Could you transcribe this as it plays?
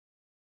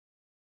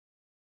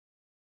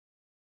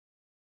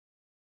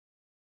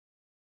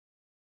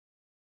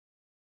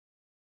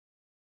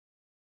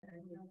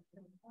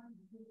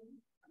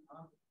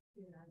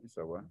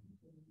So what?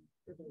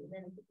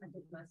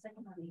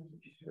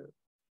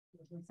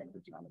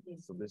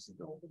 So this is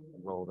the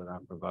role that I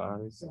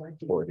provide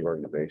for the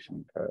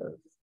organization because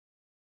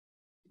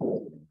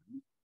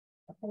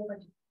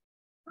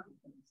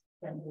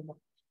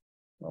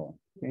well,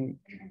 I think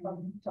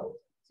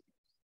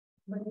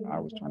I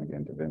was trying to get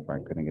into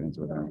Eventbrite, I couldn't get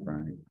into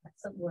Eventbrite.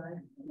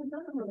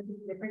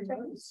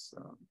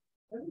 So,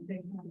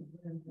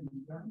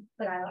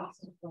 but I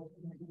also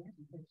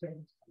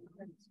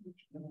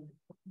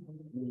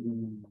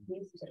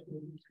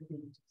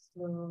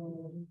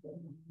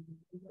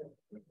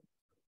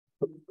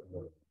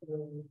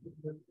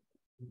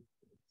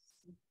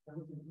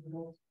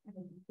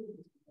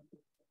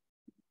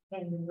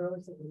and the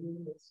rows of the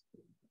leaves.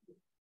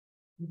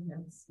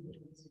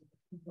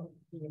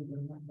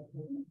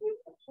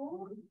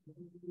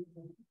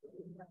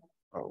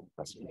 oh,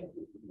 that's me.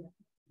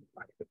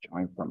 I could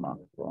join from my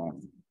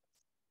phone.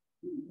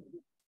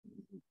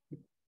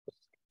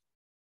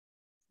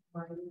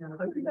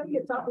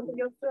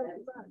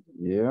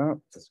 Yeah,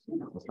 that's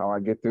how I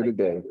get through the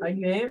day.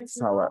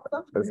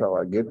 That's how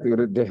I get through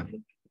the day.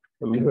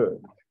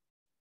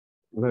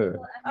 Look.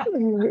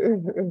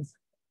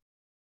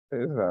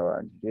 This is how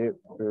I get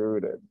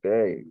through the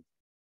day.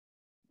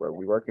 But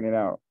we working it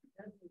out.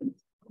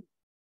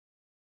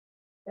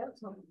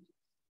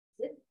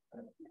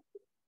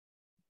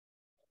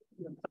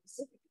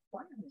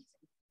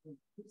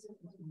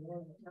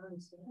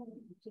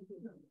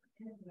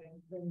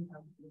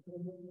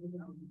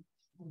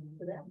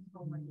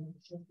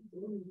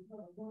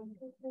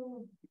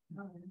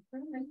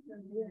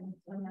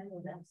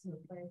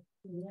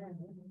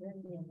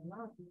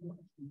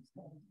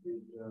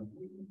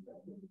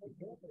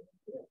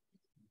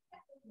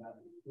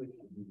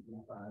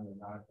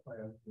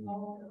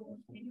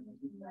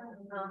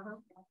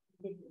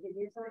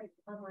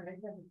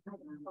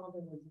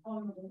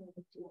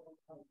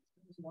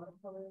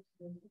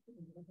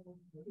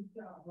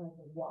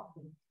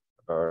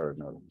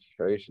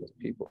 Notifications,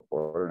 people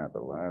ordering at the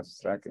last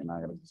second.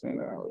 I gotta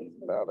send out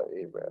about an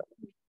email.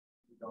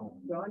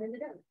 Drawn in the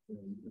dark.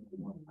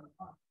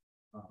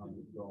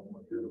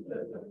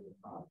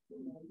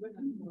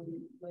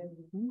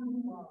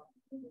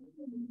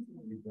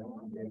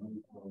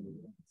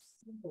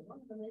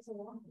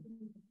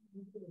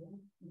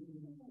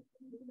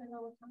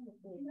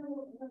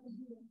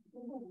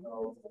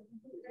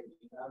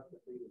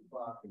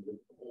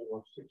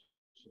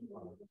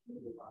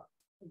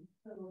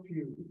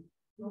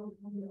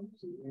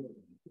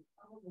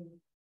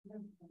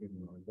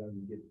 It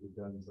doesn't get the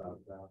guns out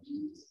now.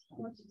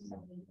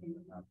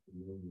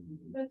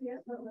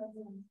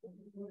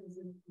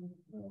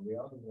 The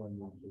other one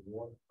is the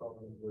water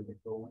color where you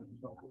go in.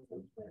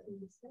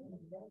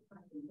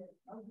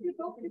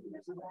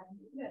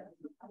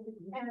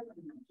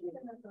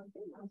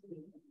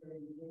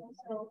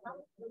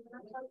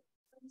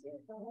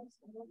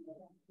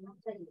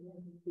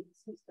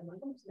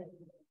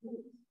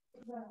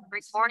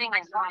 Recording.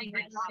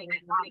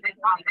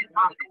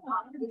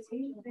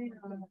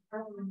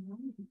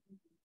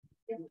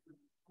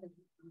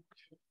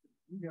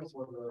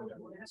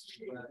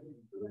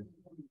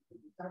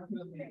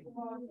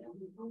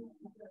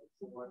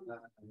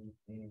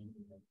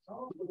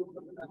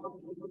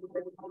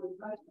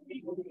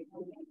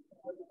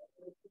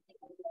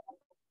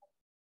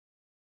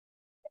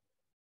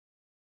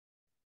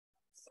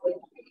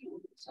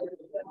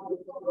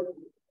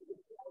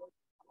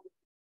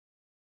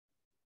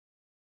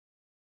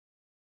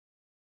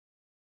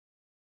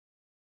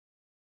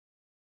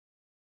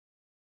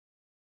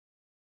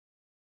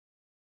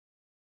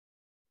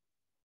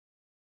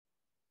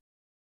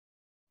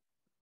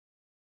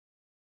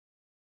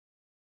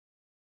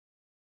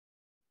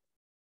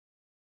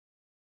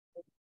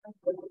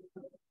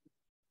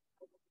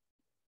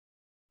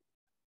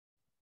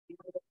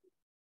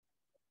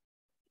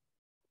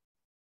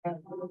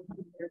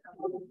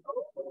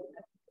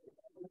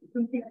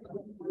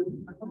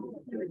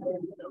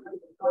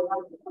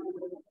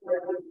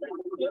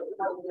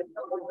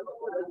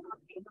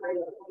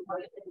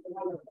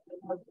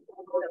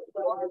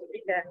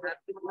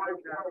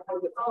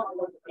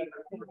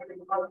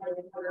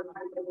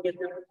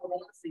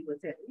 See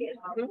what's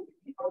happening.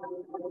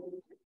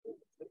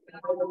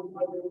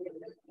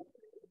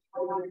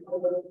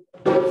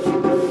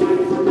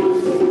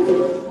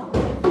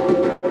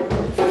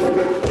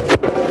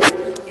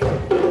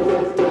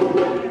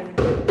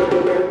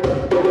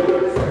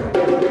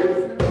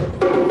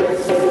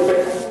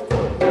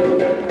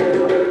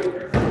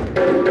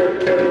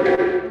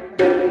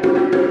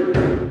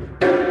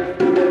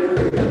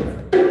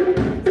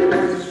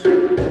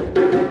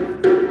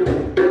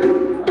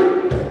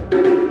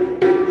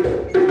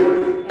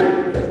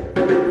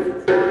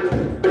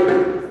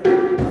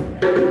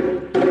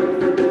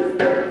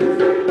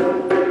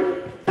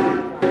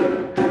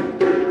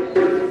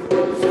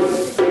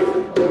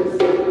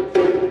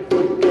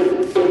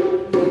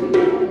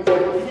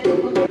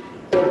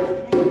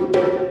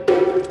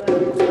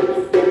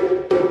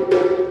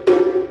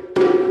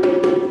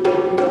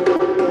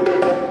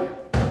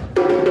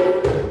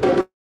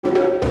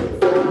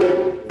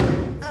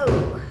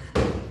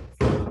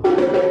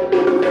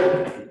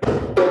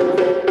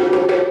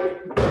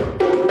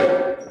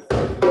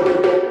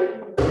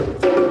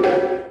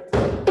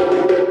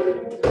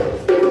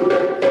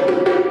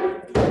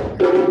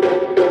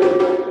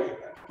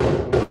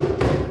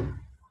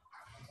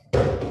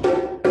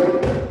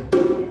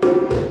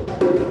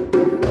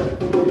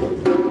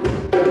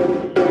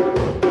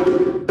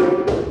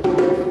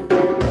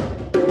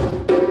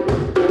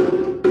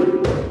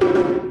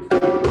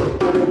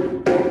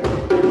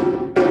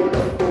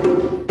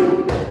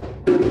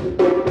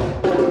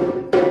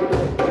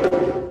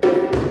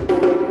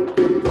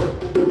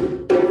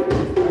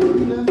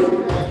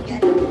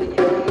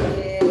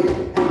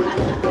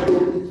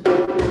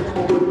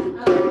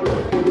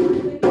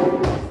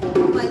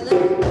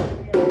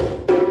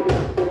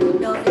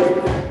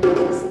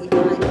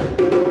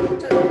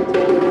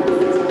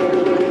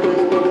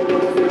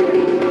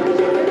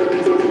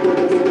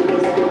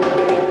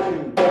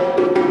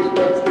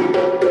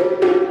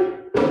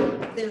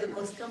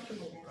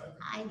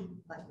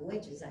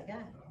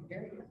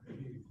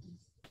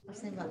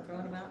 saying about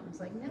throwing them out, and I was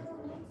like, no,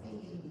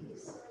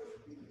 please.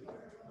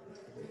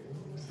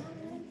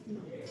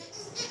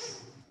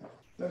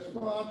 Let's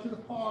go out to the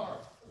park.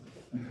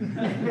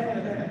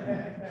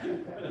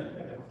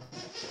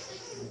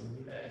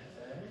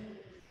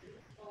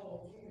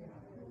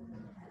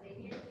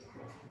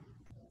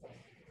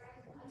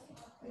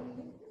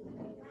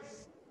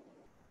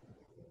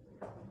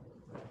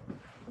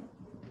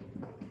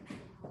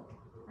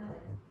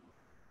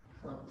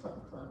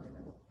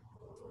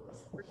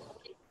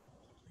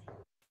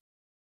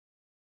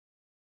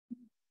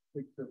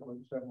 Picked up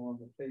one something on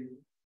the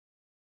table.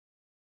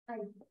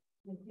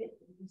 Is there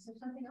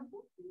something up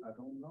there? I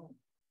don't know.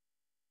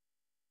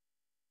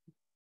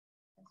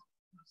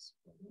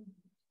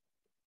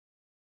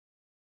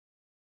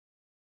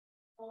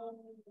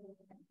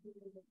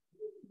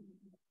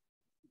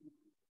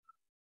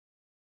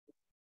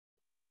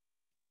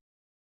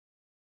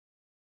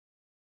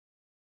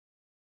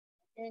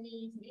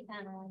 Any,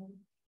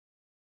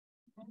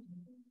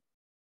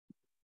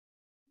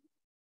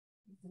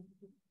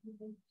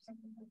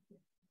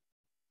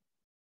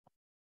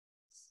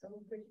 so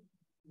pretty.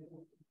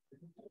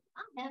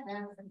 I have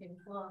African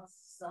cloths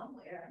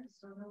somewhere. I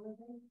just don't know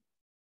where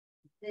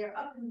they're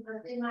up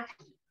in my.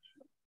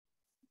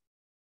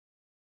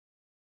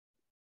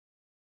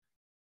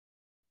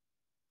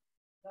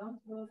 Don't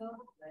go.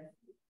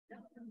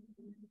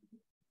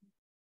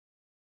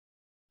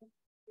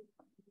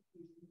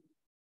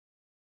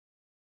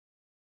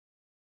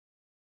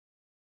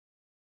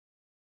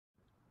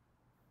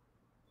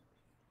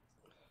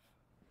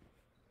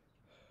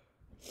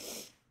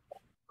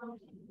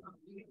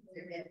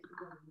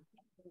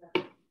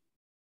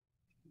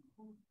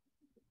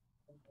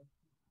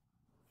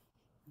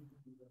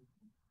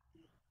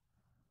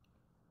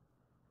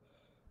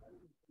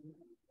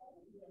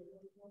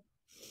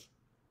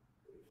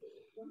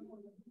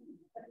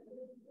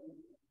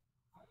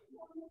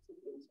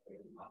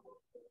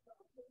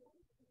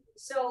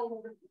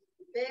 So,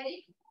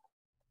 Betty,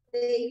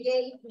 they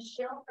gave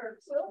Michelle her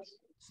quilt.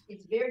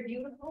 It's very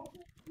beautiful.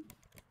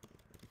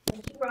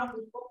 And she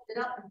probably folded it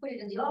up and put it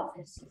in the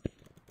office.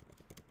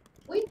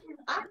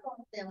 I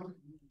bought them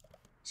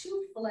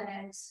 2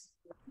 flags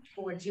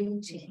for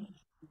Juneteenth.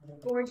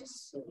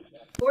 Gorgeous,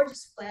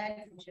 gorgeous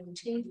flag for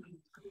Juneteenth.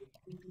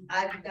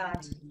 I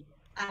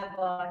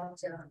bought,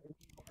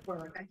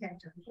 for, I had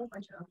a whole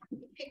bunch of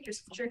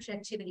pictures of church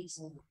activities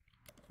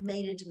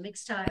made into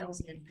mixed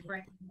tiles, and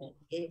Frank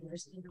gave her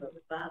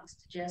the box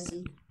to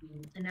Jesse.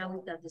 And now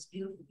we've got this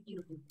beautiful,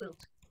 beautiful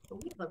quilt.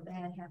 But we have a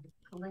bad habit of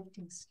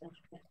collecting stuff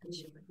that we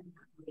should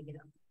not dig it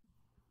up.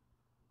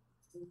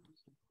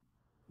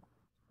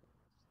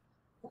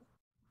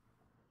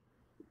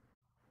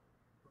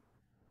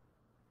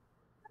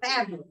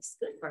 Fabulous,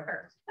 good for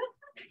her.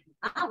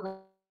 I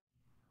love.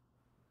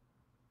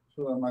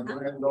 So my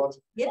granddaughter.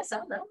 Yes, I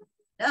know.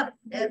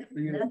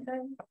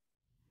 Nothing.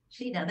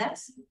 She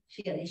needs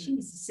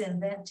to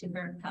send that to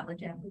her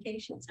college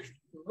applications.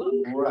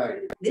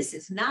 Right. This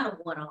is not a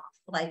one-off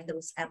like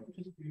those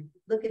applications.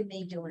 Look at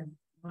me doing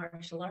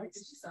martial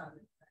arts.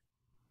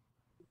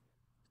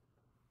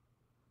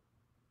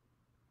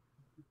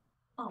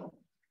 Oh,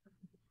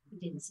 you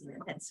didn't see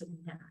that. That's so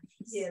nice.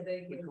 Yeah,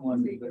 they Which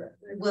one is that?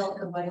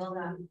 Welcome.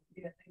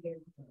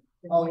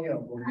 Oh, yeah.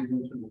 Well, we go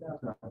to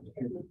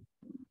the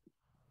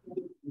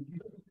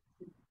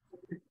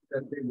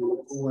that they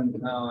were going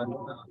down.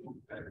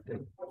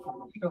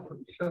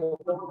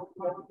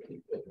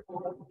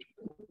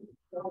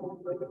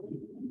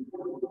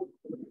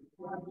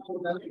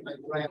 That's my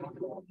grandma.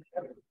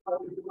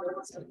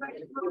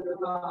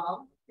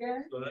 Yeah.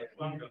 So that's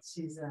fun.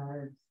 She's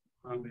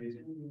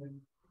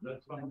Amazing.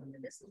 That's fun.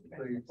 This is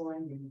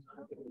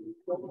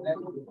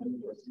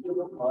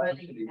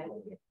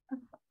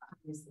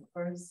is the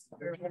first.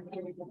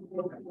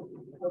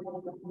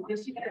 Did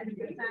she have a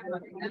good time?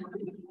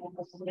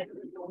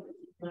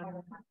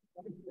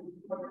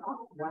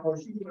 Oh,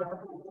 she-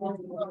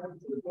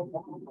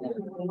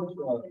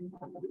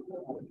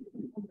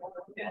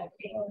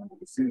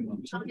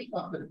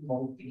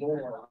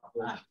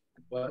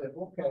 But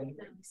okay.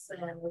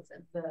 With the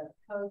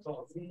coach.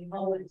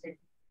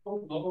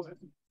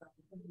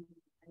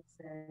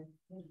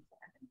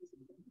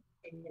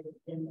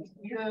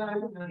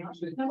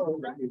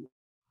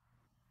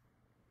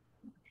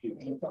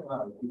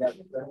 You got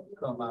to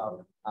come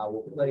out, I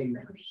will play,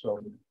 so.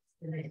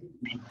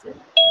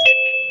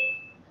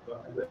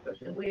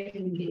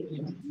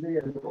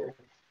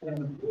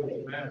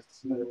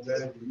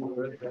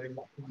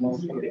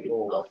 Most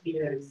people,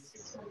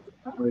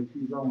 but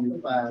she's only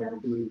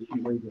 5'3", she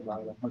weighs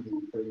about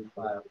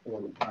 135,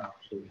 40 pounds.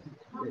 So,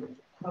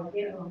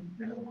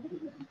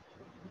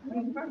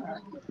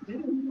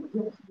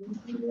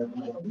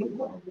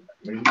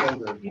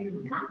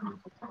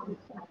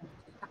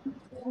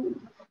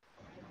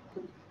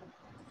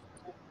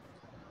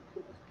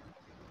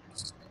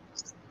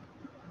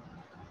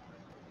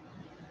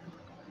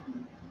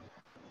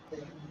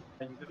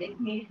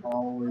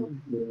 always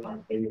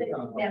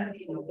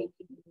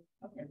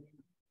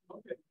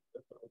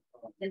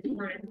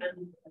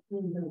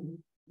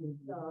Every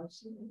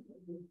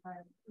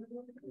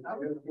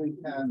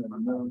time the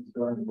moon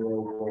started to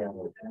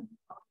roll,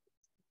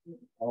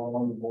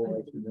 all the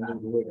boys in the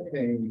neighborhood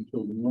came to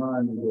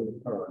run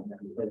with her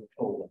and they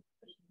told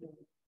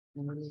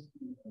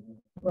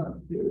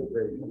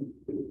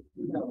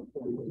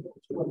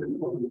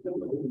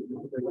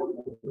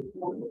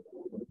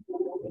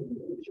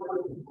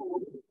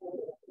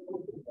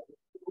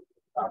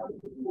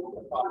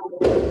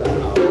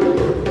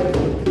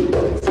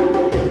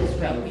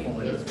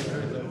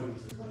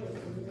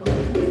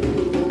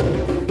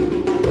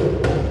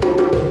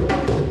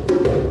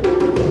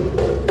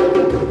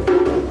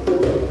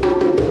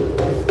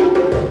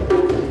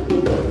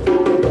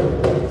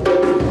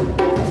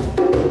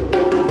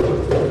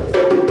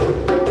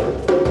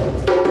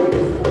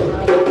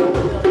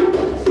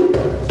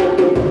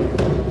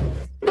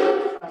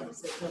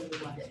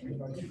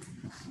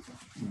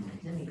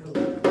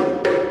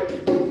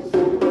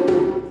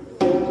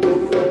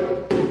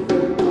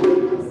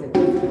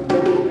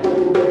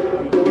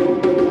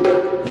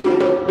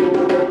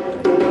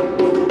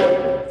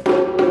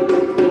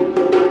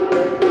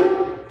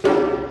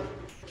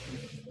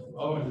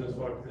Owen just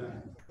walked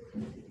in.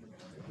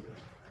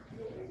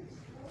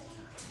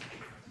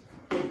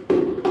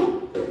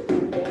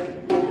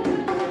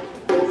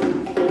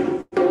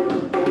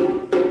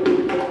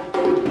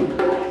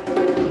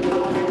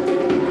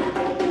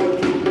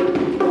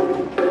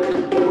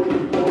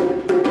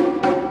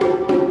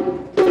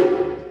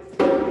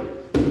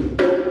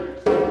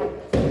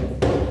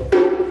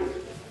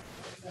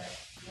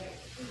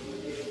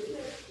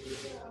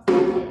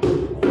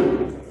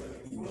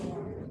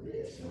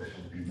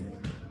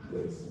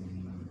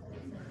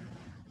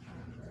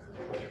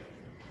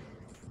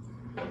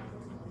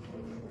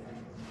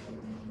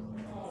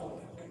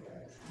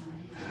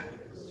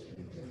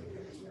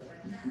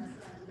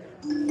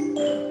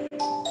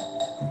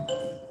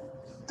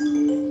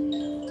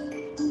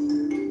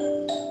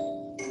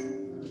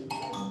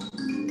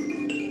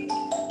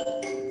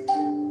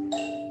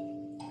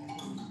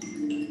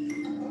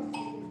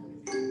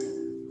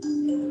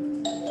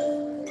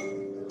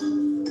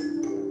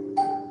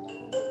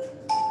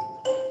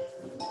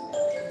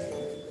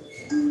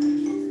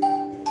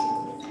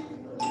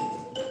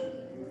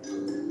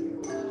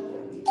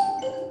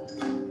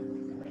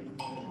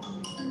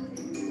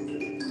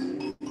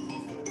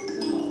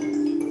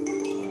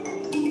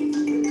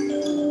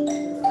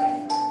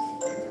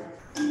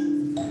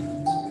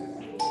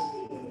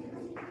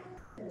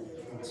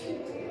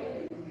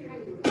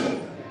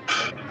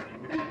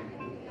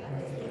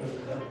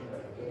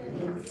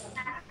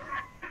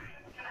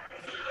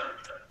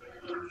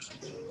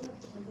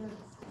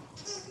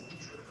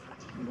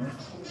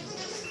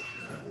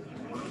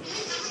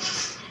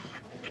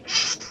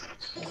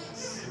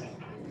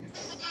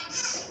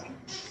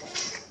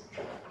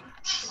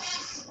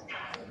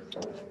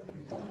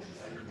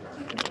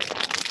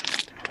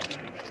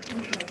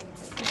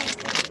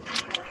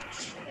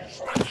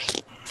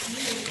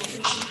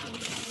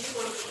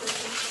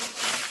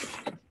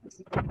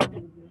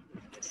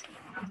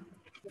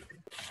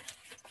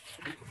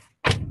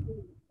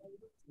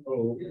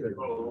 oh, okay.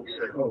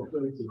 Oh,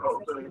 thank you.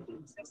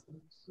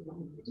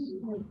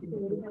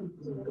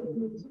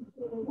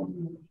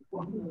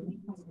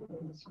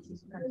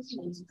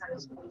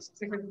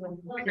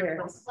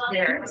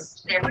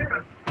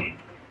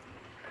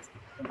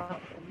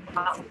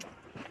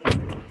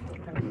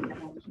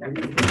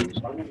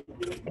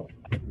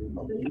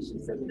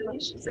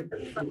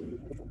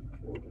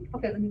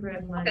 Okay, let me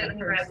grab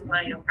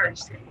mine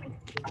first.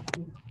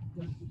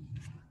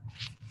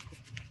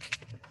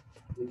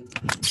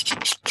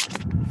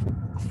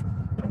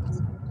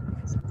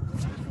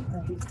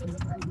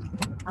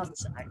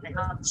 Outside.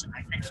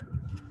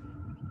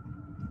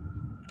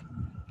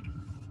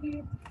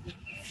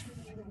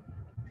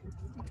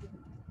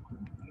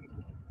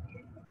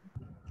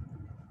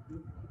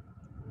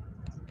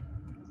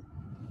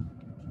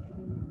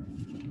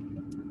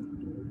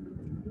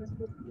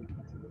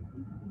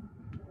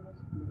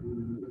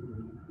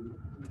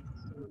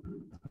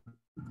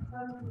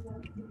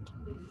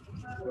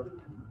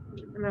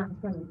 I'm not in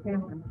front of the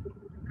camera.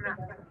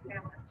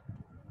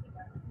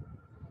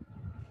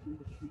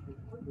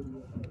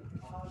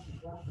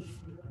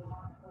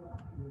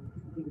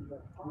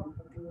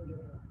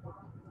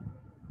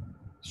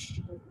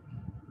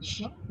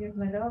 Here's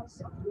my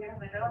dogs.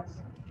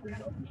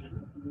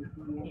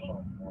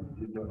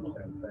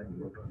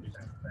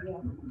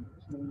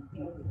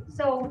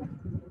 So,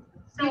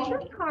 is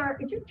your car,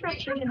 is your truck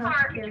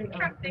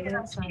big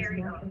enough to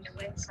carry a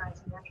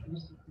life-size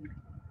mattress?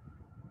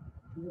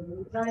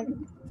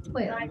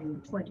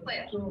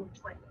 12.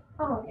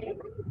 Oh,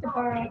 to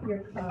borrow your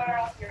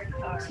car.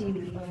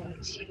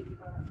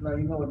 Now,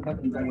 you know what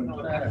happens when you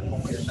try to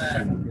put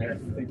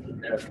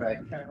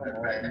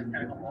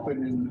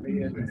it in the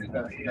bed and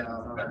stuff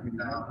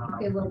down.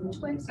 Okay, well, the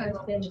twin size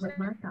bed is at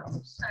my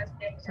house,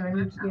 so I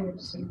need to get it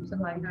to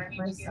somebody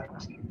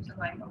myself.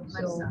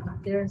 So if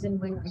there's any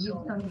way for you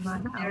to come to my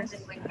house.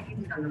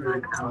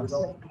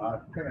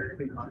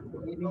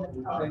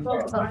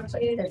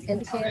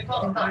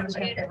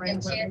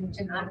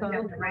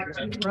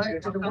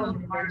 Right to the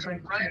woman. I'll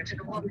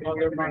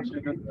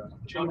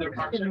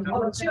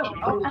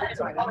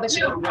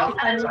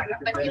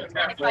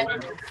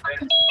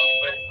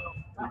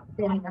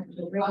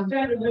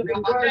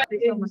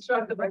to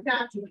see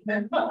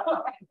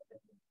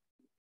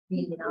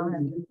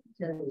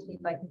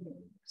if I can.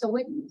 So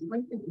when can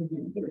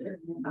you get your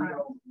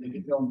If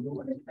you don't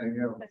do anything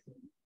else.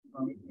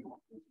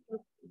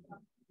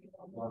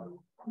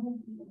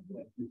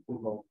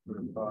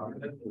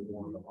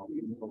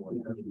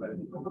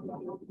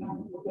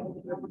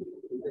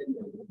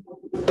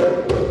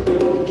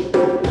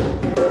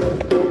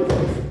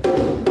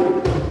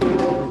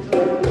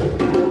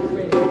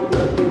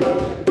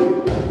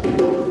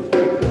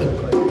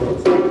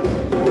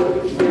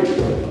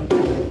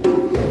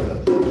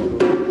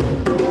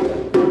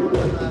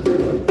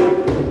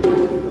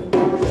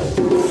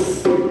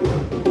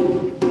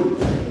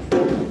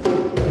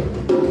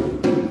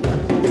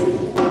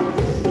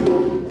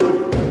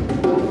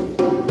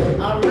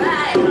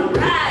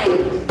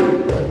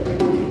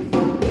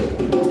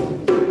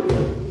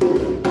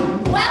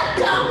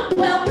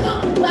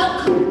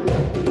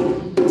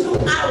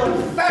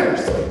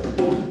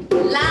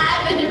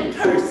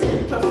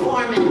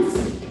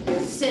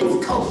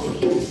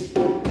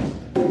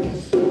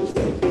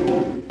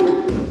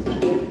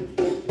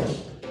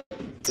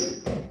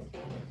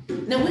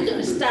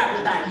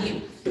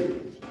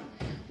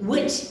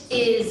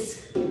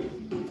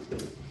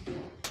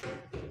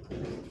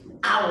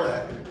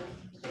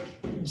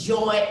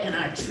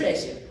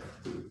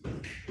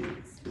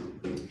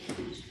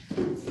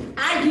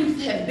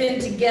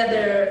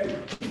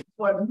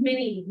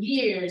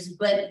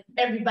 But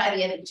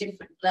everybody at a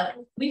different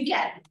level. We've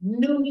got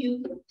new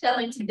youth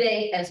telling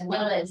today, as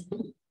well as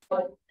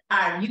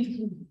our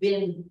youth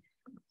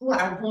who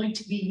are going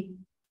to be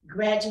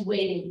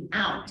graduating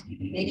out.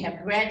 They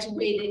have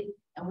graduated,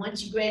 and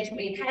once you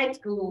graduate high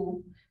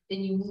school,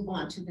 then you move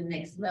on to the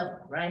next level,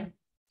 right?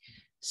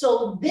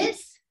 So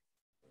this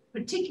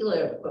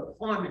particular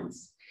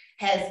performance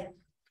has,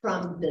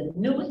 from the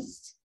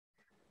newest,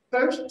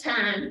 first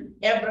time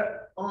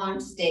ever on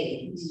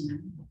stage,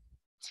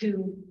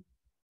 to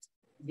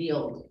the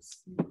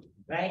oldest,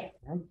 right?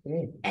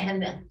 Okay.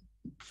 And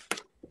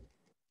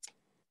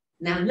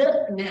now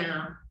look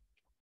now,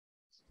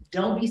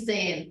 don't be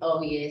saying,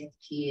 oh yes,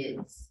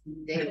 kids,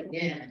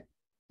 yeah.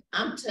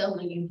 I'm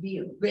telling you,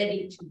 be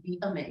ready to be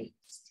amazed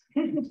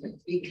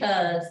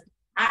because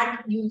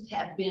our youth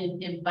have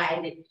been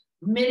invited.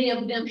 Many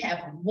of them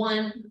have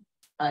won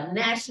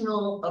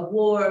national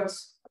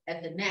awards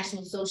at the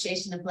National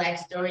Association of Black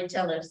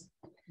Storytellers.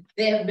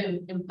 They have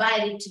been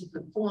invited to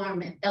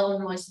perform at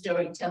Illinois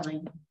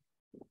Storytelling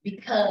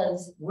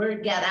because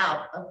word got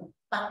out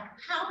about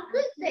how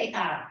good they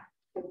are.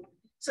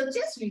 So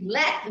just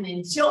relax and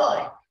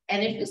enjoy.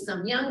 And if there's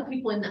some young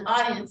people in the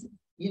audience,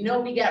 you know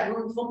we got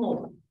room for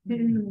more.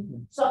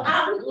 So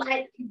I would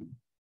like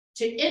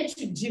to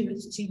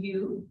introduce to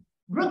you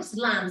Brooks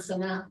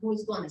Lansana, who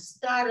is going to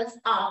start us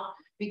off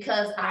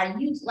because our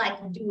youth like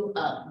to do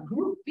a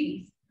group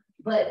piece,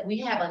 but we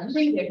have a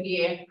leader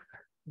here.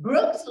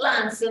 Brooks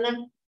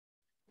Lansana.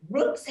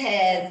 Brooks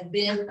has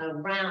been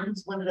around.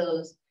 He's one of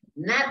those,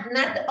 not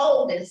the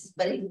oldest,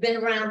 but he's been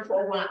around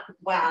for a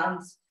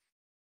while.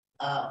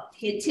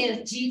 He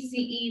attends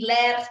GCE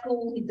Lab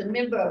School. He's a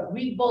member of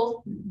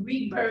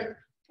Rebirth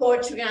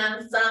Poetry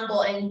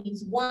Ensemble, and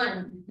he's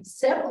won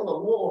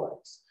several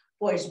awards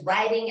for his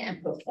writing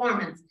and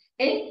performance,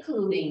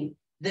 including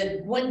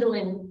the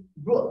Gwendolyn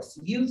Brooks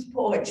Youth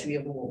Poetry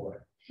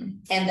Award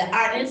and the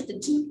Art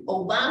Institute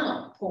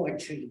Obama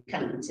Poetry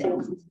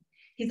Contest.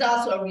 He's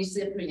also a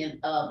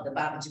recipient of the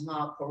Baba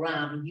Jamal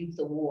Karam Youth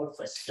Award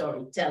for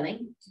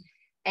Storytelling,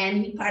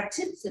 and he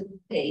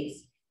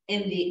participates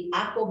in the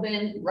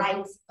Akobin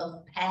Rites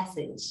of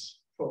Passage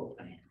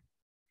program,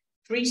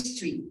 Free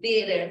Street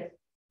Theater,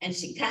 and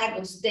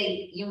Chicago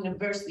State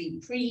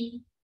University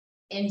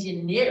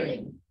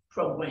pre-engineering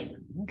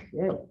program.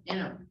 You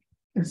know,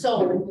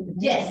 so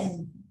yes,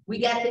 we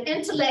got the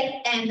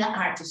intellect and the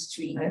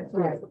artistry.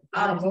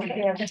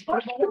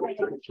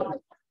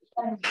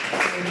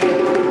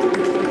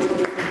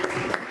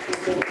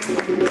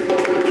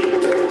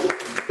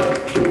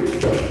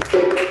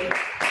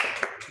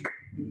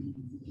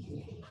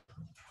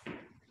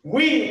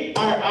 We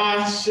are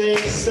Ashe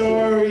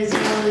Stories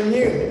on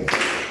You.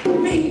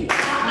 We are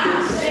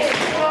Ashe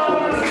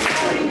Stories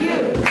on You.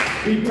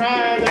 We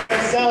pride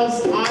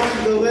ourselves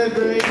on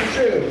delivering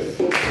truth.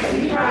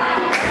 We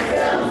pride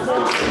ourselves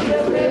on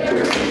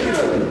delivering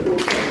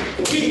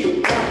truth.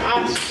 We are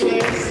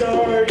Ashe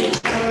Stories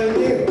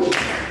on You.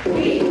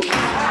 We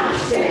are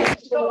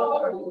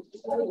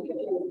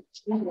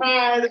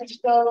pride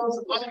ourselves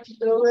on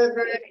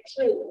delivering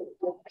truth.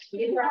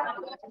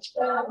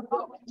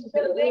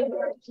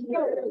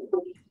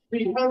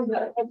 Become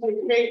the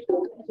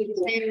education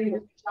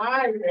containing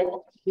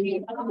tyrant.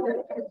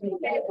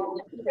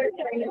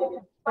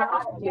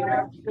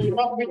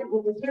 What we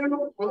will do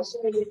will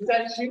set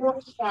you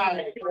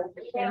aside.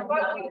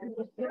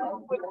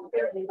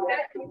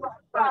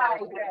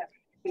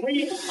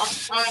 We are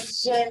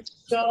unsent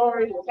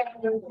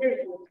storytelling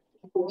you.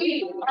 We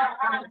are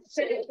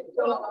unsent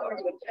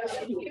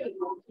storytelling you.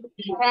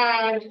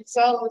 Pride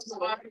souls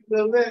on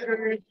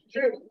delivering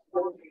truth.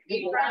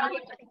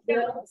 Pride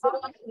souls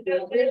on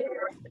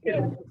delivering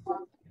truth.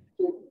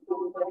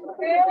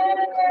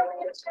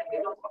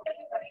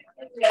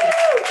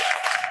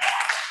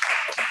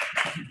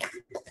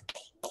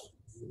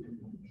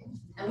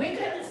 And we're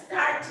going to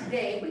start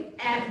today with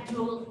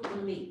Abdul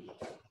Malik.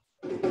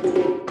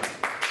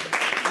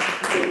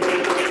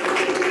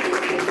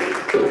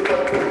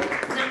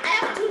 Now,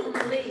 Abdul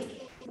Malik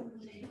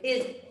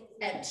is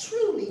a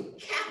truly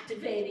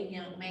captivating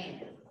young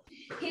man.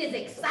 He is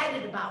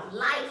excited about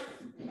life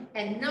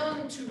and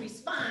known to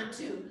respond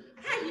to,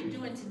 how you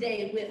doing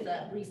today, with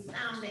a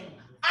resounding,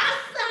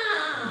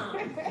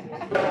 awesome.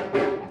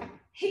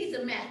 He's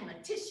a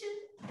mathematician,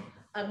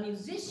 a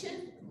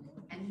musician,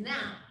 and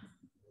now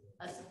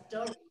a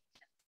storyteller.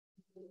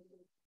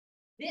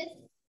 This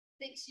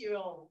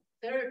 6-year-old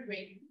third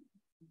grader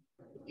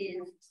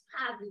is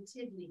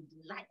positively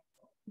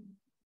delightful.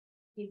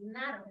 He's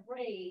not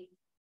afraid,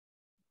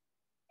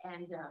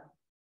 and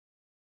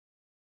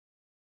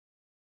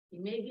he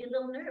may be a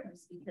little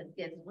nervous because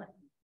guess what?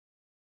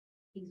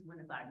 He's one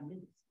of our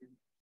ministers.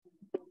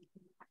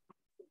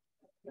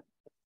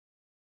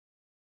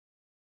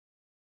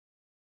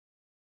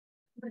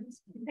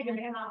 Take a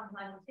hand off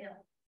my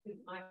tail.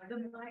 Good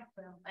microphone.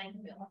 Thank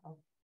you.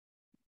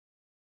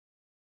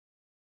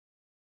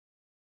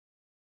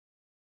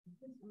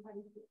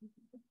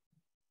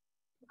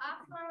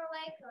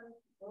 Assalamualaikum.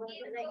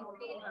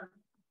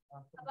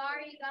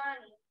 Habari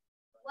gani?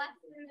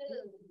 What's the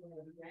news?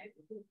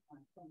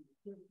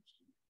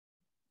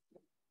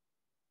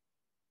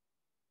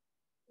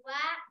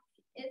 Black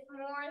is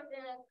more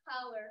than a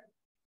color.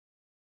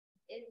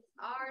 It's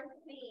our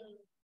theme.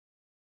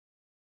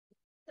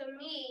 To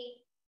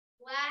me,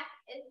 black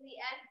is the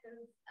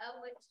essence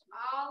of which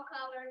all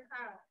color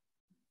comes.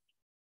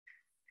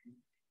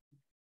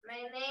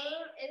 My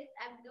name is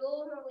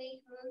Abdul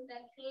Malik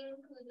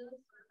Mustakim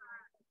Kudus.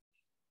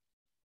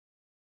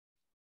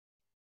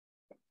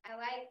 I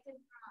like to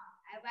draw.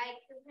 I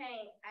like to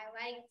paint. I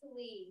like to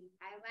leave.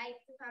 I like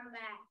to come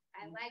back.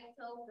 I like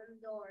to open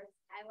doors.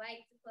 I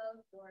like to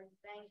close doors.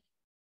 Thank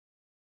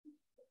you.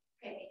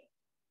 Okay.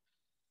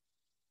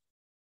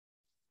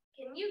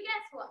 Can you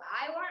guess what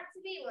I want to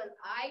be when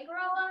I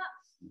grow up?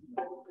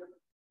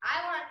 I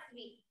want to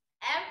be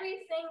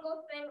every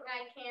single thing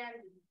I can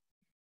be.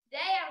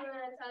 Today I'm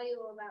going to tell you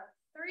about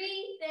 3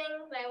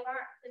 things I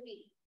want to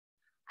be.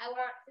 I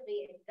want to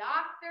be a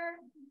doctor,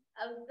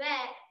 a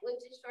vet,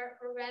 which is short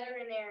for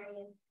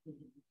veterinarian,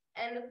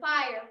 and a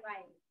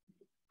firefighter.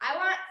 I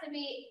want to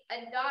be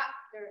a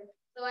doctor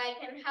so I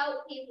can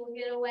help people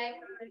get away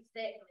from their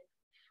sickness.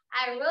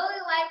 I really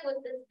like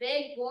what this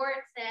big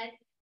board says,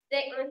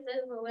 sickness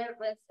is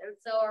relentless and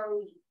so are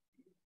we.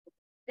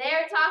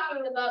 They're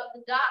talking about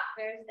the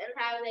doctors and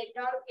how they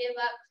don't give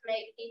up to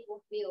make people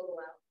feel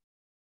well.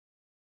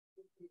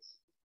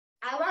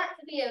 I want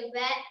to be a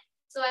vet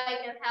so I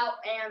can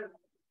help animals.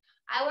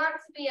 I want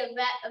to be a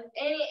vet of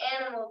any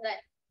animal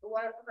that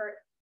won't hurt.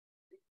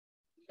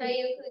 So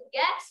you could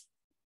guess.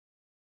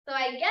 So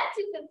I guess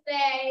you could say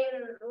I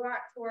want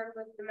to work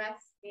with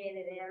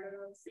domesticated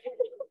animals.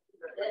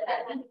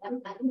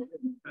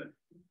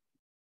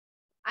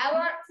 I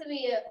want to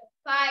be a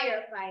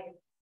firefighter.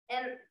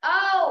 And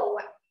oh,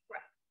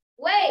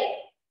 wait,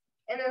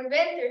 an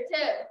inventor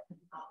too.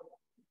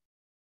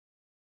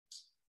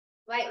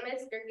 Like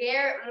Mr.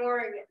 Garrett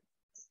Morgan,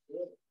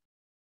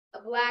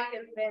 a black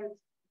inventor.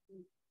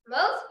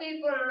 Most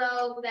people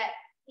know that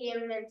he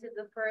invented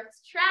the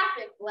first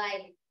traffic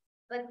light,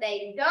 but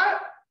they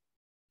don't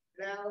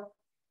know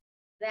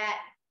that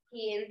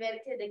he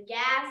invented a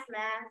gas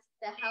mask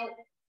to help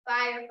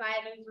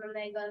firefighters when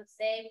they go to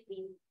save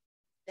people.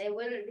 They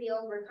wouldn't be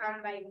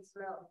overcome by the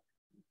smoke.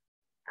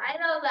 I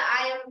know that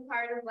I am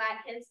part of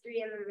Black history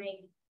in the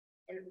making,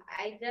 and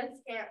I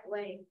just can't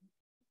wait.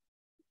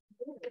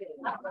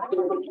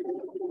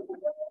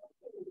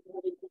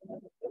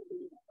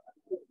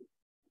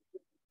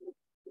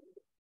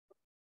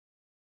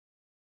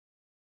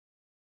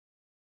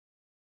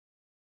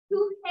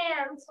 Two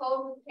hands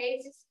hold the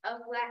pages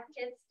of Black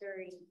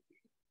history.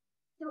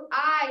 Two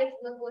eyes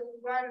look with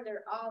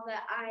wonder all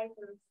that I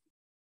can see.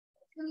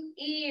 Two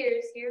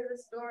ears hear the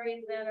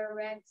stories that are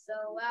read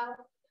so well.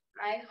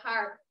 My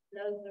heart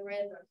knows the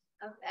rhythm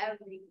of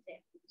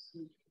everything.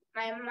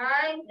 My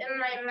mind and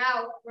my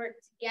mouth work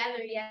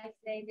together, yes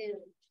they do.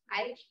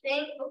 I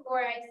think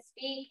before I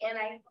speak, and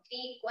I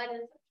speak what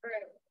is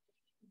true.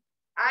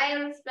 I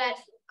am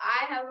special.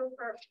 I have a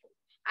purpose.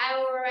 I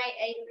will write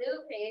a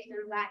new page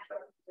in Black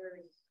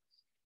history.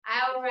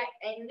 I will write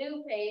a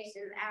new page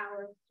in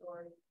our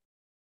story.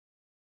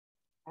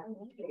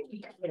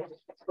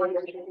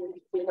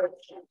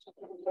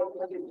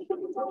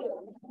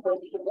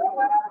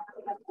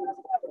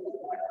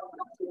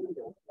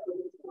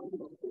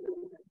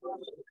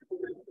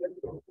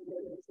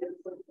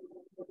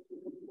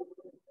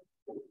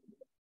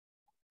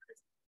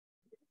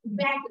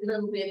 Back a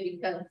little bit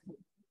because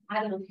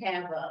I don't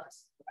have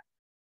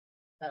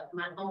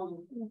my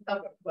own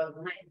cover for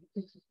the night.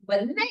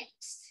 But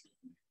next,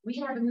 we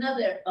have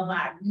another of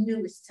our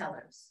newest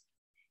tellers.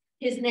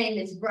 His name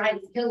is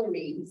Bryce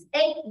Hillary. He's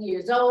 8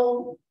 years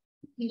old.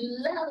 He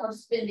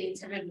loves spending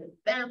time with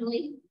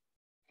family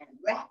and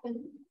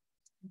rapping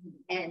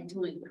and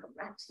doing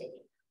karate.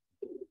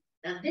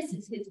 Now, this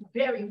is his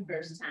very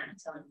first time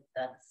telling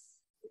with us.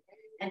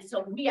 And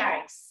so we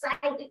are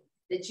excited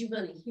that you're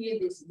going to hear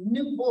this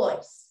new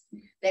voice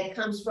that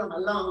comes from a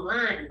long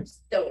line of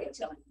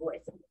storytelling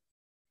voices.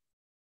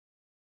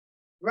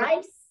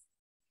 Bryce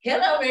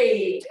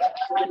Hillary. It's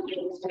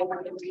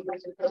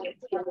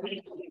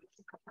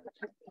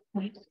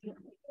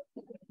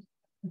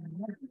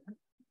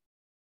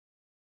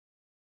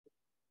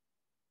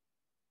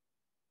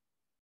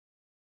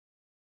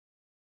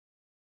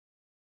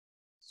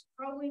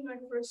probably my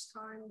first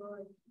time,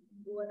 but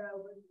what I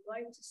would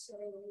like to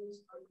say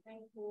is I'm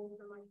thankful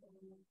for my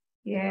family.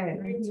 Yeah.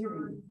 Great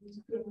time.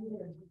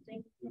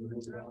 Thank you for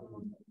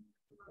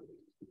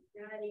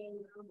daddy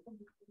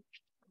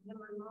and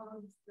my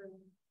mom for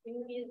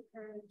giving me the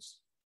courage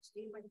to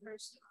be my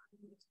first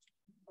time.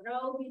 What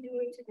I'll be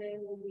doing today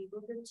will be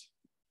Booker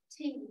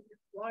T.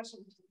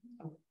 Washington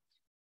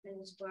and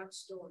his Black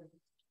story.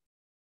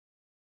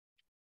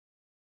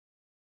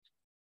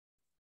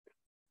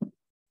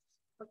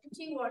 Booker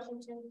T.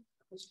 Washington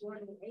was born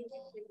in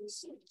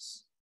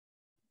 1856.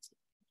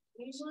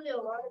 Usually a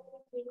lot of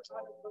people think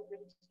about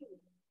Booker T,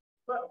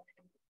 but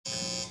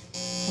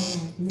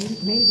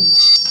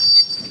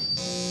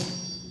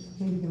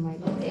Maybe the mic.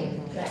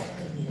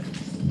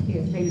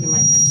 Here, maybe the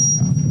mic. Okay,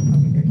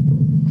 there you go.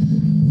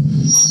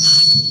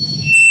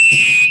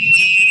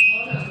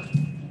 Hold on.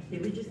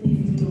 We just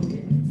need to move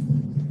it.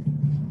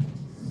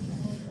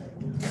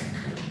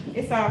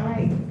 It's all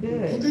right.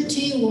 Good. Booker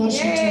T.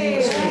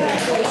 Washington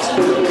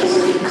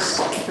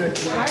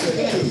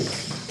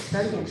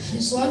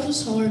his life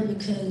was hard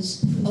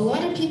because a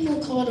lot of people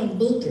called him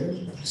Booker.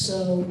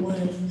 So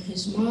when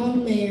his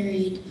mom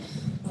married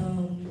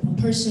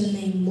a person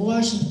named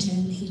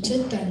Washington, he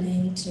took that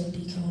name to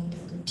become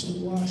Booker T.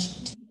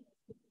 Washington.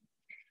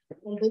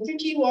 When Booker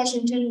T.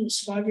 Washington was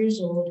 5 years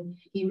old,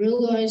 he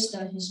realized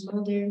that his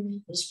mother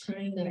was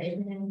praying that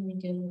Abraham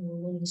Lincoln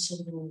would win the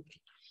Civil War.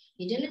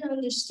 He didn't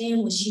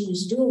understand what she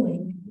was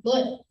doing,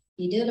 but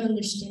he did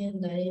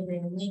understand that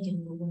Abraham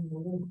Lincoln would win the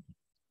war.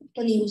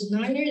 When he was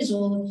 9 years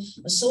old,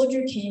 a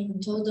soldier came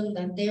and told them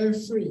that they were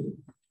free,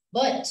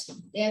 but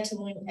they had to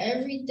learn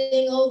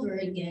everything over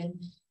again,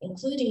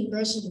 including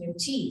brushing their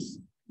teeth.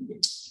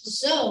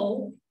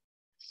 So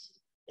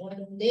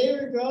when they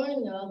were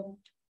growing up,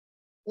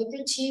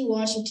 Booker T.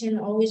 Washington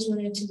always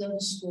wanted to go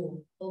to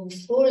school. But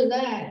before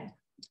that,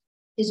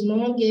 his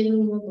mom gave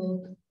him a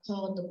book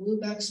called The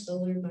Blueback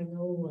Speller by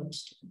Noah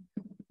Webster.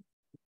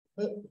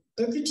 But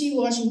Booker T.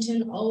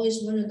 Washington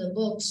always wanted the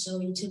book, so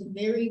he took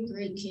very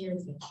great care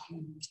of it.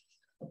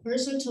 A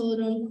person told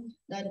him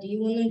that, do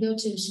you want to go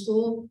to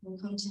school? We'll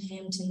come to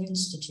Hampton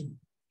Institute.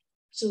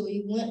 So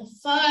he went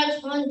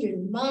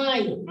 500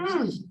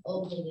 miles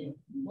over there,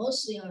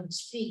 mostly on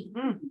his feet.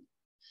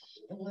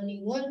 And when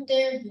he went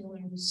there, he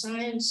learned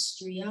science,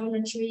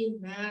 geometry,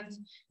 math,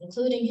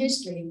 including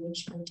history,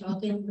 which we're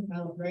talking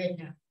about right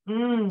now.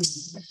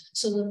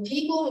 So the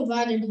people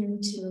invited him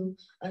to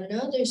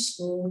another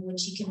school,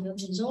 which he can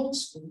build his own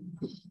school.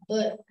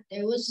 But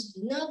there was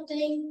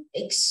nothing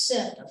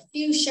except a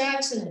few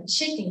shacks and a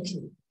chicken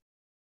coop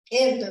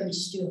and 30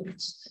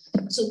 students.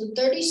 So the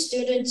 30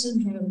 students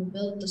and him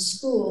built the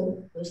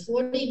school with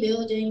 40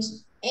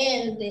 buildings,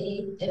 and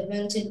they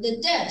invented the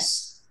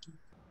desk.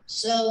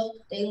 So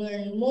they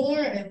learned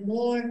more and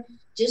more,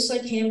 just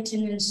like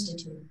Hampton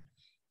Institute.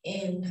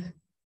 And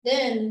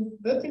then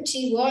Booker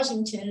T.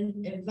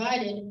 Washington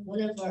invited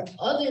one of our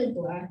other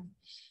Black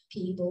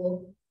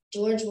people,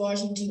 George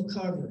Washington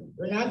Carver.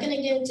 We're not going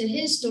to get into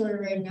his story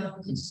right now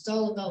because it's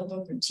all about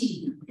Booker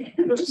T.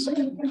 Booker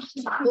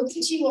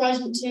T.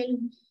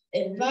 Washington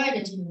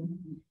invited him,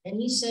 and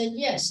he said,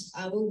 yes,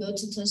 I will go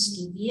to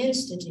Tuskegee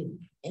Institute,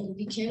 and he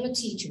became a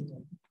teacher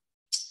there.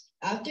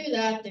 After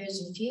that,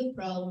 there's a few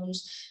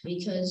problems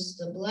because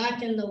the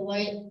Black and the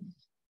white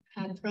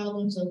had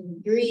problems of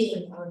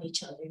agreeing on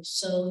each other.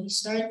 So he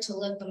started to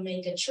let them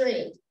make a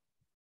trade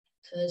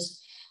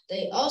because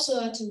they also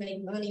had to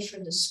make money for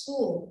the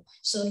school.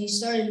 So he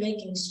started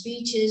making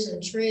speeches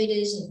and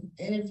trades and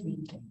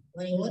everything.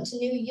 When he went to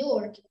New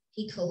York,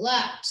 he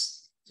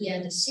collapsed. He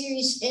had a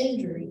serious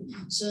injury.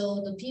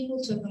 So the people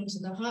took him to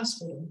the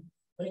hospital.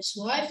 When his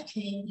wife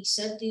came, he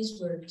said these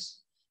words,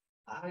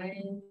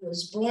 I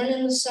was born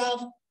in the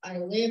South, I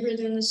labored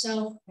in the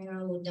South, and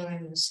I will die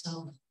in the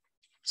South.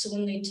 So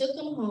when they took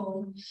him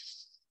home,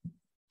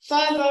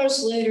 5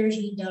 hours later,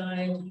 he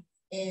died.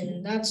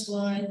 And that's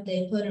why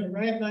they put him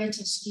right by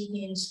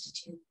Tuskegee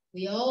Institute.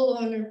 We all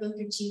honor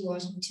Booker T.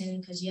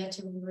 Washington because he had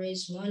to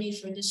raise money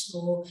for the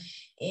school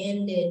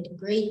and did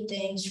great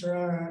things for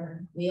our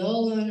honor. We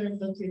all honor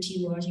Booker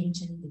T.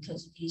 Washington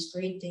because of these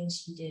great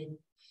things he did.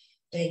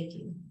 Thank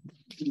you.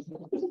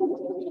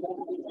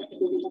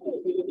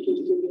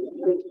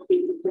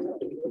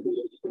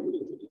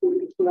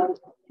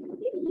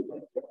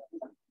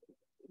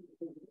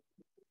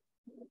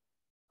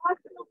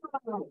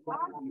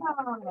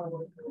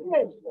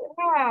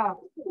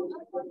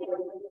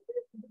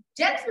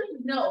 Just so you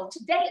know,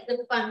 today is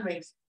a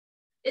fundraiser.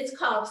 It's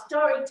called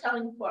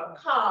Storytelling for a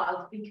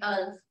Cause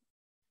because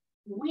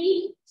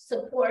we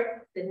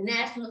support the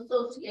National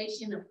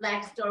Association of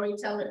Black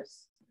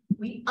Storytellers.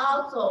 We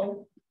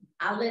also,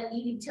 I'll let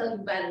Edie tell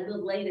you about it a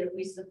little later,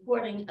 we're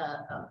supporting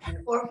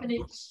an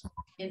orphanage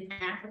in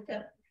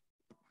Africa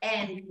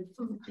and the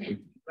food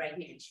pantry right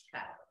here in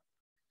Chicago.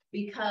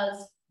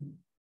 Because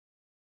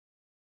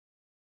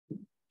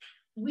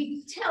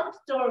we tell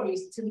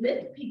stories to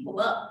lift people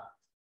up,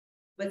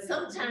 but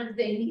sometimes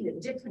they need a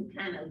different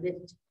kind of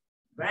lift,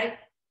 right?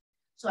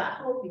 So I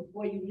hope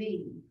before you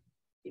leave,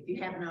 if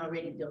you haven't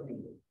already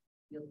donated,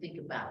 you'll think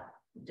about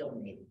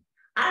donating.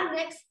 Our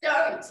next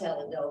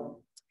storyteller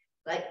though,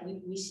 like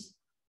we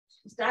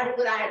started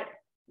with our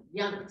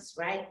youngest,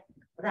 right?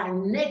 But our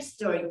next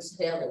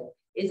storyteller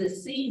is a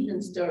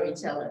seasoned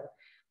storyteller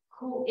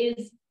who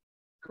is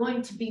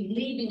going to be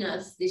leaving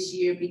us this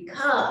year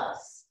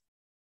because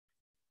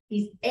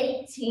he's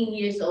 18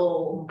 years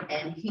old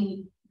and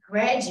he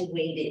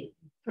graduated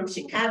from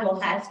Chicago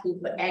High School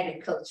for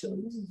Agricultural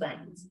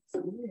Sciences.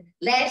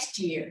 Last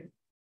year,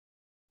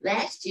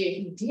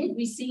 he did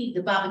receive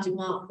the Baba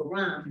Jamal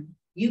Quran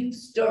Youth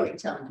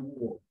Storytelling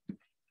Award.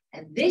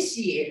 And this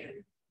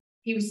year,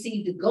 he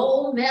received a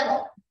gold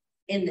medal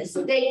in the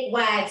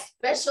statewide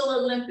Special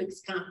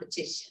Olympics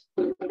competition.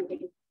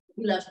 He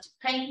loves to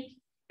paint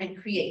and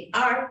create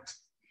art,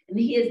 and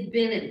he has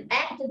been an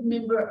active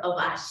member of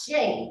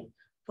Ashe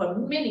for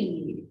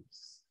many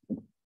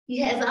years. He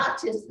has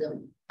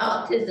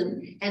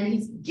autism, and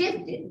he's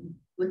gifted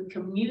with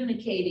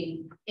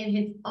communicating in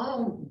his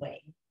own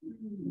way.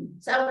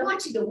 So I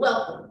want you to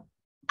welcome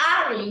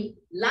Ari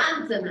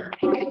Lanzana.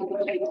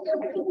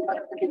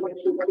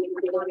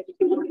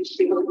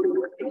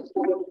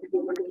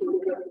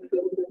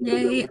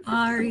 Yay,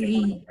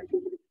 Ari.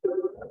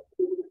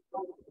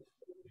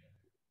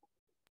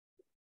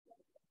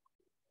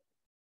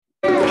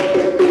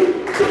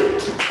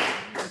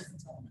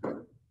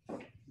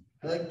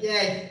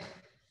 Okay,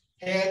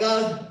 here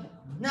goes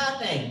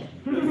nothing.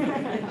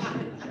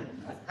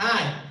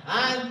 Hi,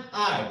 I'm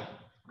Art,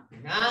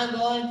 and I'm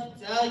going to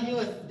tell you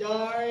a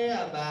story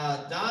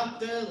about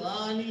Dr.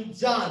 Lonnie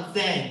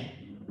Johnson.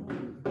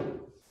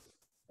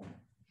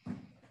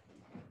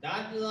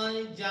 Dr.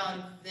 Lonnie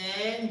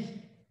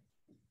Johnson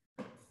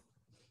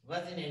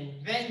was an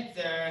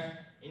inventor,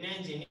 an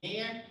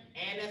engineer,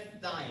 and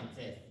a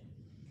scientist.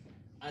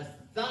 A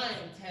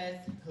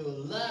scientist who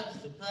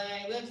loves to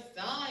play with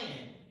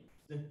science.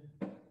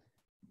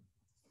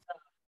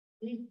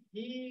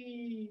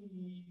 He's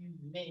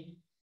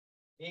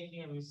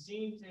making a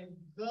machine to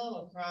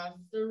go across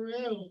the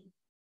room.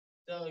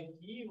 So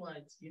he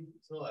wanted to get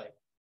a toy.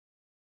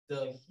 So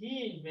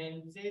he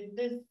invented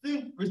the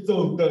super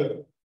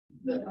soaker.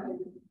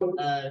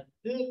 The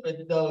super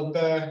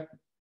soaker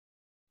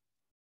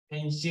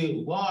can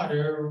shoot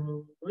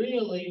water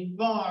really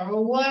far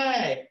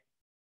away.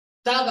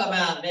 Talk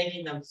about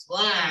making them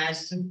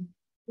splash.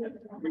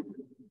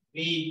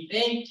 We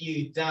thank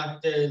you,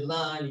 Dr.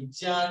 Lonnie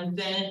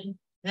Johnson.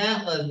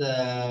 That was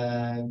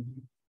a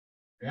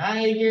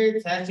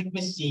Geiger-tastic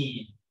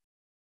machine.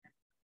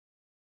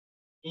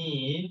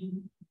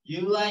 And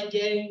you like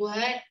getting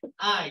wet?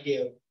 I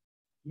do.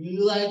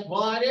 You like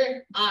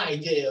water? I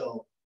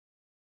do.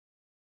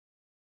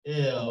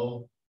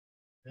 Ew.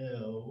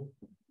 Ew.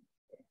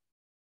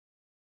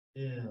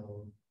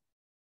 Ew.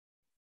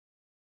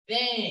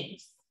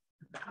 Thanks.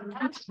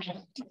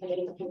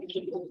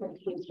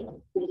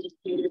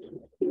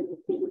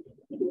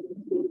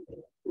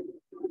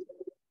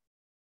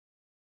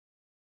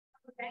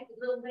 Okay, a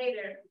little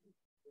later,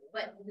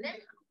 but now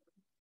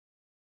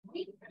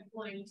we are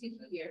going to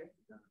hear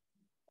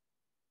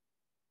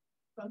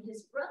from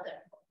his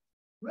brother,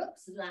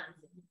 Brooks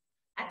Lanzan.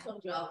 I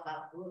told you all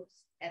about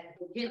Brooks at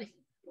the beginning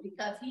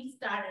because he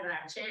started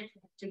our chant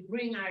to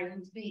bring our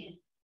youth in.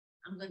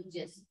 I'm going to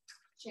just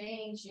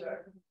change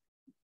your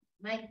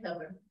mic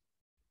cover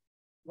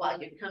while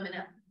you're coming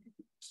up.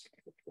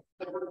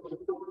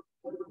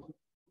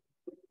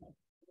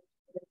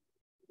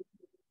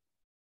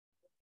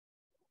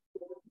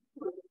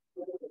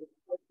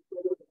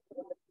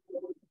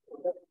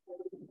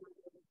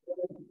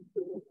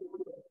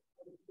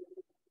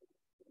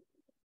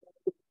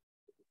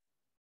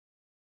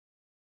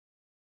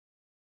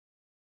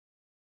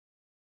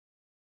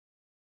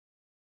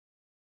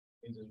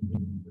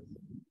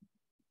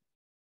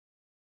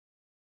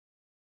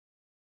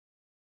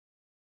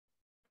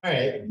 All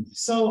right,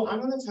 so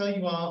I'm gonna tell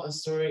you all a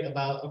story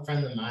about a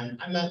friend of mine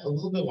I met a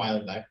little bit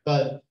while back,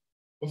 but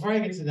before I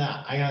get to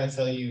that, I gotta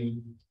tell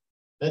you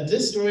that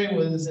this story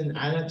was an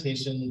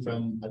adaptation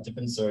from a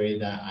different story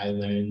that I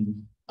learned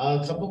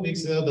a couple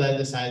weeks ago, but I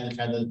decided to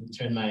try to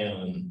turn my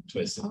own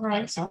twist. All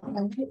right. So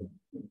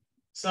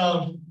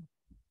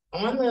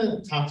I want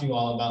to talk to you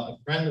all about a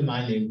friend of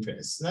mine named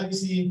Chris. Now you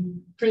see,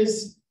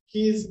 Chris,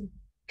 he's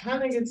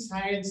kind of gets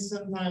tired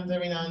sometimes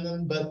every now and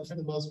then, but for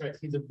the most part,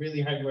 he's a really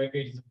hard worker.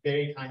 He's a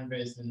very kind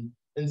person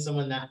and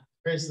someone that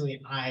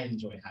personally I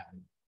enjoy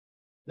having.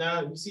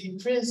 Now you see,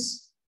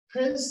 Chris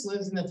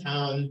lives in a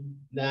town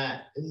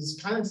that is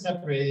kind of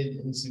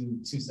separated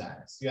into two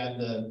sides. You have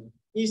the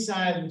east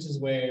side, which is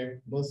where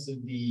most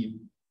of the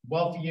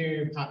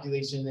wealthier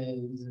population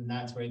is, and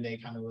that's where they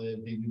kind of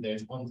live, they do their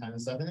own kind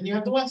of stuff. And then you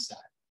have the west side.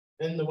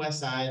 And the west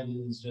side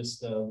is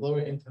just a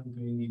lower income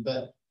community,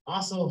 but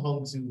also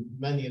home to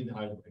many of the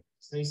hard workers.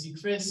 So you see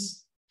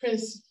Chris,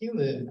 he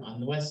lived on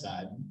the west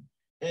side.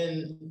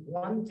 And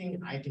one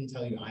thing I can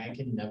tell you I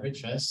can never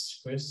trust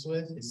Chris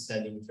with is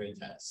studying for a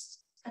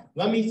test.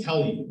 Let me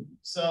tell you.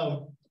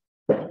 So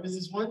there was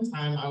this one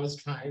time I was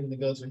trying to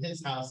go to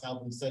his house to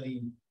help him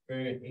study for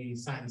a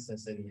science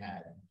test that he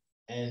had.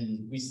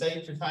 And we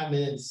studied for 5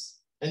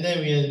 minutes, and then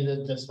we ended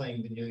up just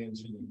playing video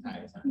games for the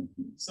entire time.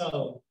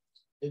 So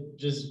it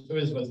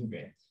wasn't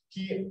great.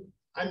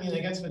 I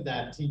guess with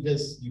that,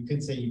 you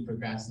could say he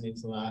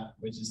procrastinates a lot,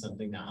 which is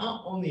something that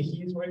not only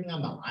he's working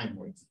on, but I'm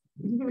working.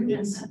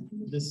 It's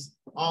just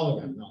all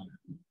around.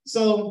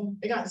 So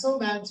it got so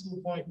bad to the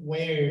point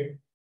where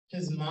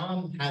his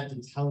mom had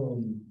to tell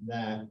him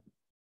that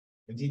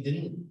if he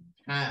didn't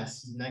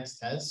pass his next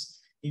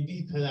test, he'd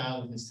be put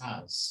out of his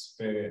house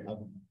for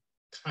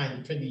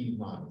a pretty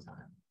long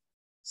time.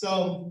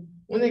 So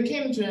when it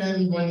came to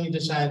him, when he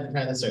decided to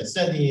try to start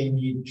studying,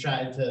 he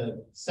tried to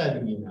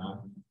study,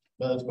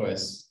 but of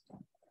course,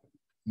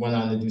 went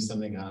on to do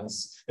something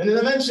else. And then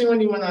eventually when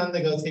he went on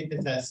to go take the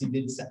test,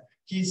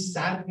 he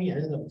sadly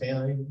ended up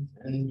failing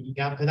and he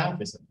got put out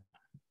for some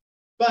time.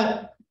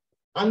 But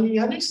on the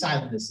other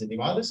side of the city,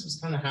 while this was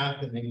kind of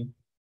happening,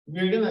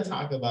 we're gonna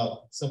talk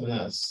about someone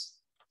else.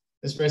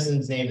 This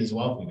person's name is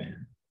Wealthy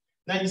Man.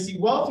 Now you see,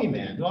 Wealthy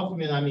Man,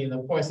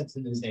 of course it's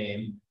in his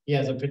name. He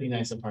has a pretty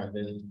nice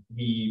apartment.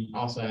 He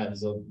also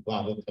has a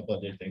couple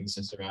other things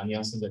just around. He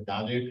also has a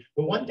daughter.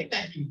 But one thing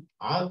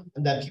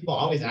that people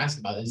always ask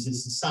about is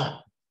his son.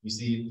 You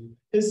see,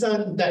 his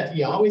son that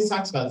he always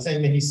talks about,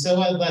 saying that he's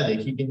so athletic,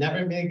 he can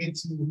never make it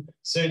to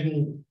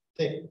certain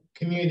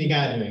community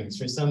gatherings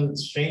for some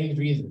strange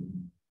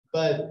reason.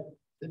 But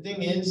the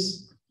thing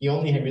is, he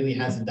only really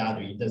has a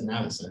daughter. He doesn't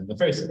have a son in the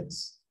first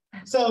place.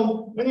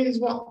 So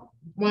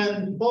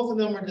when both of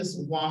them were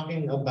just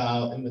walking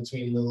about in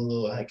between the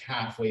little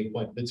halfway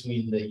point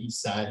between the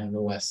east side and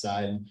the west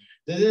side,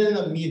 they ended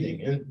up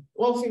meeting. And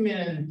Wealthy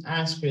Man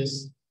asked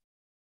Chris,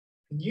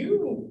 "Could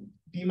you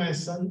be my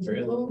son for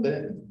a little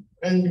bit?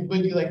 And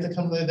would you like to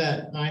come live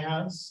at my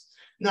house?"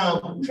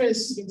 Now,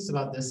 Chris thinks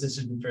about this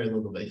decision for a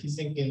little bit. He's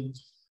thinking,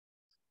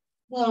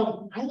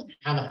 well, I don't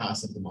have a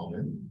house at the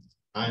moment.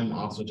 I'm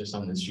also just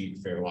on the street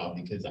for a while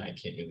because I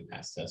can't really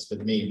pass tests,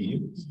 but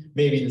maybe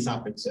this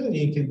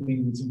opportunity could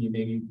lead to me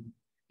maybe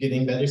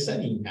getting better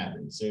studying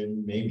habits, or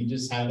maybe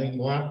just having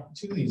more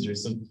opportunities, or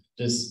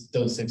just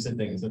those types of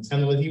things. That's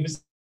kind of what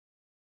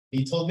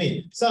he told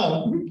me.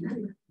 So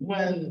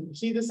when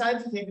he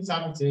decides to take this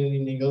opportunity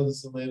and he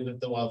goes to live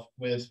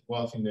with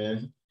Wealthy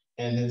Man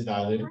and his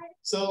daughter,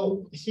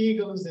 so he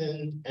goes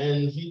in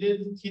and he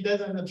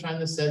does end up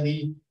trying to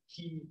study.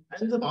 He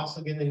ends up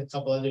also getting a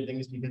couple other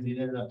things because he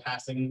ended up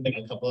passing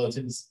a couple of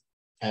his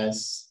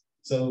tests.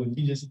 So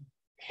he just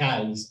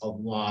has a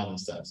lot of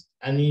stuff.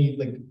 Any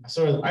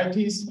sort of art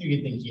piece, you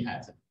could think he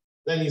has it.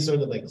 Any sort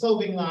of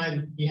clothing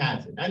line, he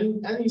has it.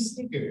 Any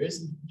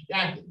sneakers,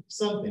 jacket,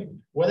 something,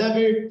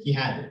 whatever, he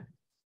had it.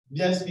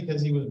 Just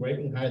because he was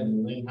working hard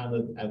and learning how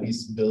to at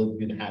least build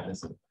good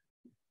habits.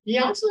 He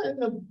also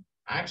ended up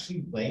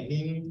actually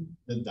liking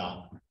the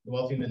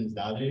Wealthy Man's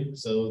daughter,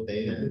 so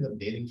they ended up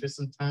dating for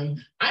some time.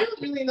 I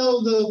don't really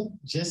know the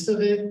gist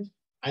of it.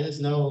 I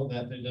just know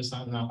that they're just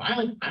on and off. I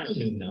don't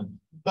really know.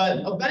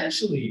 But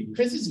eventually,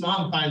 Chris's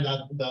mom finds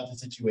out about the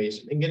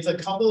situation and gets a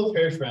couple of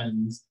her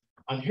friends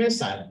on her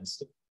side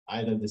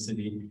of the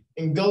city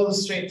and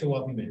goes straight to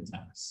Wealthy Man's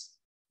house.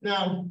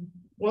 Now,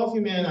 Wealthy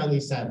Man, at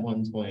least at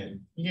one point,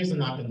 he hears a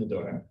knock on the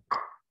door.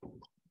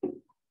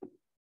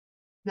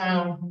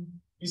 Now,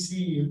 you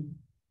see,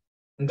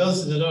 he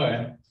goes to the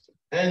door.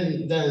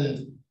 And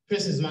then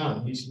Chris's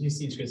mom, he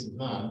sees Chris's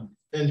mom,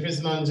 and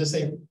Chris's mom just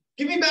saying,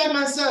 "Give me back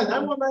my son. I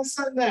want my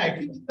son back.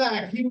 Give me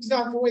back. He was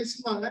gone for way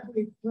too long. I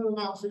only put him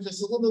out for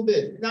just a little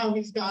bit. Now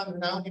he's gone,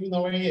 and I don't even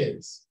know where he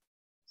is."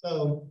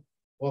 So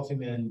Wealthy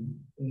Man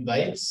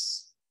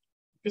invites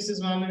Chris's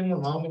mom in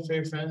along with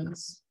her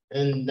friends.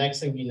 And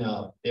next thing you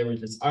know, they were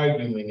just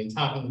arguing and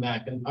talking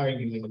back and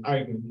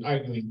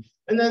arguing.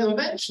 And then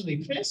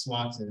eventually Chris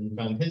walks in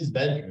from his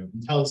bedroom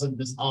and tells them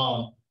this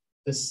all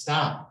to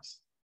stop.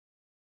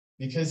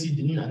 Because he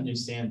didn't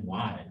understand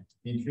why.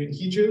 He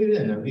truly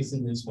didn't, at least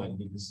in this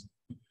point.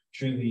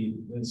 truly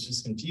was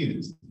just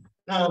confused.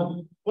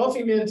 Now,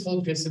 Wealthy Man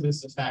told Chris it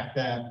was the fact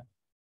that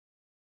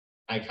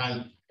I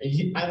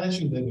let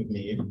you live with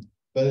me,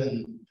 but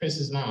then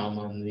Chris's mom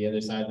on the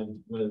other side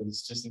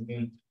was just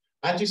thinking,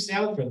 I'd you stay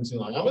out for too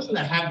long. I wasn't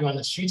gonna have you on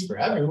the streets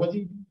forever. Who do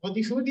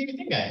you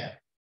think I am?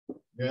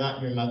 You're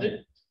not your mother.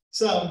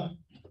 So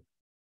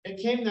it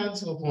came down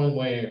to a point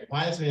where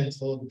Wise Man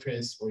told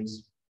Chris, or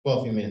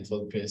Wealthy Man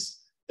told Chris,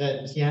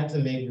 that he had to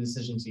make a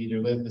decision to either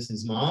live with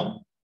his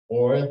mom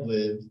or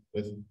live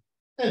with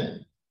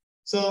him.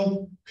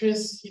 So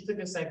Chris, he took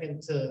a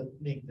second to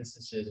make this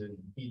decision.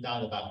 He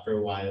thought about it for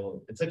a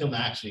while. It took him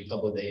actually a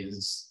couple of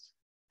days.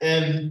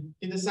 And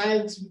he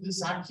decided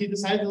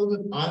to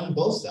live on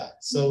both sides.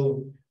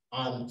 So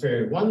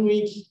for 1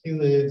 week, he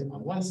lived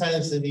on one side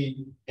of the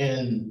city,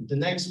 and the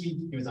next week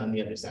he was on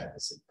the other side of the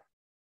city.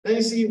 Then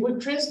you see,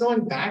 with Chris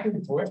going back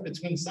and forth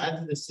between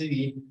sides of the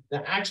city,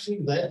 that actually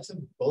led to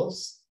both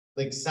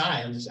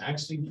sides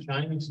actually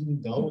trying to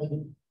go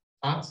and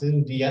talk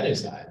to the other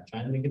side,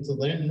 trying to get to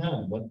learn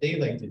them, what they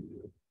like to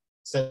do,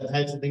 the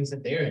types of things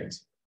that they're into.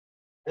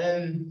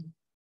 And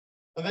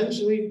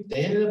eventually,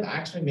 they ended up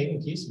actually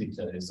making peace with each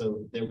other.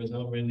 So there was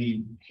no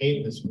really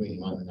hate between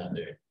one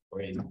another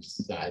or each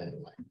side in a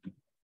way.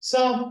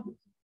 So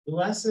the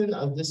lesson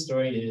of this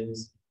story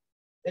is,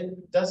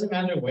 it doesn't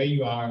matter where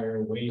you are,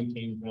 or where you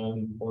came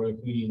from, or who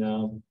you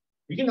know.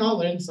 We can all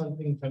learn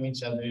something from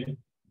each other,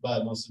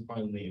 but most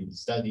importantly,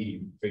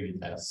 study for your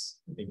tests.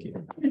 Thank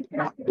you.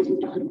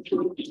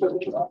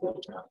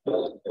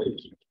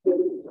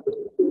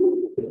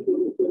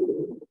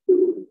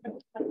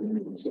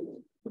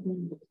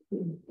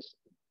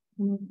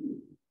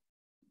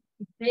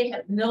 They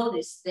have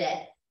noticed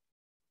that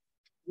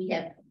we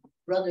have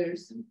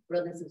brothers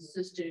and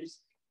sisters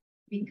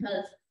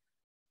because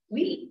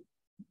we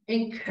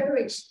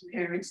encourage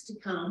parents to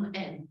come,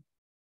 and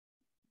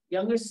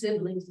younger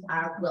siblings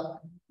are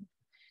welcome.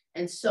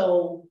 And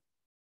so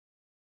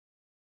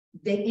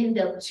they end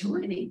up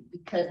joining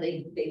because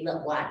they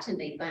love watching.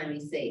 They finally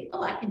say,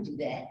 oh, I can do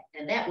that.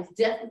 And that was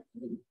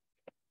definitely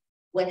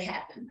what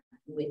happened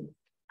with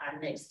our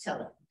next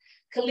teller.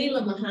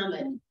 Khalila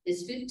Muhammad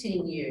is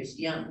 15 years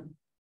young,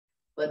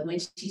 but when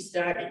she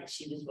started,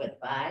 she was what,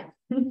 5?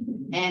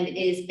 And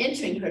is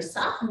entering her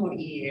sophomore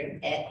year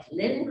at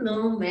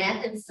Lindblom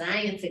Math and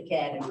Science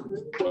Academy.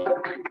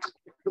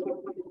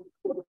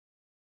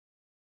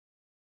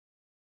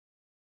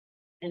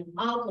 And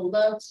Alma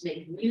loves to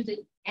make music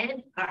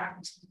and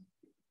art.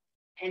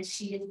 And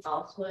she is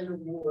also an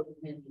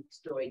award-winning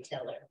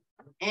storyteller.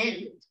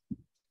 And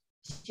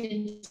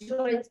she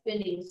enjoys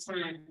spending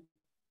time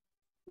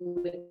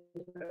with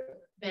her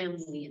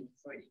family and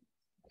friends.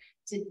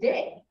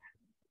 Today,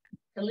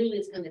 Khalila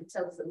is going to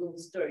tell us a little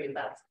story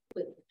about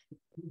Twitter.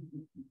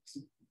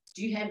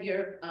 Do you have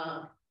your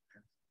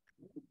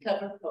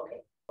cover?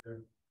 Okay.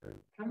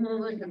 Come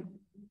on.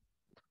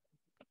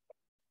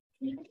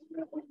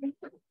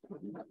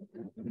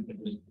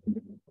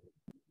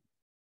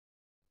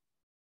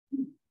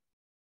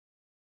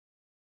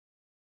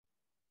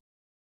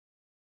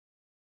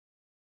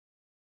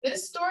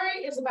 This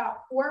story is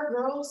about 4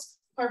 girls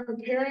who are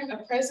preparing a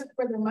present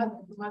for their mother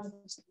for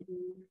Mother's Day.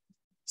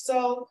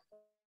 So,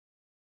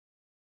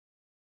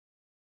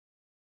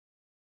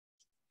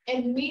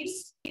 and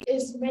niece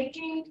is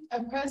making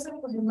a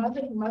present for her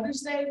mother for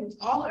Mother's Day with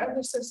all her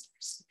other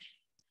sisters.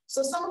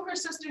 So some of her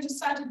sisters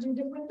decide to do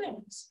different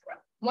things.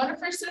 One of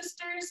her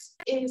sisters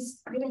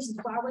is getting some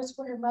flowers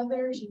for her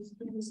mother. She's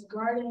doing this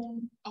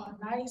garden, all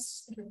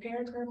nice and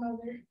prepared for her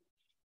mother.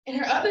 And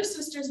her other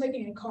sister is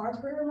making a card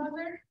for her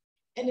mother.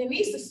 And the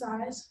niece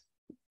decides,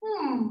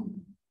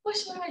 what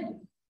should I do?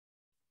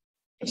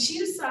 And she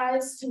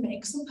decides to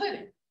make some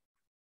pudding.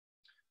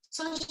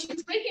 So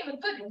she's making the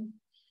pudding,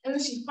 and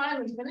then she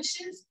finally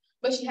finishes,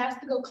 but she has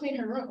to go clean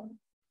her room.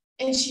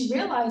 And she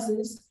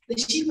realizes that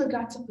she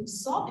forgot to put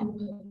salt in the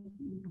pudding.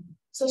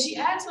 So she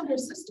asks one of her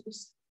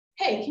sisters,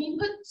 hey, can you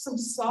put some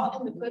salt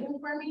in the pudding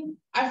for me?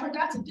 I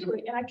forgot to do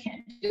it, and I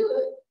can't do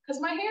it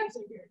because my hands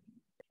are dirty.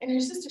 And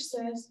her sister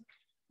says,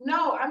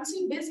 no, I'm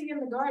too busy in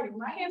the garden.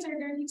 My hands are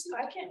dirty too.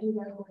 I can't do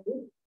that for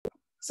you.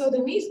 So the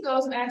niece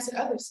goes and asks her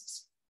other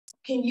sister,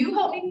 can you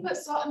help me put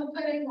salt in the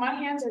pudding? My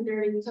hands are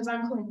dirty because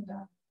I'm cleaning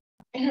up.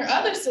 And her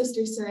other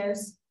sister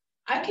says,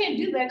 I can't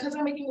do that because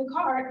I'm making a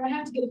card and I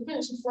have to get it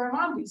finished before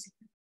mom gets here.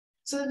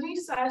 So the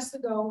niece decides to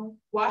go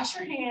wash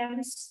her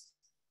hands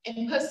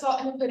and put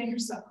salt in the pudding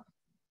herself.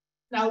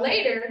 Now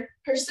later,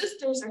 her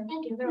sisters are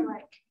thinking, they're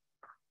like,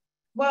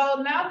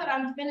 well, now that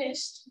I'm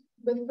finished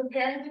with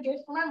preparing the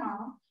gift for my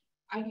mom,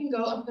 I can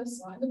go and put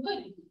salt in the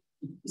pudding.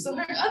 So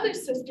her other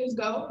sisters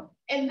go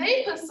and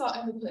they put salt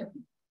in the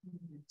pudding.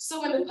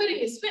 So when the pudding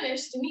is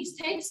finished, Denise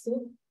tastes it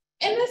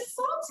and it's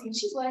salty. And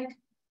she's like,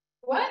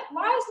 what?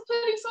 Why is the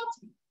pudding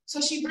salty? So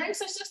she brings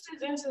her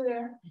sisters into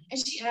there and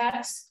she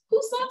asks,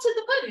 who salted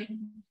the pudding?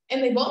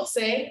 And they both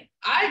say,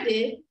 I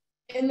did.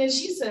 And then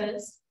she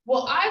says,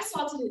 well, I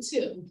salted it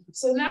too.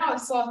 So now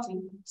it's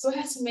salty, so it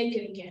has to make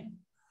it again.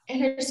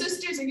 And her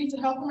sisters agree to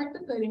help her make the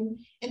pudding,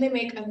 and they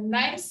make a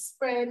nice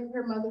spread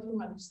for her mother for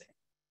Mother's Day.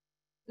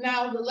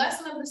 Now, the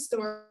lesson of the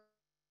story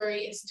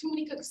is too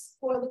many cooks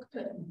spoil the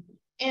pudding.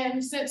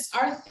 And since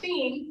our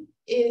theme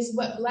is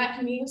what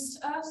Black means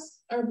to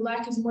us, or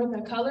Black is more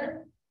than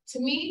color, to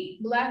me,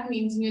 Black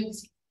means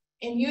unity.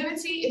 And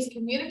unity is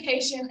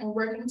communication and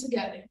working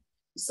together.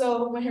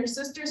 So when her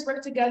sisters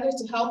worked together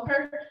to help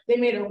her, they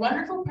made a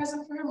wonderful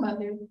present for her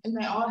mother, and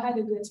they all had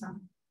a good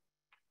time.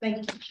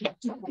 Thank you.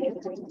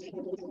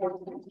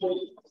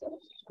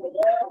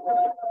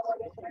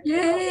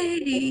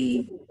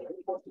 Yay!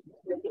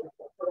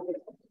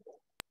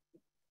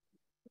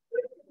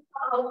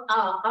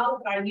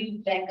 I'll are you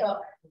back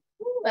up.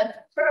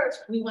 But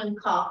first, we want to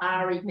call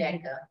Ari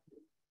back up.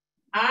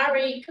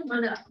 Ari, come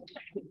on up.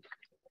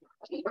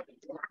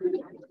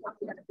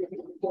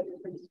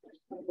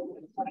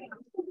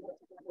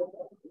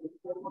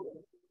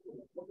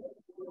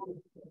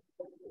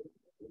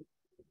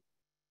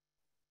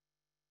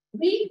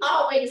 We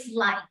always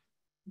like,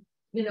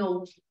 you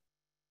know,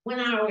 when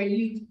our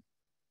youth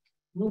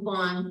move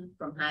on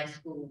from high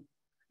school,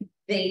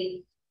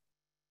 they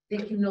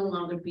can no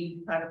longer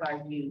be part of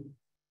our youth.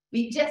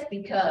 Just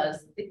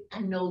because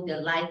I know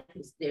their life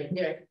is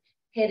they're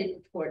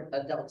headed toward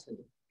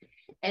adulthood.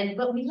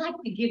 But we like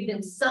to give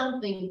them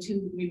something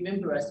to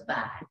remember us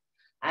by.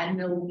 I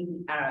know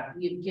we've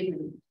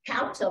given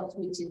cowtail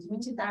switches,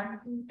 which is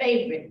our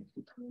favorite.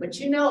 But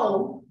you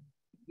know,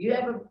 you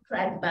ever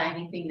tried to buy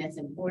anything that's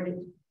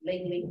imported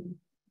lately?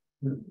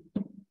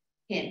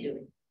 Can't do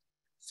it.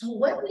 So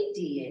what we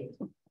did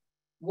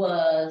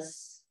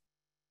was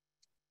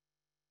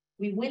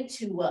we went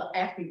to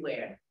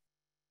Afriware.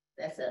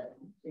 That's a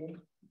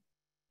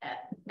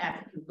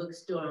African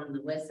bookstore on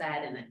the west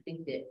side, and I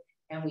think that,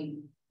 and we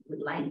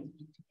would like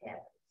you to have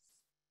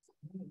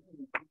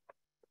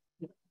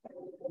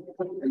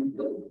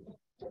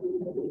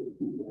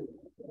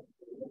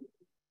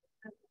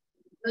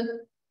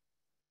it.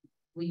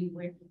 Will you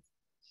wear this?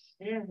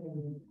 Yeah.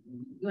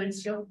 You want to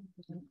show?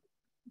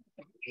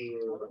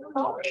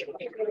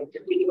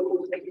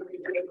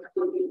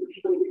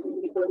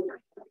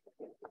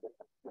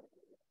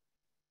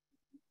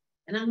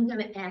 And I'm going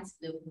to ask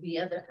the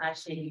other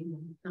Ashe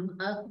to come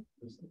up.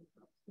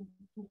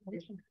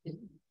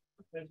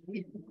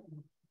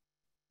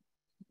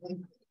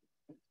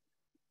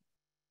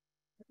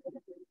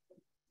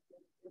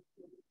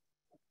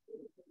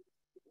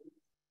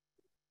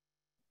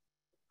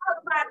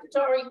 About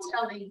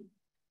storytelling,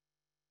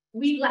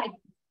 we like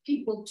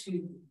people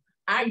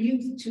our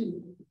youth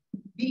to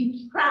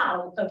be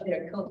proud of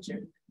their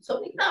culture.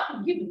 So we thought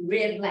we'd give you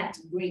red, black,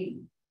 and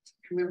green to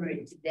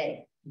commemorate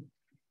today.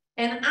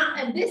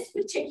 And this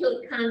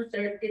particular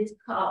concert is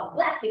called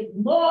Black is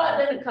More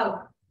Than a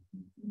Color.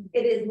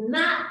 It is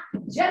not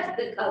just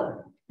a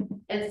color.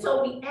 And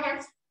so we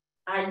asked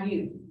our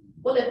youth,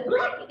 well, if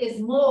Black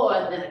is more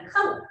than a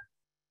color,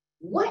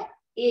 what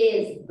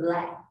is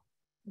Black?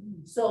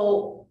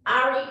 So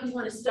Ari, you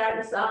want to start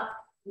us off?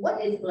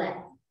 What is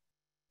Black?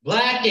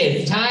 Black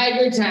is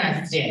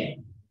tiger-tastic.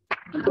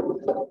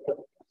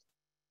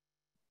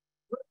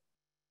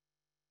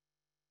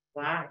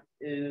 Black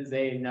is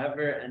a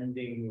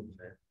never-ending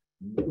movement.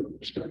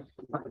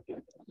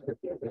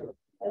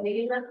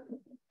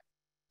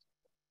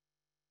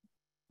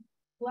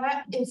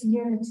 Black is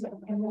unity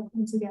and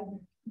working together.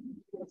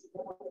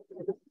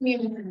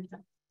 Unity.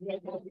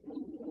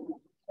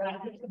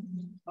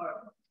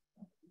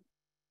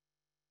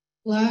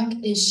 Black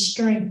is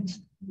strength.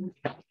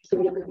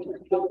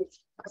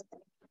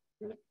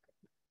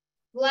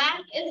 Black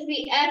is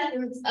the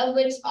essence of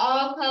which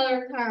all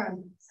color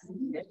comes.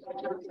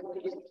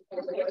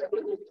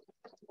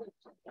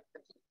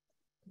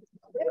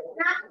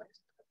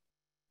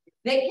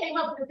 They came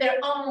up with their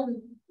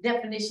own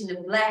definition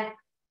of Black.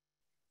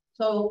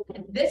 So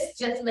this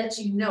just lets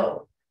you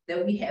know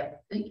that we have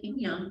thinking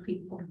young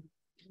people,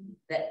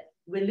 that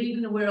we're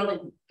leaving the world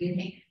in good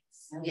hands.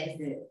 Yes.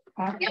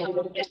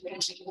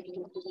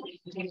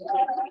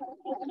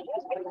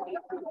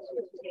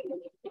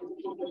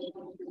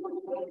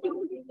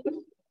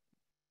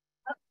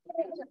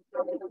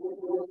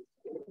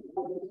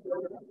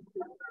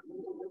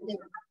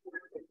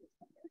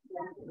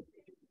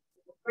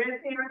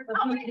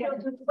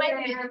 Wait a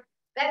minute.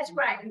 That's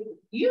right.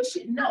 You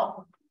should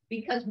know,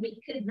 because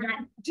we could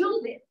not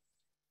do this.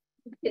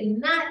 We could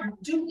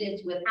not do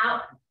this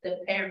without the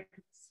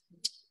parents.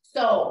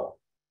 So,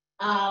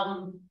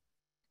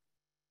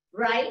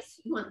 Bryce,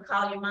 you want to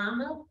call your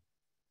mama?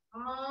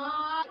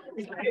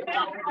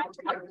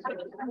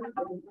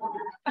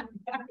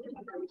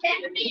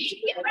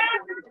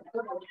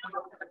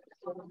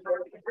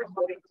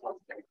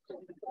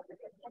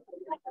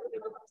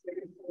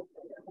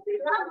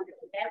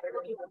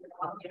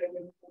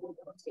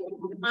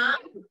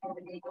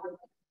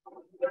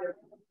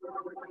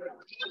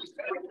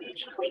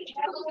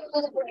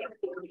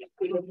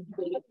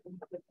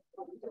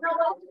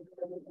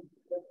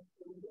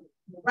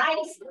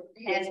 Rice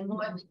has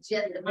more than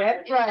just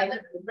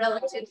the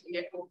relatives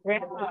here.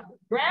 Grandma.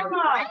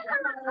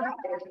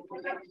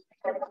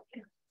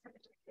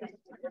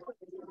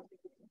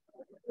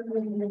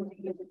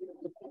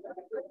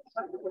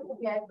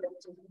 Okay.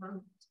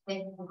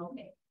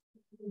 Okay.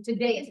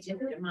 Today is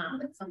just your mom,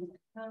 but something.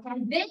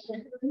 Then.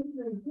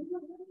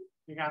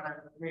 We got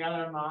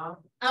our mom.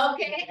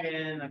 Okay.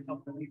 And a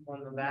couple of people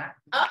in the back.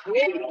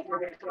 Okay.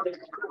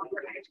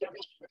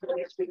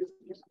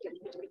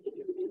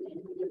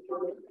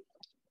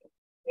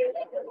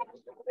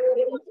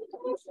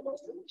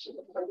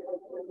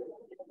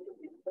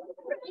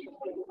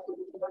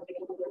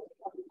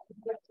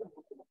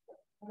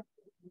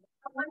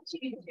 I want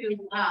you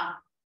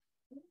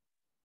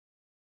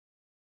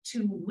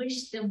to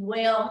wish them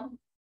well,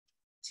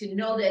 to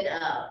know that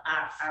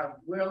our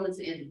world is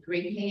in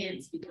great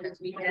hands because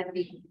we have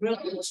these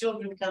brilliant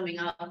children coming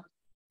up.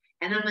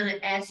 And I'm gonna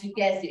ask you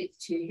guys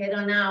to head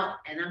on out,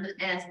 and I'm gonna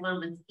ask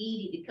Mama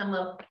Edie to come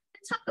up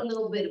and talk a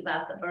little bit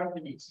about the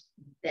orphanage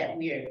that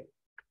we're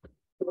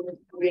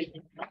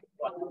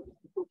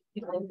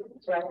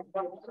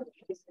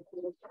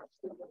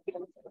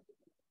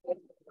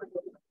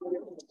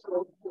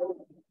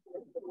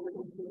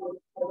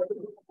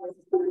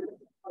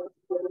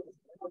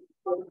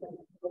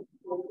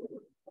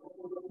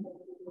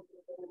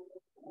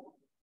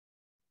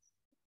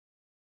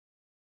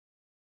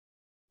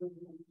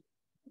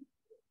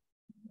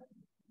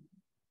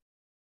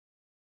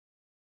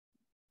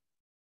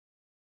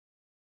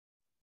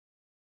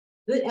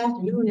Good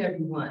afternoon,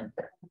 everyone.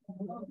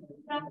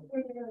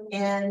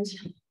 And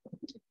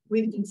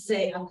we can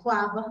say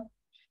Akwaba,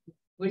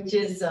 which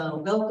is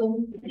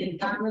welcome in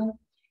Ghana.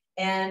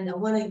 And I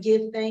want to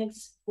give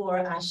thanks for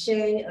Ashe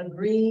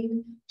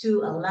agreeing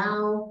to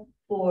allow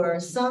for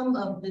some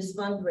of this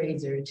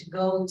fundraiser to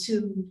go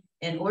to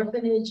an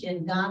orphanage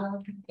in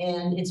Ghana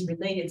and its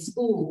related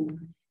school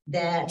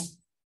that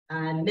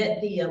I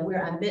met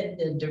where I met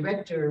the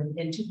director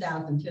in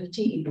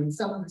 2015 when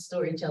some of the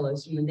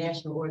storytellers from the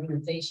national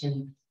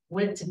organization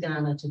went to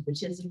Ghana to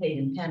participate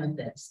in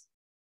Panifest.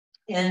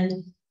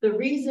 And the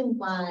reason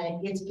why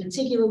it's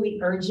particularly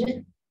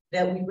urgent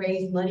that we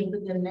raise money for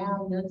them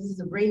now, you know, this is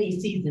a rainy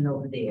season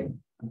over there.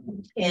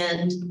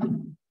 And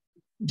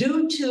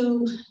due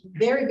to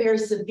very, very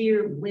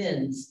severe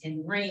winds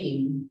and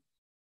rain,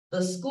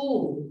 the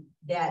school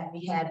that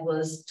we had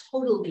was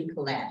totally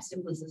collapsed.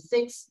 It was a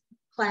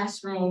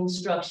 6-classroom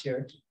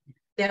structure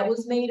that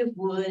was made of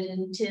wood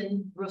and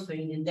tin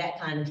roofing and that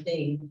kind of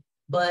thing,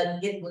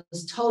 but it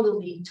was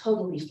totally,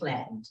 totally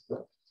flattened.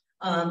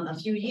 A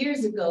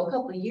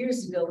couple of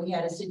years ago, we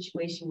had a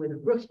situation where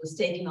the roof was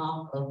taken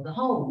off of the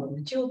home, of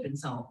the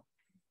children's home.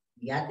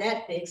 We got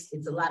that fixed,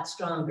 it's a lot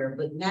stronger,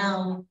 but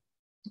now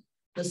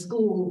the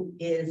school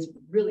is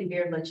really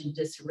very much in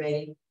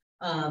disarray.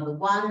 The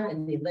water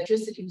and the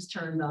electricity was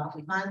turned off.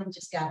 We finally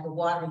just got the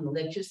water and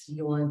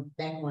electricity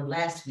back on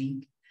last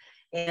week.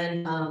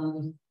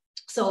 And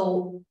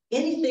so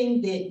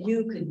anything that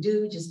you could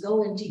do, just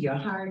go into your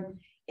heart.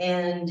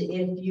 And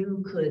if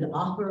you could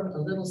offer a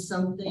little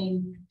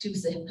something to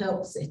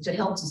help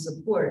to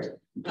support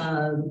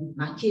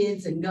my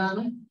kids in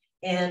Ghana.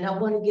 And I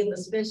want to give a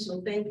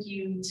special thank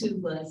you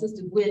to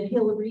Sister Gwen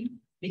Hillary,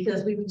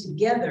 because we were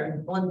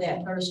together on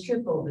that first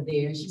trip over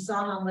there. She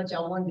saw how much I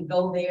wanted to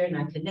go there and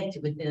I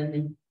connected with them,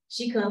 and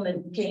she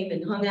came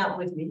and hung out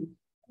with me.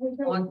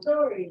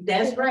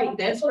 That's right,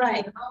 that's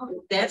right.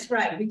 That's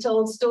right. We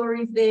told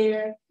stories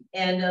there,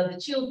 and the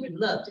children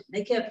loved it.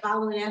 They kept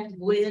following after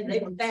Gwen. They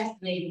were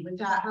fascinated with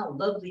how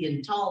lovely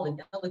and tall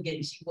and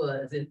elegant she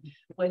was and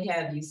what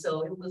have you.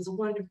 So it was a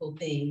wonderful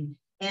thing.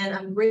 And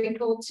I'm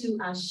grateful to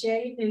Ashe,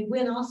 and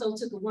Gwen also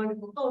took a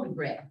wonderful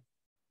photograph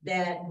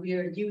that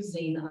we're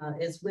using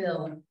as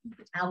well.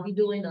 I'll be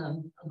doing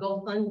a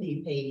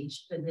GoFundMe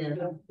page for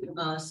them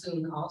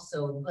soon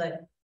also.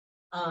 But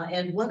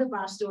and one of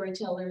our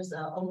storytellers,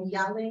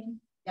 Omiyale,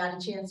 got a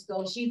chance to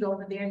go. She's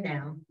over there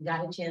now,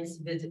 got a chance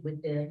to visit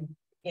with them.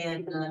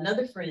 And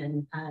another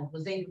friend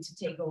was able to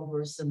take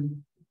over a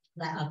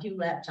few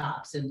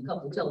laptops and a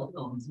couple of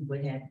telephones and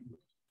what have you.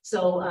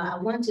 So I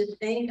want to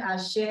thank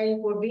Ashe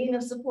for being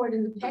of support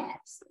in the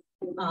past,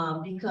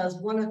 because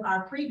one of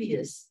our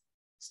previous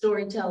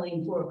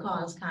storytelling for a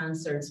cause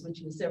concerts,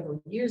 which was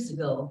several years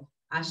ago,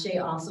 Ashe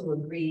also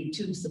agreed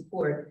to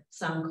support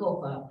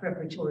Sankofa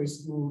Preparatory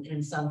School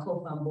and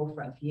Sankofa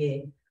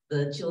Mbofrafie,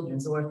 the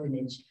children's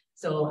orphanage.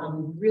 So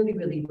I'm really,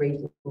 really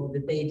grateful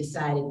that they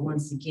decided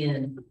once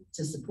again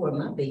to support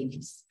my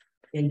babies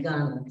in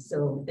Ghana.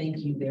 So thank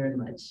you very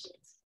much.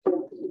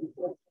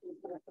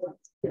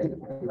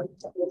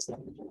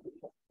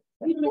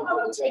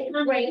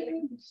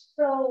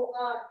 So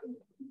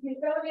you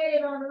donate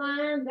it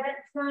online,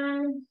 that's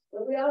fine,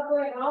 but we also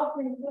have an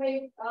offering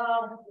place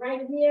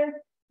right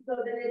here, so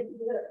that if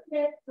you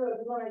text or if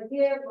you want to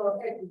give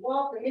or if you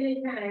walk or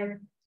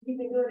anytime, you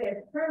can do it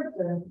in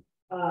person.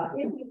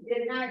 If you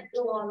did not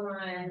go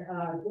online,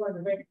 go to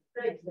the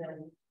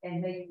registration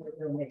and make your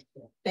donation.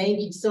 Thank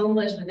you so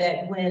much for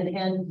that, Gwen.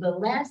 And the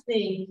last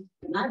thing,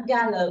 I've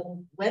got a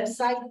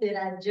website that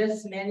I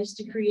just managed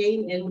to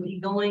create and will be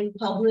going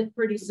public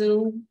pretty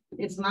soon.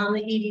 It's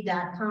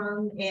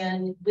mamaedie.com.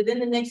 And within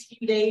the next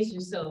few days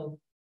or so,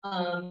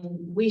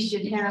 we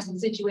should have a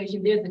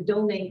situation. There's a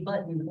donate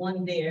button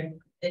on there.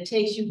 that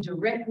takes you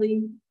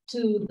directly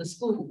to the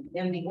school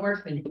and the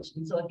orphanage.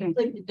 And so if you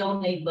click the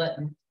donate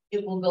button,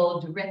 it will go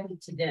directly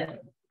to them.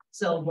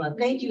 So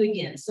thank you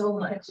again so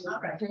much. All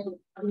right.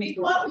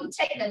 Before we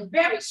take a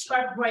very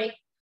short break,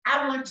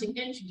 I want to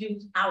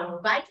introduce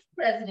our Vice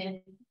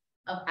President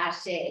of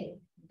Ashe,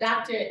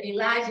 Dr.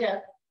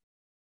 Elijah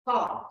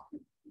Paul.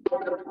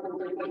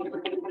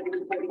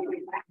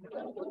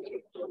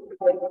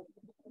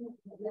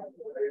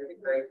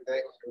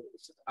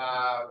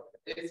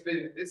 This has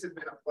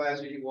been a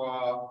pleasure, you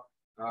all,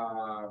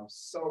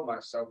 so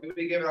much. So can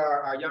we give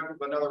our young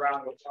people another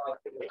round of applause?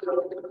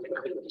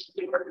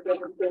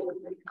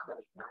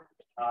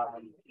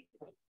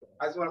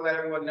 I just want to let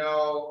everyone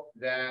know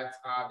that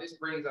this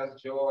brings us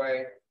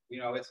joy. You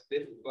know, this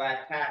is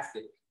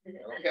Blacktastic.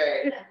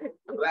 Okay,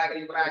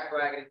 blackity black,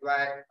 blackity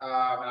black, and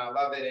I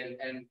love it.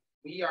 And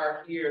we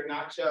are here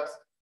not just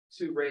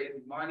to raise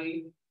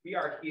money. We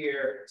are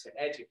here to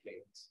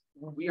educate.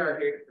 We are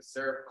here to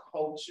preserve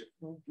culture.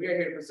 We are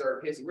here to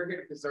preserve history. We're here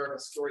to preserve a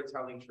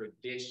storytelling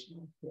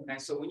tradition. And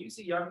so when you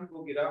see young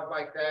people get up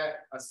like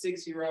that, a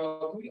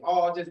 6-year-old, we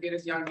all just get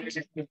this young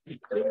person.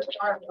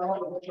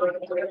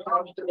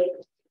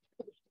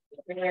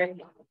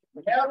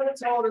 Never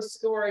told a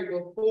story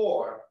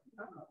before.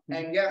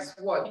 And guess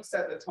what? He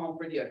set the tone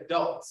for the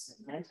adults.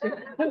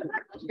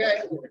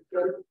 Okay.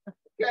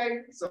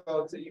 Okay.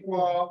 So to you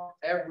all,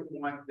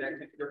 everyone that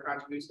your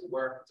contribution to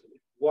work,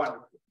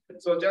 wonderful.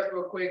 So just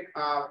real quick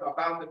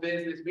about the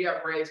business, we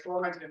have raised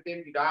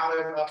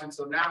 $450 up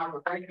until now.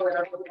 So thank you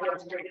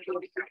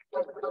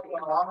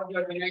all of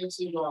your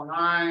donations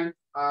online.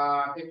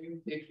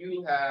 If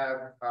you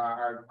have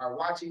are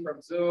watching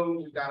from Zoom,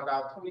 we've got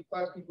about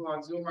 20+ people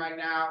on Zoom right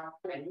now,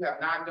 and you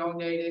have not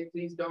donated,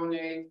 please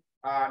donate.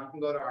 You can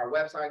go to our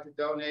website to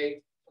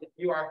donate. If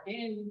you are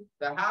in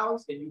the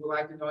house and you would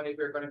like to donate,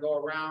 we're going to go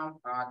around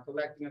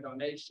collecting a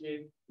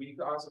donation. We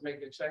can also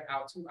make a check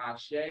out to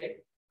Ashe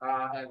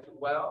as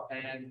well.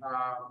 And,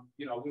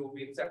 you know, we will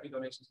be accepting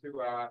donations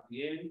through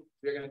the end.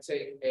 We're going to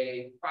take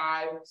a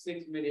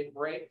 5-6 minute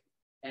break,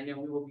 and then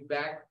we will be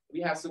back.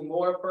 We have some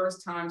more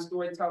first-time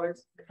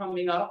storytellers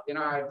coming up in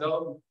our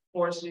adult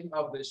portion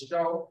of the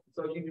show.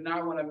 So you do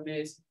not want to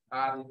miss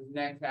the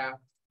next half.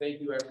 Thank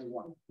you,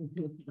 everyone.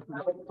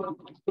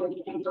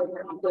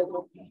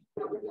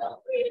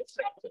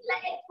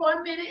 For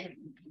a minute,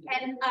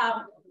 and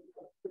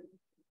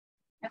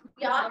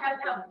y'all have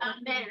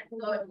a man,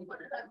 so if you want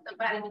to hug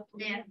somebody with the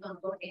man, so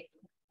go ahead.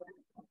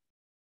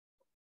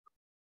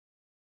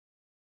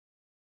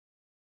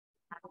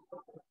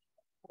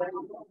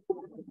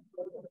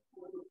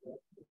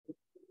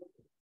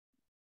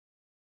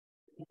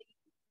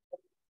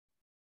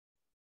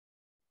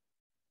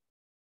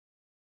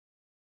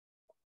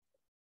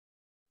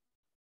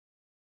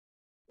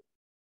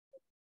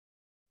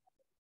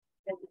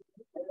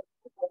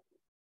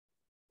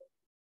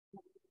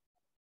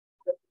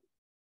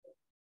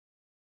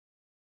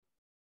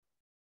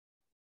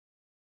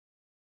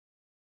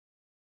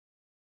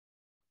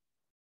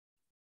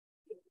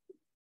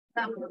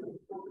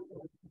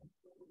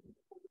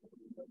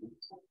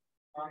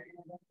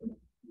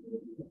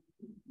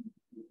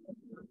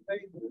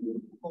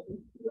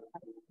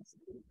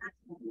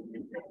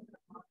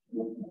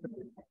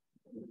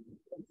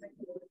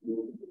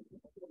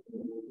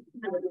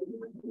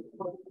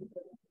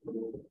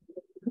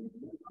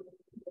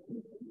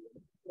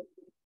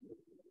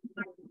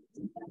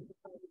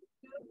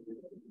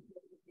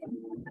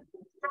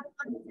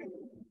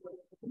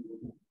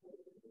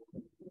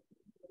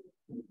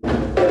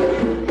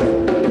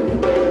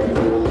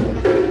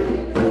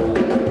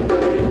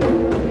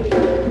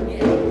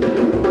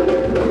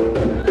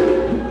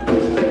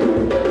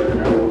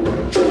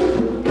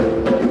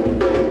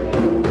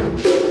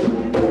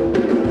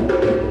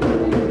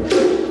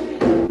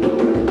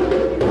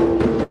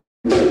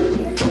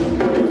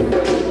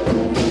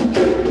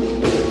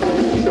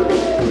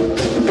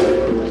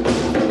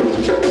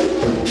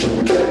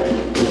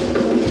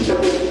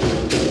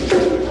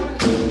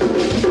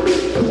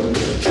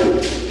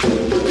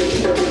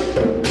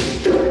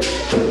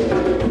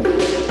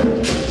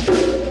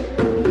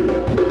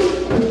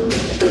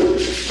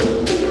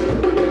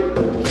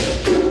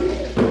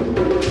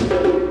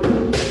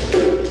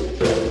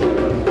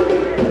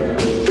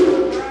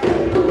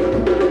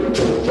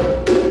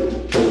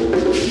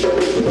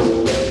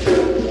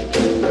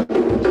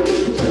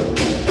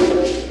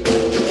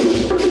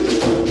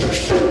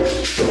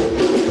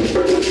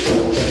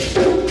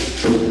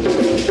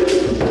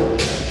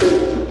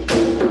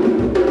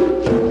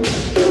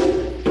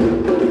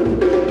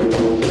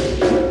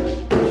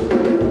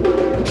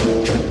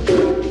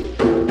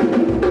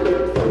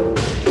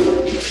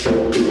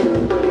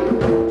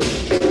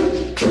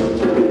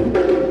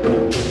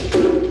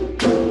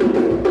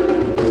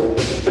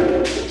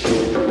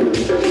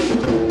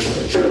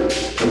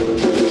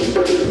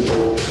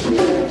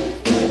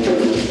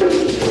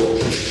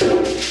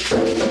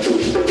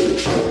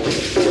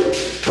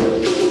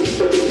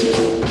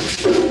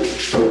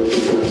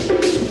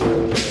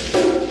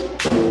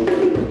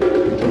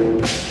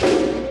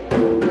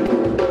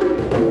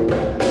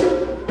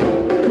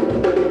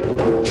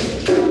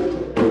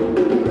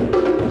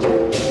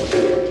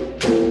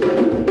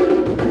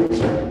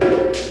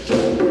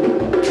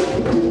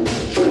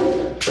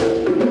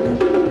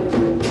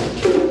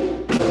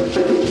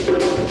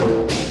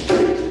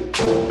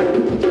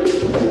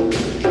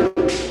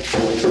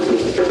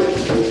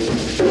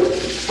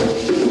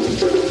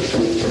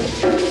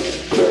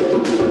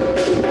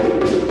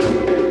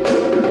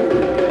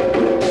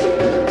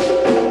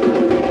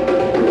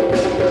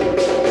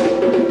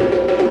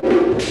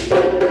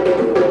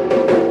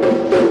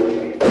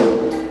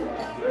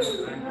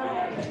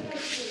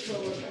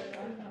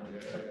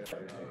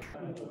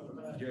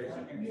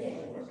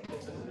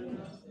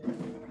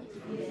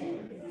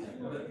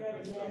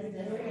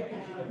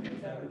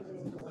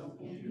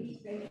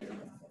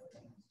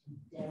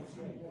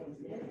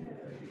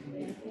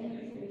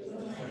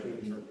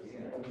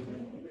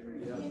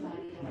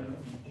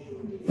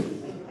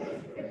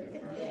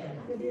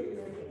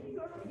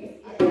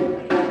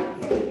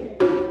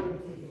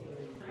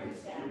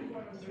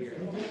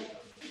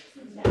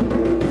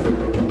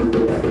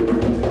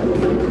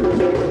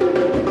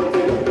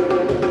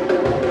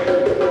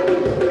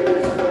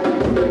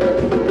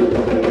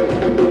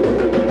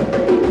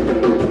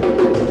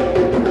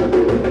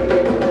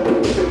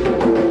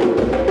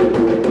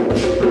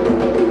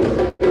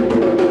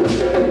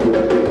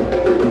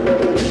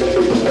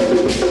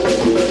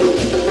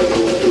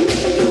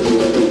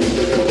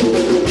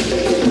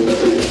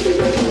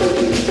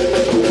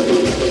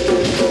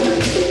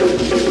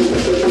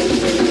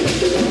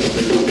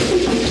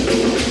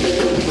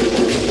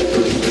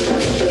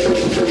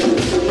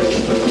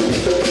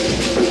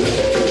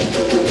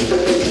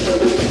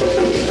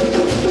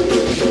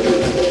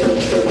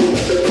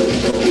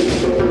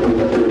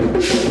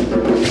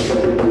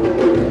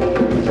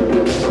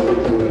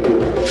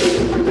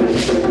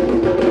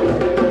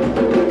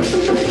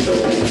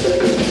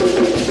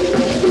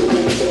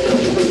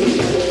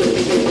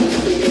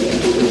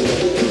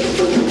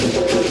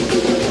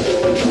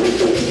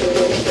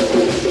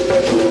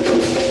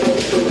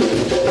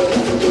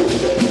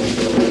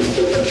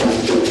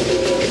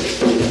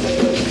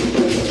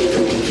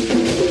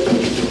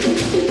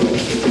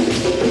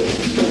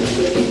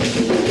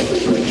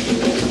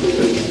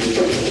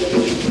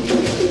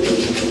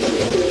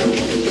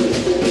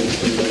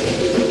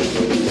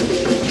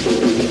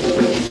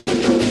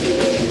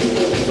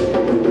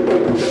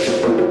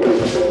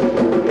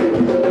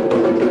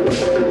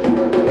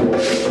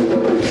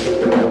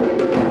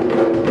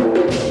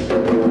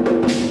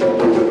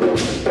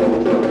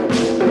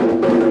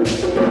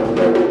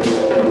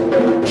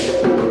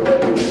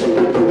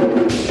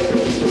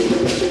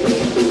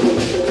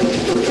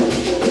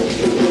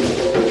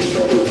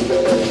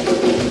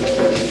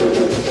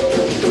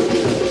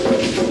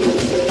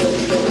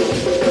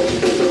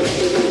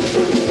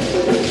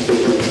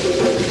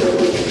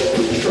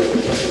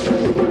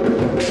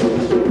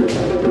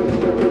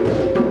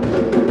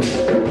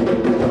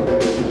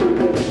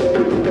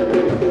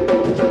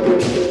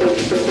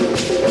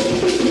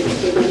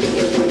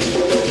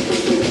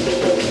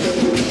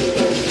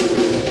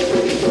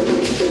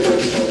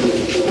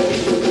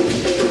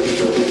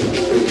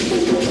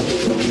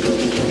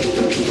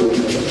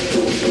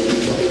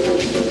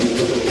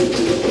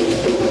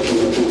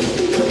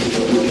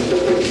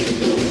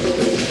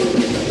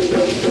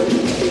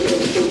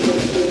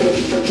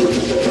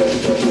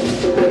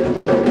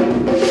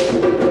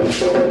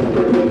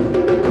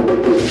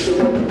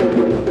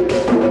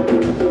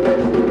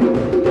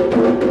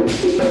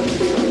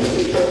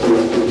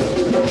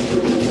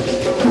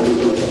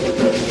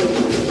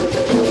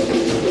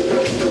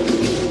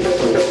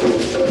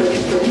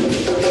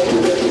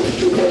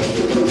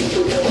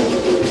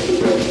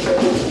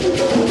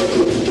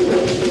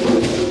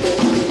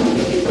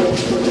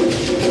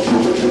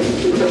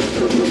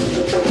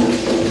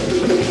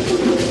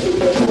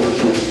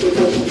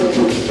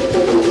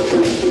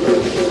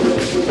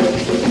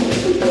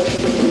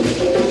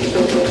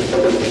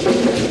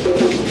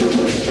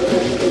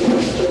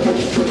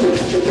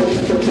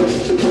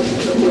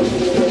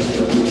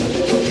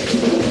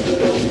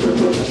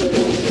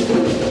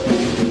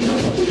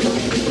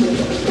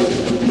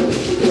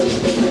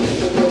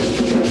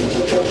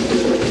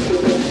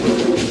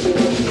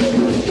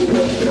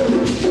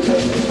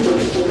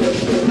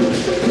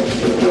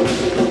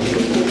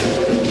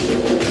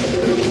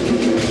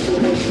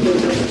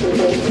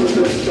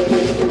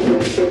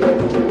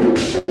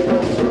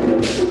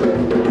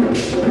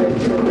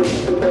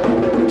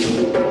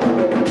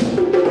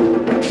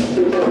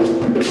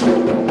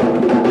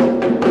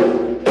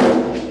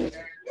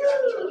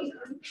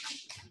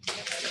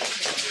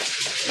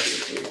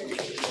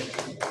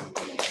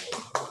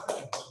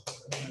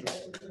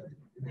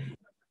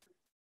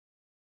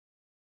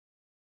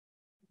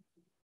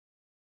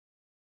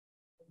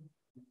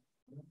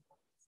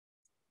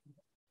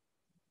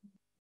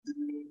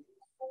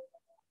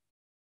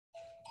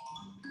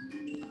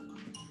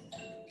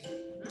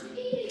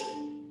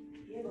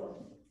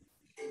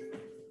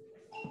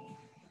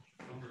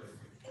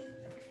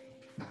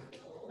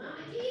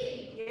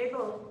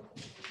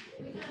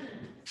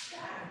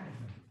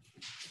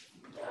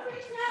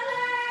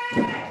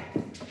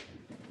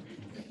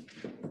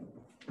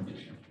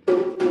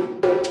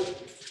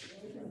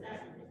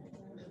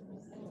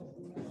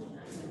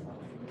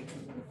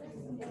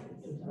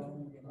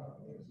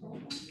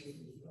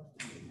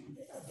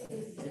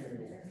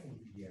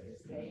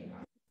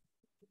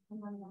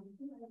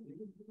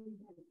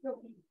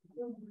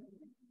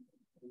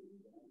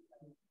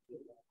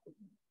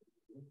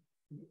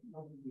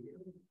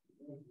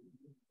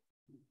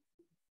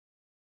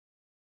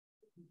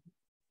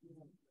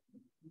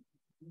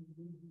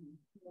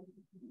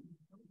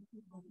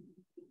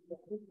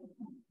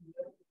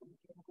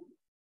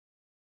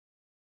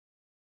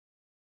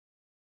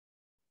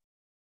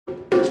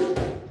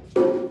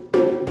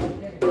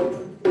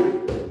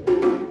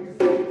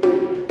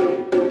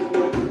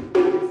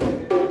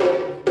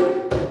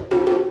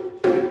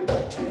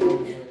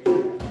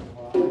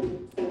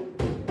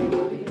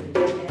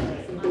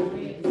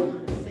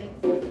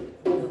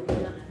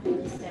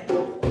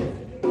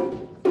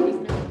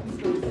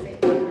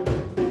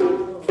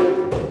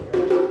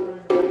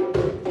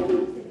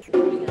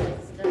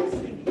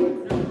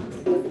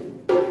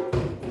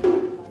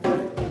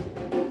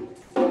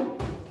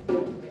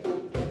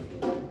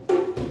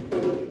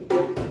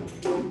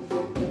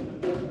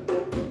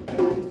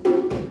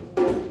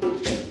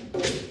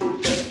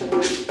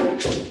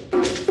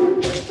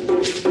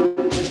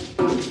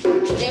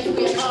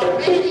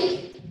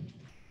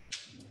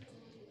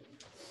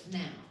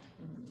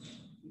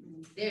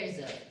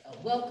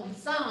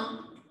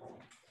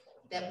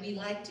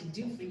 like to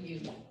do for you,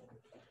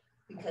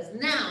 because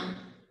now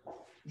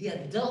the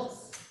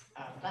adults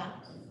are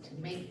about to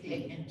make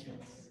their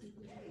entrance.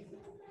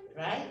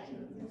 Right?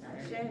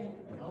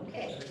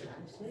 Okay.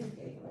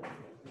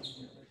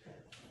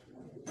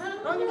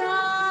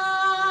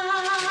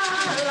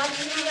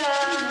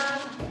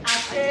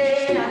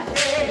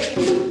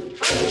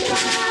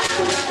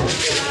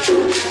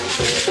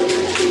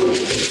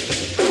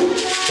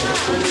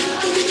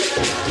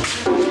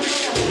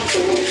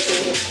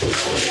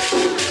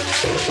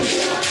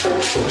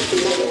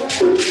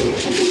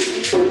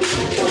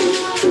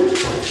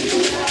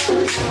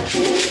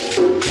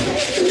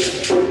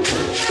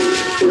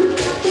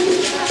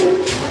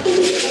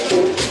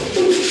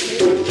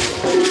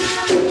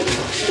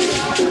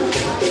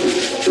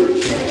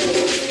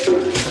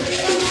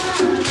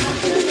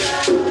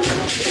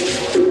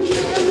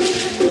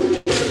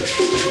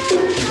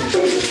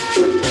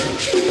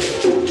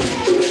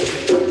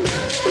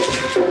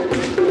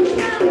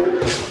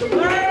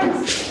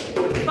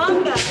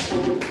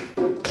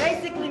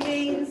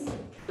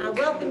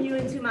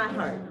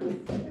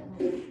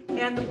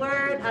 And the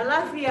word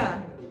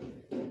Alafia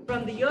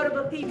from the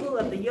Yoruba people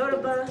of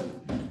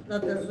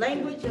the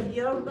language of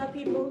Yoruba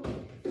people.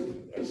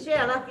 She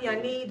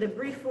Alafia ni, the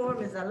brief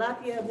form is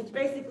Alafia, which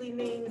basically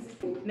means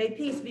may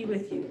peace be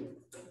with you.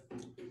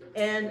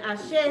 And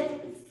Ashe,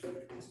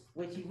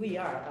 which we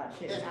are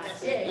Ashe,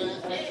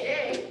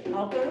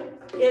 okay?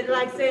 It's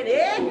like saying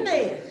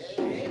amen.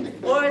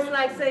 Or it's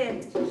like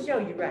saying, show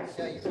you right.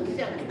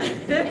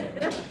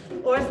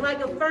 Or it's like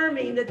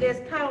affirming that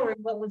there's power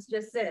in what was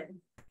just said.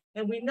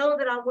 And we know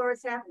that our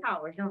words have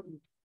power, don't we?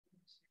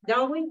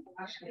 Don't we?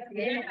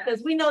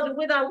 Because we know that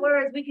with our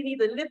words, we can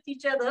either lift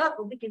each other up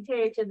or we can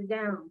tear each other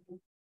down.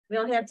 We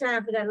don't have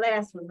time for that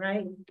last one,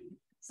 right?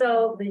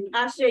 So the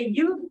Ashe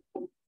youth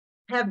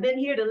have been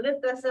here to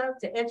lift us up,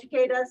 to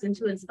educate us, and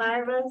to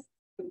inspire us,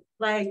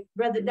 like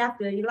Brother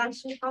Dr.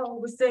 Elisha Hall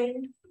was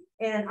saying.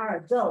 And our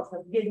adults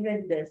are getting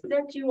ready to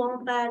set you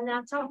on fire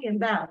now, talking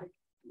about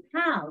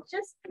how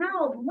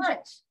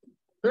much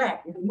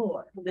Black is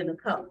more than a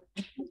color.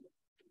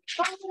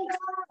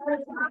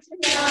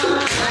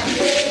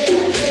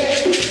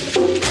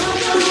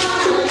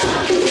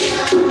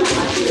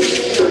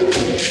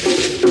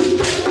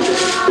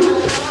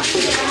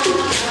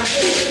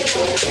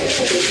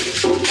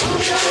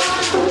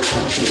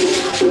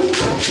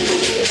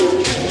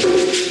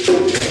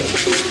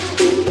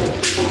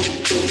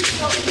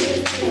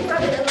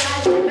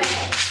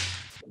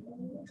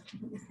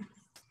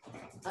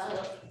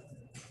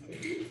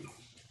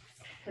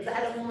 Because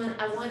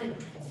I wanted,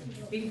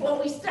 before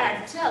we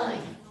start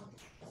telling,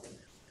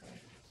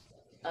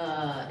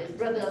 is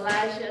Brother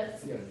Elijah?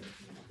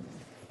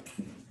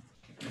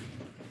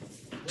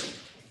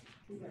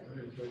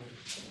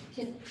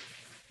 Yeah.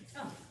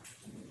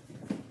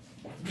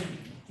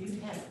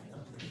 You have it.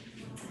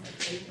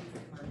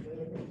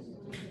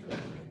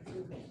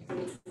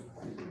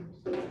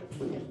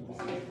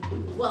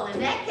 Well, in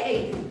that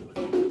case,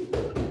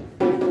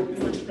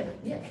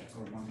 yeah.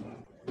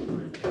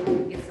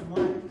 Get some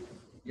water.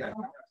 Yeah.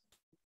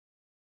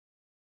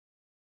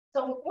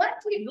 So what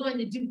we're going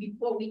to do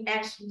before we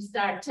actually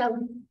start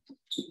telling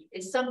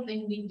is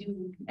something we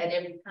do at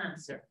every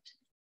concert.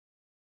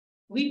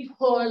 We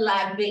pour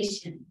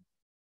libation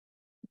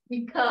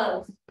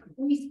because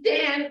we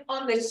stand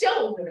on the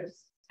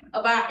shoulders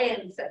of our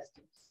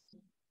ancestors.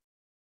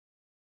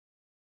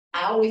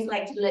 I always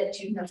like to let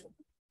you know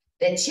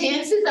that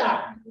chances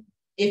are,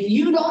 if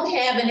you don't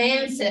have an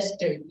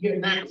ancestor, you're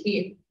not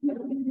here.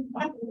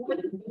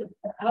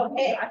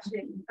 Okay,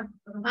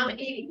 Mama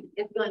Edie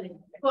is going to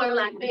pour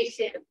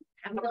libation.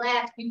 I'm going to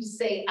ask you to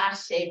say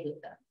Ashe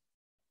with us.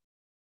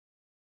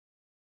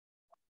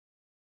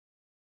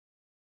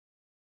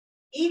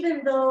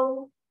 Even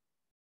though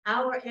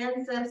our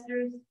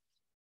ancestors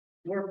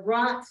were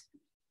brought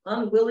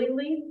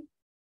unwillingly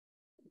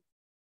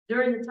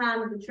during the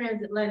time of the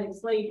transatlantic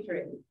slave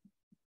trade,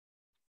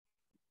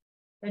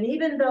 and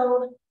even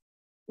though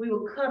we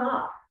were cut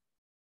off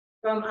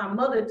from our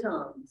mother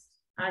tongues,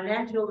 our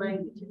natural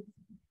languages,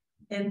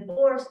 and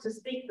forced to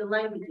speak the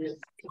languages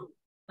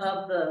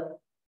of the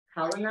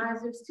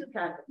colonizers, two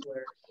kinds of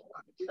words,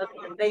 of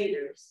the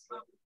invaders,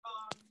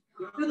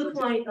 to the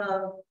point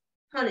of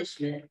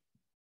punishment.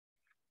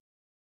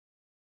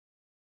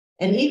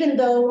 And even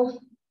though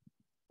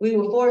we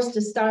were forced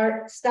to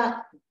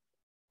stop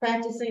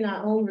practicing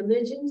our own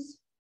religions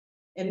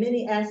and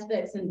many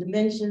aspects and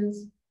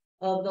dimensions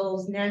of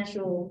those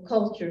natural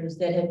cultures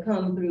that had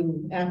come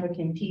through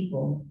African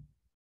people,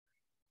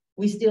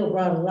 we still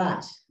brought a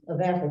lot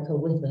of Africa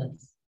with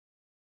us.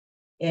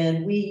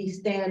 And we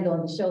stand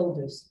on the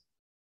shoulders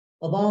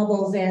of all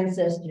those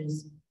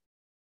ancestors,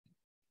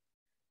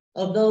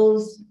 of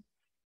those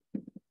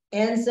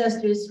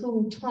ancestors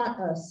who taught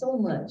us so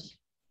much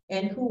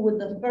and who were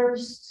the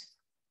first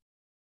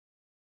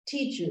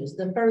teachers,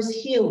 the first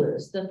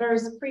healers, the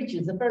first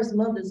preachers, the first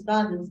mothers,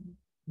 fathers,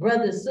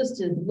 brothers,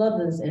 sisters,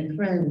 lovers, and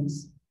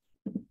friends.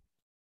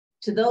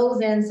 To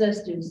those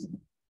ancestors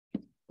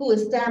who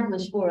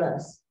established for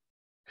us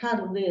how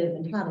to live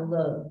and how to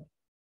love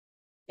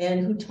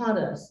and who taught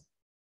us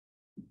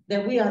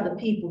that we are the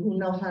people who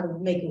know how to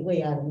make a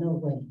way out of no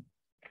way.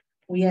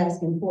 We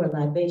ask him for a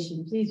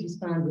libation. Please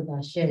respond with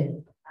our share.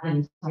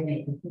 And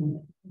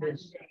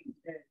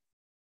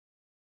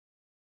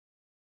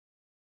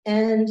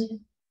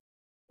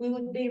we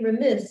would be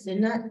remiss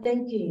in not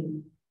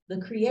thanking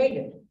the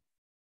Creator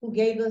who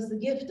gave us the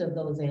gift of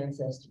those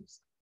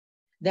ancestors.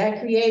 That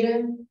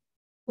Creator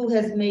who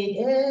has made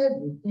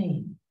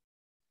everything,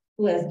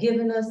 who has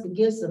given us the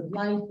gifts of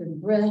life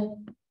and breath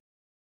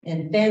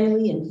and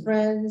family and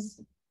friends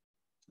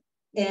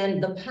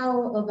and the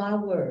power of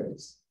our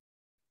words,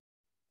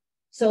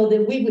 so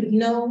that we would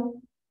know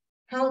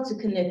how to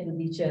connect with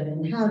each other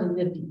and how to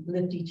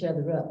lift each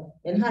other up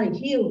and how to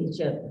heal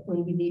each other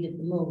when we need it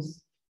the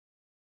most.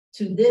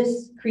 To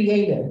this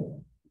Creator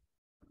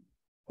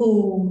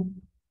who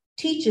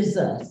teaches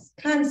us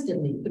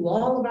constantly through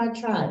all of our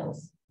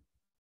trials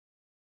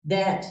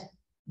that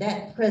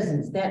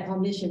presence, that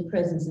omniscient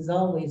presence is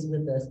always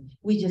with us.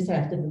 We just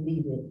have to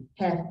believe it,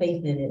 have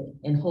faith in it,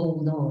 and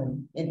hold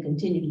on and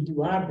continue to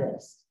do our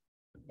best.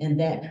 And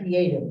that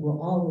Creator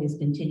will always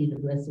continue to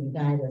bless and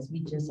guide us.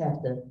 We just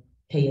have to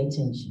pay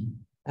attention.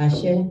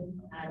 Ashe.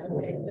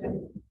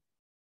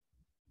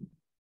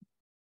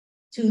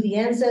 To the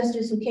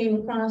ancestors who came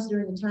across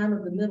during the time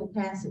of the Middle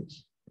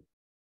Passage,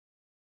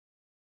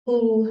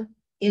 who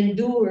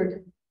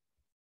endured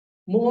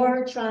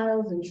more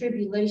trials and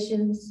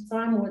tribulations,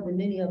 far more than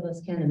many of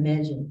us can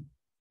imagine.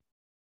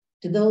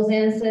 To those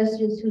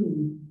ancestors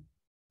who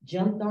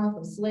jumped off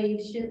of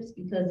slave ships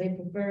because they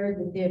preferred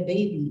that their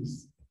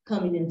babies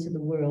coming into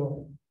the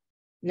world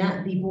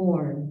not be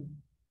born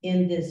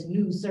in this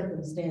new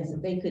circumstance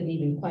that they couldn't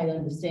even quite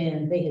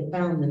understand they had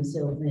found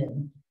themselves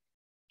in.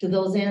 To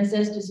those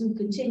ancestors who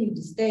continued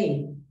to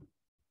stay,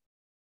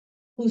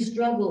 who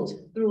struggled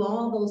through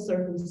all those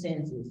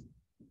circumstances,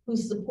 who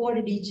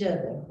supported each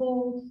other,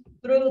 who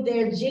through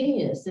their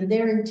genius and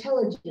their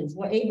intelligence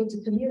were able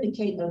to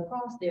communicate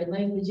across their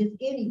languages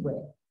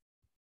anyway,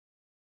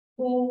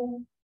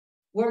 who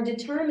were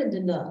determined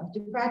enough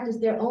to practice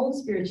their own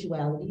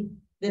spirituality,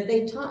 that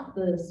they took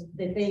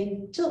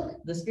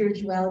the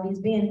spiritualities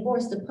being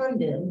forced upon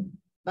them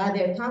by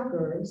their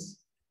conquerors,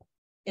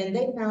 and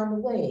they found a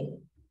way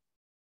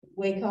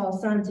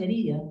called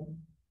Santeria,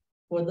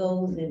 for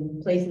those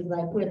in places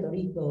like Puerto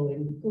Rico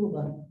and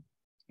Cuba,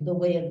 the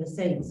way of the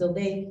saints. So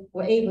they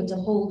were able to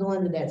hold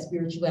on to that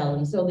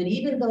spirituality, so that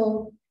even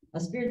though a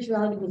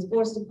spirituality was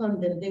forced upon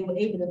them, they were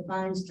able to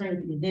find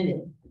strength within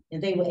it,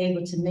 and they were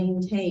able to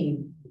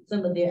maintain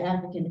some of their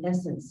African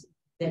essence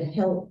that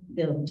helped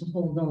them to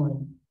hold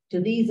on. To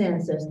these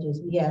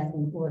ancestors, we ask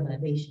them for a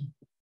libation.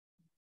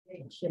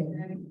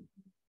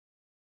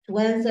 To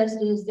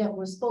ancestors that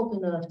were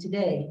spoken of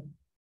today,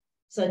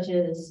 such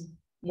as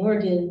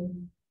Garrett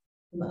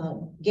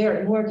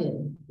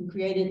Morgan, who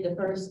created the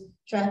first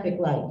traffic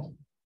light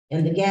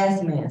and the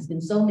gas mask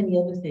and so many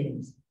other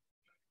things.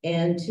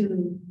 And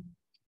to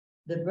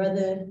the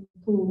brother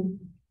who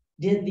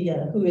did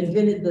who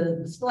invented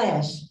the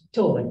splash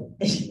toy,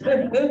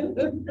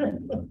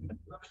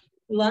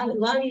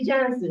 Lonnie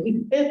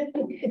Johnson,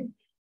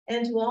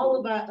 and to all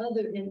of our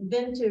other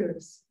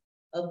inventors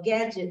of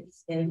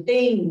gadgets and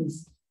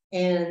things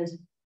and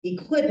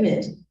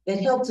equipment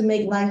that help to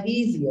make life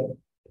easier.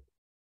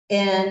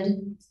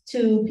 And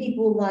to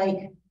people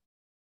like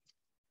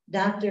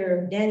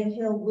Dr. Daniel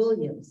Hill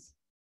Williams,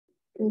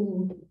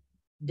 who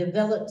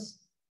developed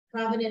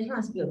Providence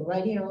Hospital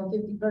right here on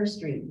 51st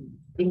Street,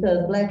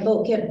 because Black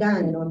folk kept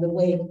dying on the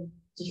way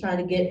to try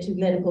to get to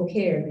medical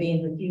care,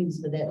 being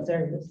refused for that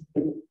service.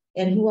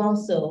 And who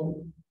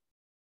also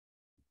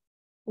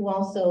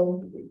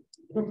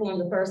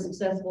performed the first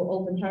successful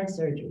open heart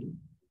surgery.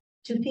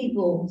 To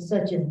people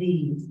such as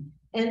these,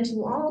 and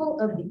to all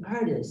of the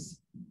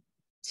artists,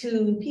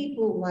 to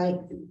people like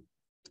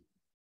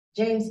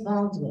James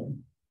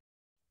Baldwin,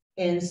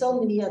 and so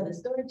many other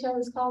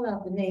storytellers, call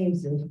out the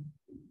names of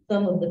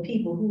some of the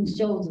people whose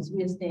shoulders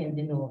we're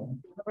standing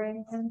on.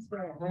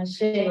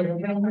 Ashe,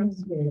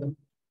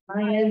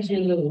 Maya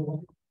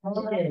Angelou,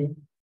 Ashe.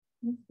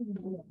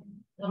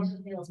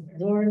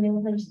 Dora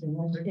Neale Hurston,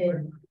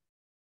 Ashe.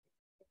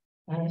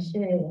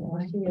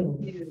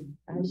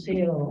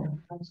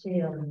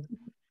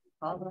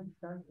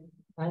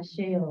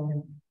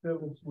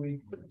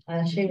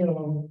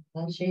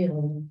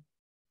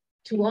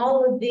 To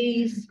all of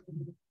these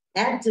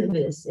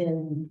activists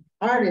and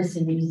artists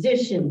and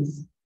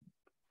musicians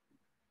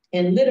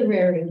and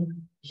literary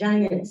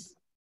giants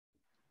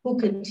who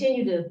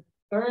continue to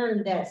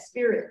burn that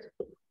spirit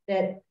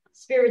that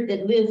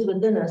lives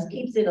within us,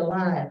 keeps it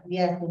alive. We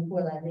ask them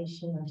for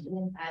libation.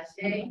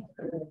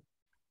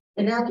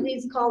 And now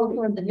please call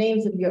upon the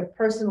names of your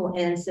personal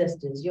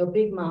ancestors, your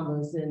big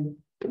mamas and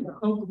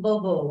Uncle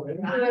Bobo and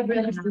whoever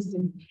else is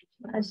in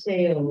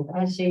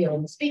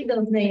Asheo. Speak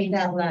those names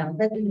out loud.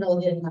 Let them know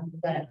they're not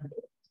forgotten.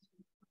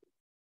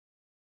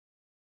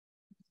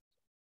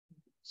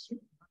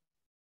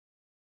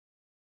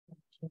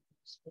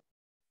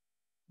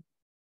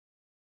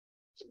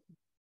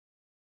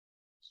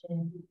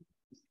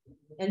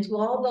 And to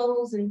all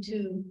those and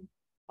to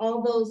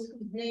all those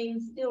whose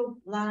names still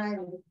lie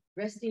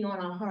resting on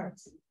our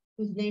hearts,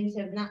 whose names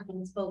have not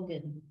been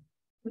spoken.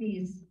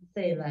 Please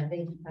say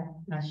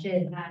Ashe.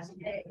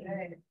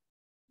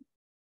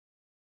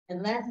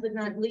 And last but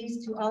not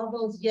least, to all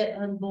those yet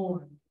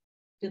unborn,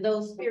 to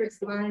those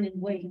spirits lying in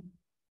wait,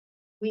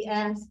 we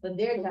ask for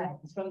their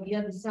guidance from the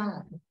other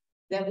side,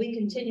 that we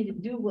continue to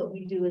do what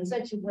we do in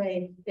such a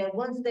way that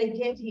once they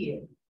get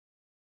here,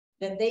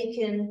 that they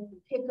can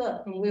pick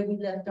up from where we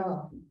left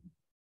off,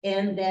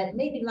 and that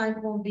maybe life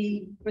won't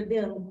be for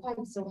them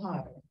quite so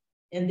hard,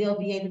 and they'll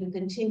be able to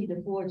continue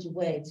to forge a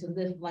way to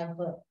lift life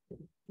up,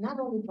 not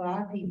only for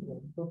our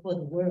people, but for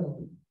the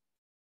world.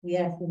 We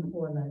ask them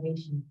for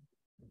elevation.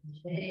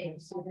 It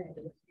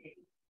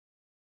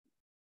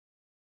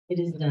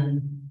is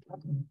done.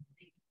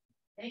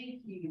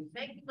 Thank you.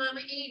 Thank you, Mama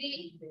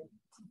Edie.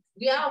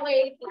 We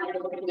always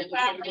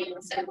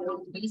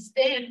we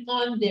stand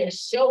on their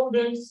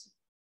shoulders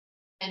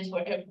and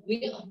forever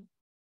will.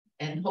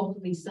 And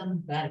hopefully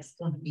somebody's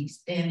going to be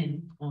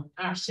standing on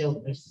our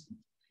shoulders.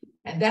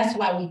 And that's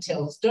why we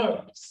tell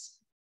stories,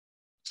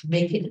 to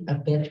make it a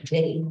better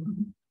day.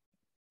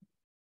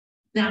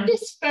 Now,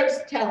 this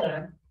first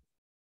teller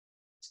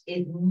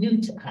is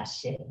new to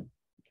Ashe,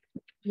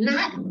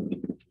 not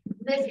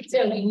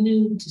necessarily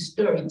new to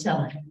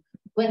storytelling,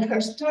 but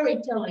her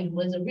storytelling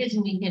was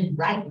originally in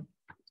writing.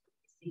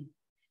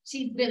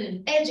 She's been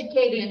an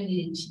educator in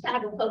the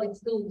Chicago public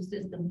school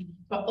system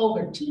for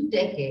over 2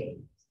 decades.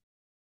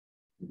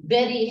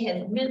 Betty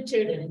has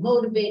mentored and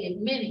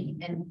motivated many,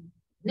 and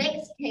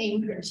next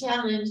came her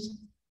challenge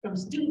from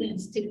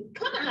students to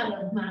come out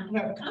of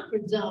her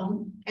comfort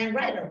zone and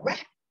write a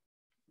rap.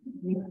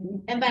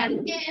 And by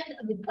the end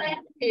of the class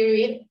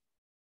period,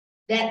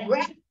 that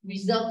rap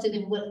resulted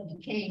in what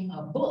became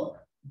a book,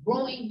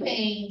 Growing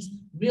Pains,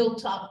 Real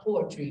Talk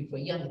Poetry for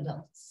Young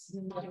Adults.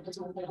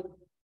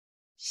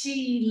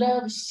 She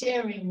loves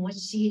sharing what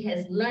she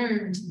has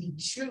learned to be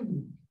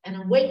true and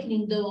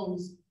awakening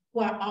those who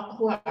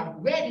are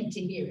ready to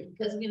hear it,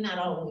 because we're not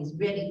always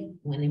ready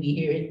when we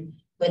hear it,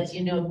 but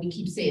you know, we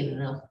keep saying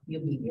enough,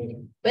 you'll be ready.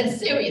 But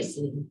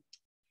seriously,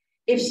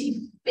 if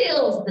she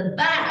feels the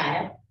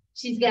vibe,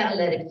 she's got to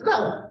let it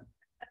flow.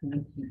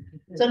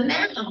 So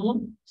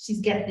now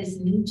she's got this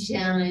new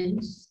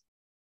challenge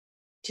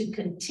to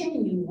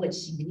continue what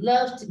she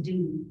loves to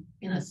do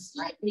in a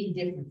slightly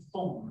different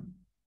form,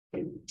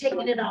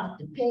 taking it off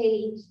the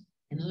page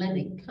and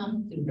letting it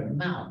come through her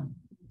mouth.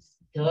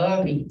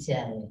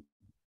 Storytelling.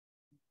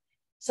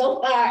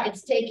 So far,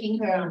 it's taking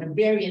her on a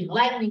very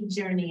enlightening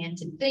journey, and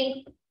to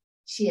think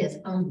she has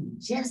only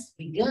just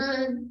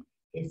begun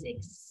is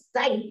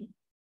exciting.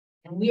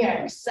 And we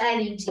are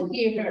excited to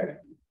hear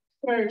her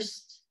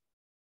first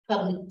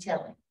public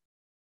telling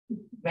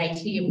right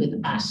here with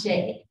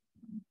Ashe.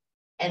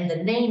 And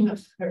the name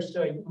of her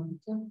story,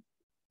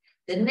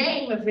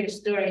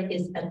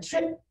 is A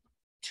Trip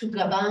to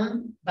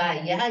Gabon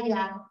by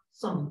Yaya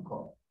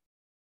Sonko.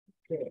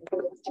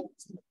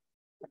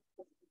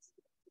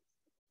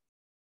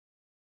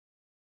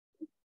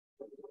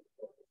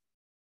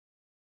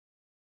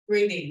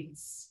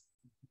 Greetings.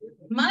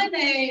 My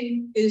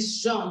name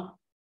is Jean,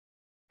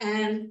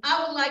 and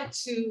I would like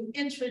to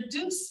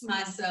introduce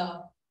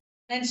myself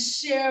and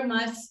share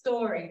my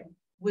story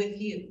with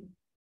you.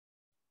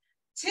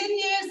 10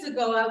 years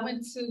ago, I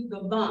went to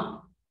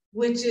Gabon,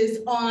 which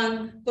is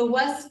on the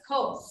west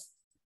coast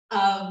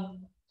of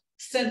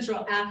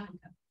Central Africa.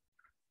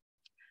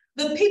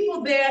 The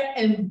people there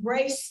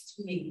embraced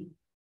me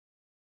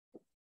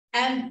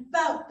and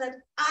felt that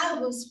I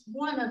was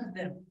one of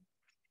them.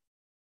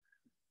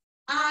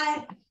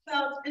 I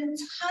felt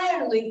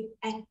entirely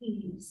at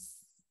ease.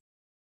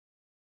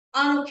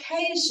 On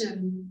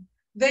occasion,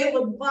 they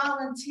would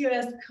volunteer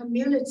as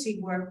community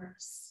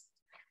workers,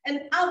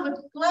 and I would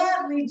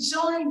gladly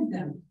join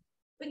them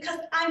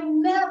because I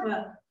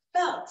never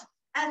felt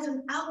as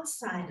an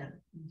outsider.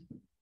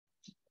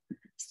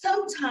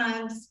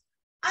 Sometimes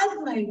I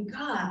blame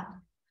God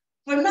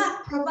for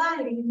not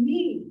providing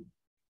me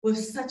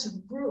with such a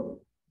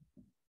group.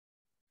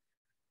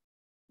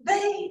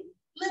 They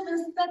live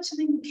in such an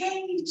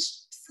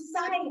engaged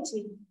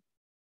society,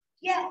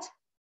 yet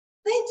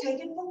they take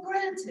it for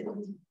granted.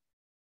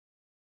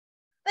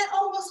 They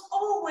almost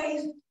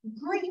always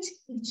greet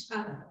each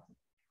other.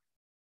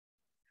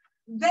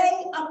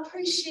 They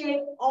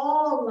appreciate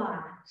all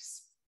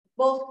lives,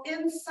 both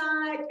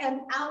inside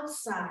and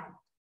outside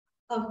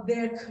of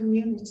their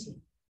community.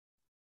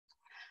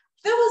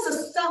 There was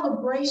a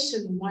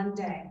celebration one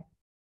day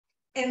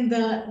in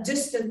the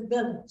distant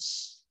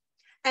village,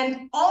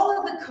 and all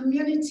of the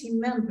community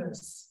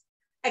members,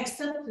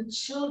 except the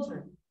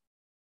children,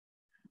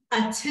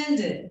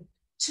 attended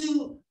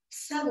to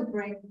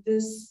celebrate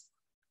this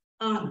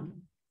honor.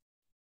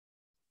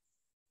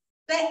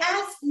 They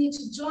asked me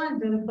to join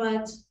them,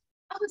 but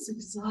I was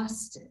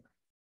exhausted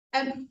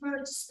and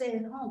preferred to stay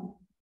at home.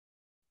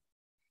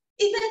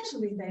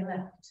 Eventually, they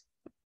left.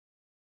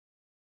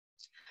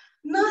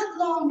 Not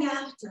long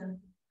after,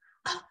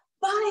 a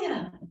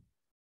fire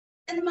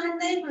in my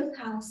neighbor's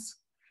house.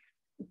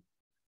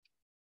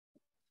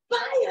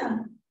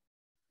 Fire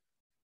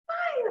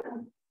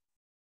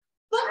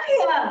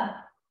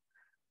Fire!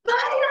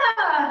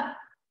 Fire!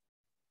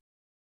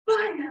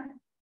 Fire!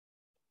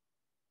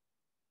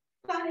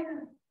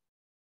 Fire!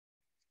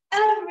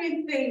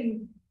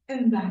 Everything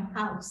in the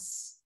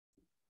house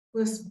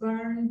was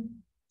burned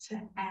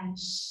to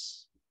ash.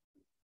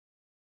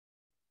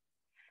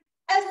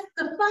 As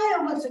the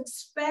fire was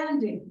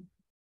expanding,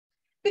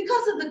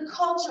 because of the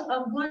culture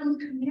of one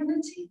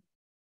community,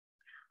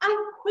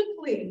 I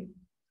quickly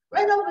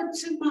ran over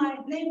to my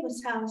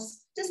neighbor's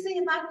house to see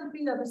if I could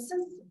be of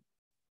assistance.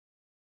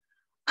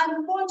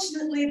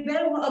 Unfortunately,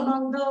 they were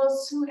among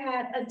those who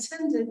had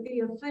attended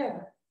the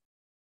affair.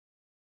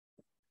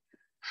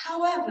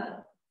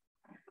 However,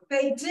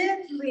 they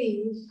did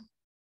leave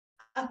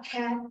a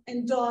cat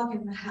and dog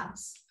in the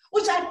house,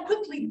 which I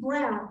quickly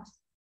grabbed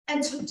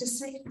and took to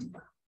safety.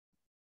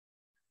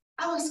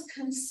 I was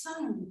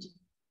concerned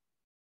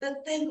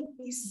that they would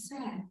be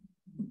sad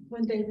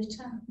when they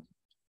returned.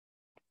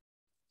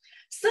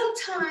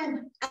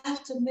 Sometime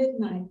after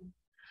midnight,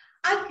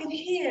 I could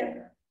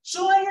hear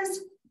joyous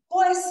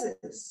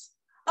voices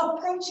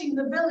approaching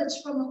the village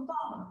from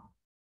afar.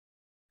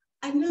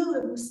 I knew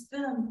it was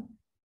them.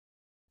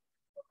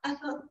 I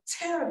felt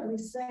terribly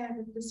sad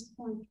at this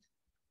point.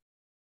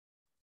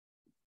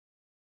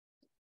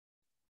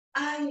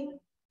 I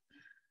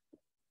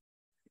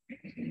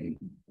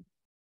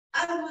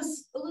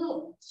was a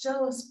little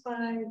jealous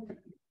by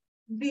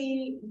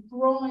the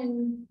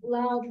growing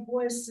loud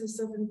voices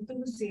of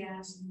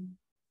enthusiasm.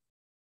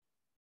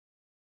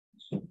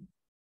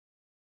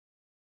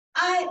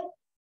 I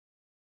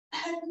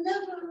had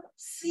never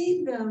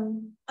seen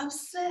them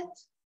upset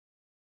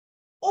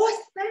or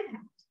sad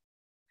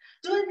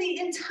during the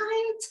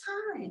entire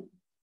time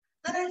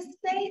that I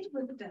stayed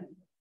with them.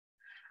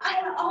 I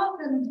had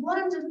often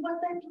wondered what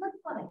they look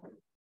like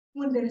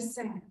when they're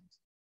sad.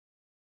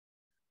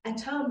 I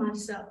told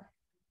myself,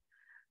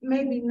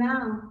 maybe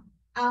now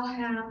I'll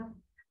have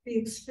the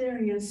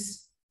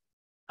experience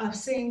of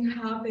seeing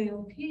how they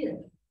appear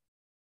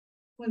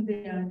when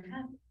they are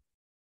unhappy.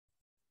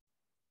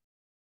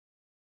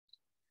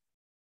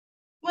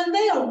 When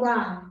they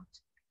arrived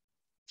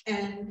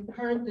and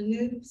heard the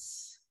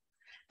news,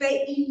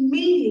 they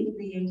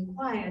immediately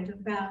inquired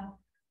about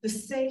the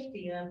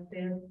safety of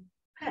their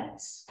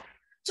pets,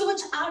 to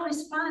which I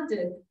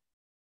responded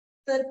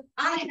that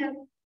I had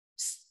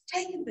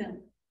taken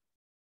them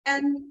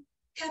and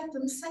kept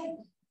them safe.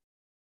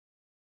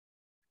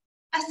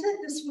 I said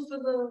this with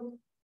a little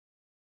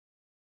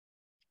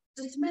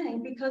dismay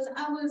because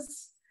I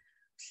was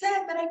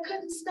sad that I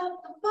couldn't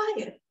stop the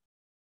fire.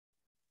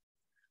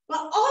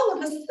 But all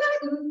of a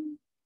sudden,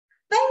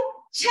 they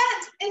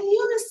chat in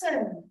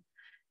unison.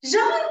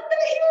 Jean the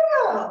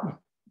hero.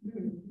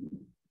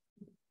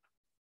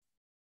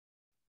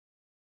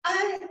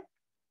 I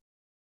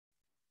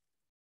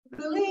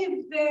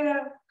believe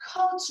their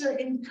culture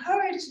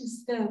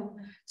encourages them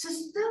to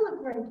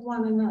celebrate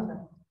one another.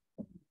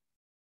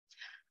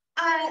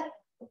 I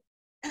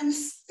am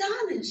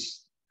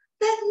astonished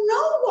that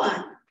no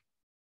one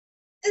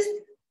is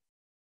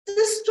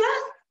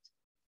distressed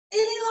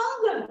any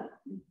longer.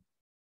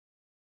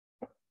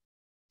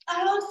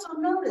 I also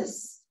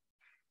notice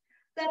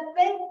that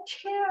they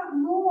care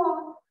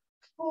more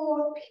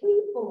for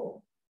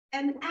people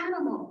and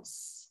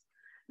animals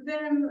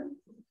than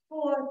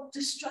for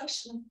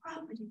destruction of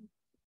property.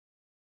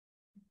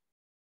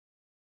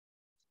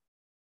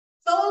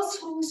 Those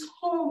whose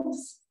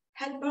homes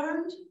had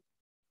burned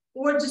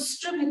were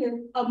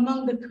distributed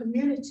among the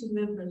community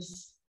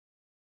members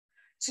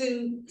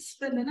to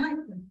spend the night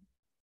with.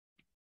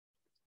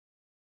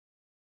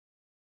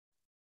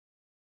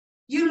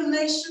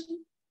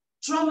 Mutilation,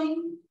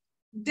 drumming,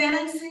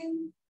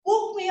 dancing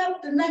woke me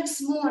up the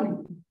next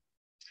morning.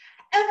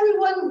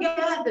 Everyone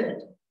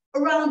gathered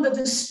around the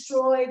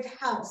destroyed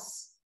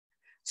house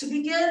to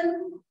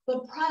begin the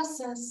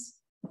process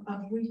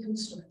of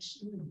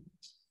reconstruction.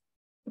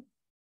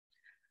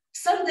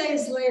 Some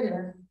days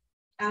later,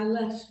 I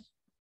left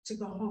to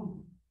go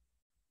home.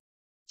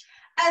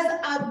 As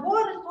I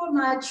boarded for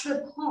my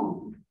trip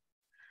home,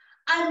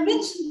 I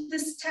mentioned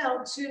this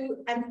tale to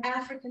an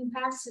African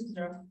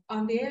passenger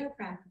on the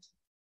aircraft.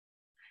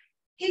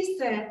 He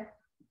said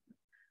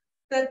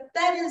that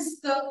that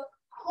is the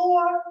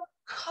core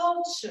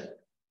culture,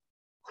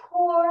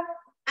 core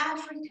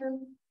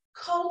African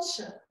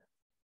culture.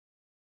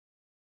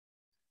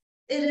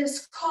 It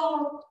is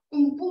called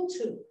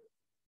Ubuntu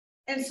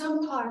in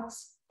some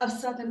parts of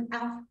Southern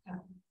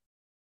Africa.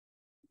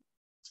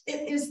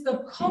 It is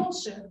the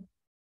culture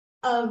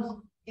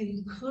of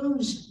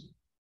inclusion.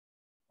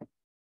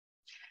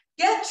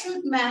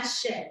 Gertrude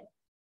Mache,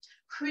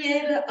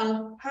 creator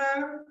of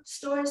Her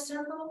Story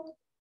Circle,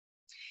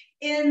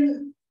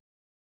 in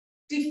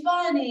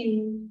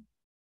defining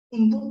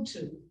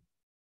Ubuntu,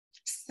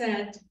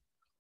 said,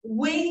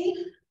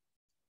 "We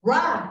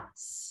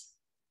rise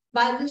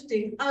by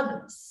lifting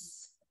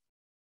others.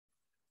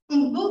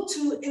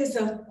 Ubuntu is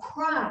a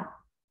cry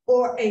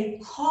or a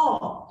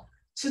call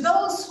to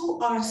those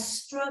who are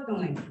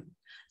struggling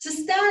to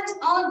stand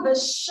on the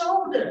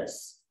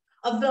shoulders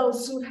of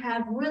those who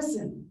have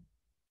risen,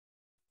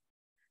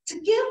 to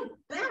give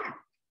back,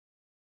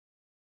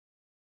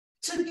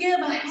 to give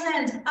a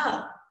hand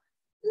up,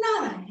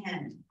 not a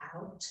hand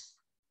out,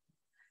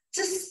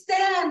 to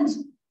stand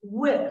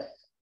with,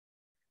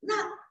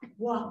 not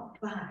walk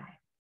by.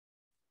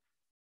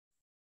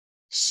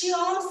 She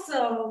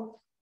also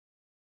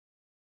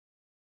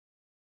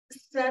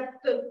set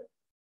the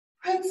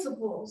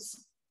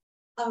principles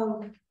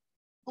of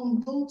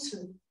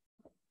Ubuntu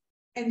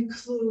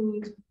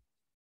include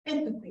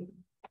empathy,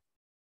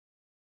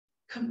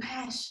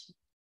 compassion,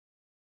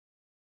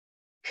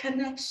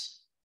 connection,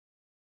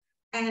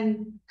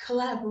 and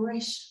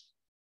collaboration.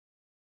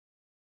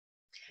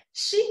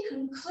 She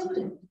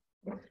concluded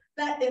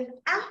that if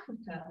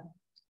Africa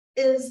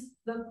is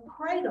the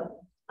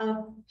cradle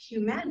of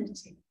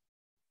humanity,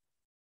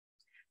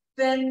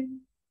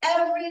 then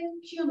every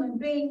human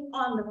being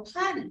on the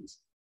planet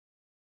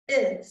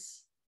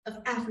is of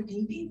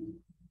African people.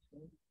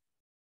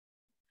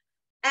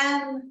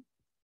 And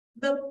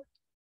the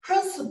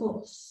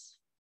principles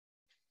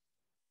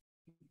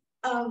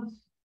of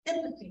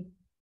empathy,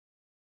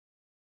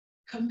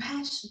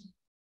 compassion,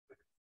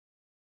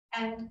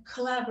 and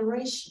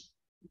collaboration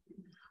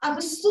are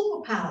the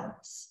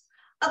superpowers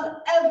of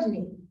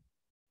every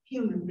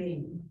human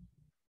being.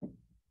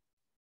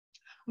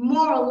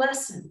 Moral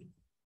lesson: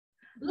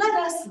 let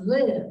us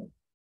live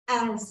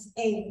as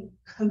a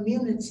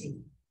community,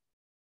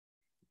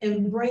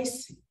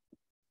 embracing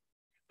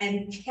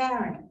and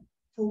caring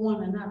for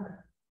one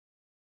another,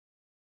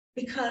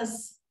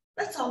 because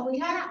that's all we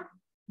have,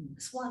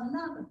 is one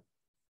another.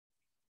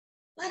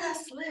 Let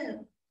us live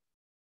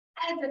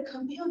as a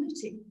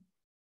community.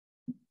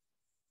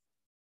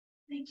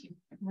 Thank you.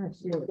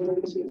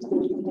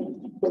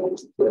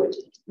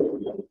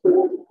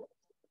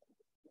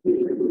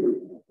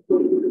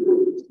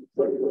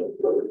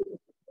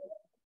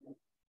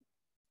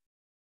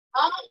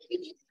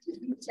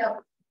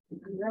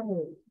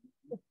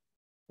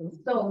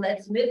 So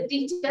let's lift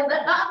each other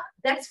up.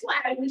 That's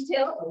why we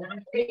tell.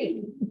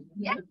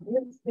 Yeah.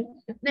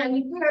 Now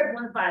you've heard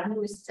one of our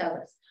newest tell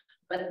us,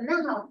 but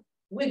now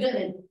we're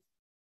gonna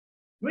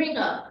bring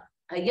up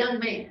a young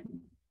man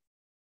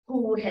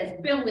who has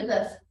been with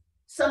us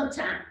some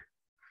time.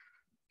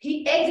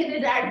 He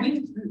exited our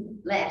youth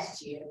group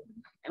last year,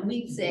 and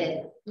we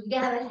said, we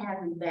gotta have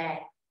him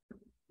back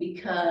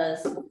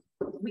because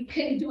we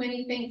couldn't do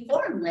anything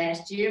for him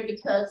last year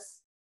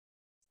because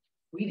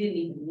we didn't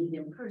even meet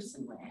in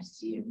person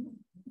last year.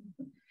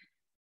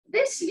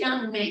 This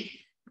young man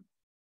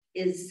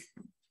is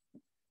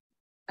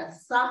a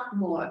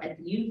sophomore at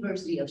the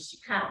University of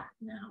Chicago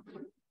now,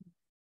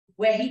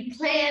 where he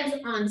plans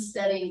on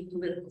studying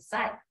political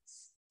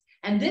science.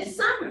 And this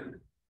summer,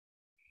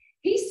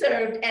 he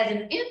served as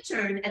an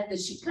intern at the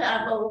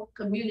Chicago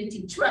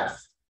Community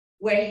Trust,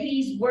 where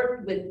he's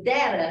worked with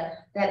data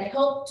that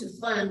help to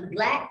fund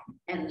Black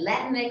and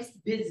Latinx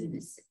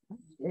businesses.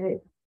 Yeah.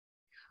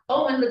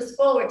 Owen looks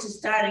forward to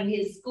starting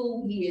his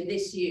school year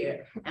this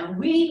year, and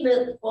we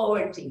look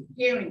forward to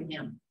hearing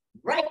him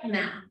right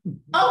now.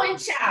 Owen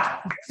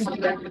Charles.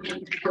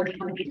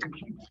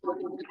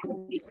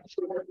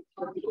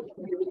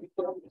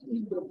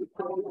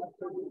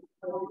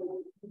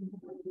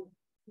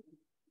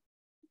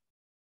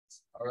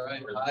 All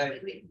right, hi.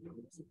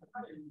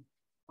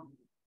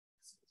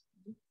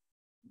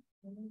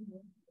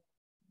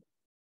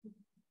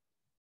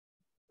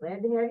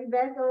 Glad to have you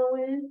back,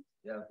 Owen.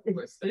 Yeah, of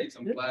course, thanks.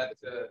 I'm glad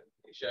to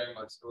be sharing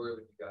my story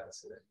with you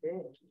guys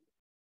today.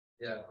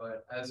 Yeah,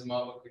 but as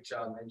Mama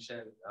Kuchal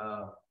mentioned,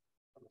 I'm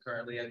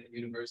currently at the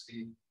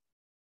University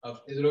of,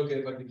 is it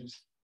okay if I can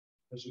just,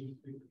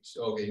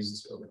 okay, use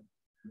this building.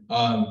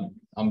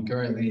 I'm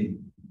currently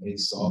a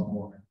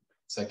sophomore,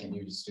 second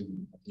year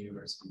student at the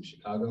University of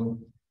Chicago,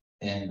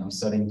 and I'm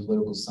studying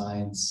political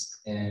science.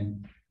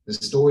 And the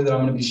story that I'm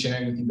going to be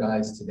sharing with you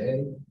guys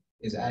today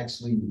is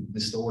actually the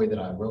story that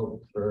I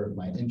wrote for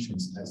my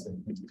entrance test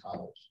into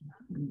college.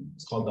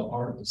 It's called The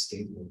Art of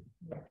Skateboarding.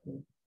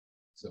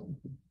 So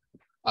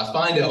I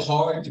find it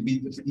hard to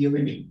beat the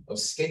feeling of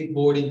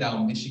skateboarding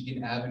down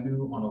Michigan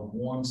Avenue on a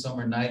warm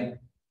summer night,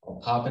 while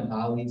popping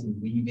ollies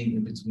and weaving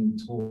in between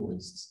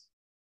tourists.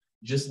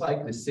 Just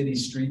like the city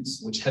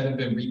streets, which haven't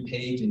been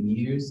repaved in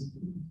years,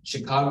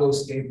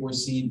 Chicago's skateboard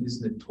scene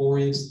is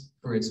notorious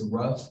for its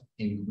rough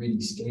and gritty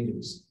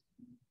skaters.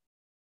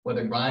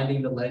 Whether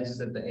grinding the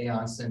ledges at the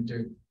Aon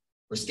Center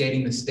or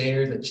skating the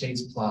stairs at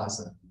Chase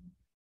Plaza,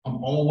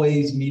 I'm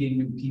always meeting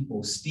new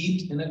people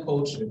steeped in a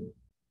culture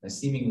that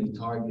seemingly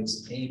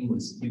targets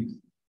aimless youth.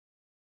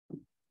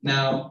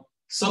 Now,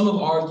 some have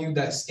argued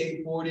that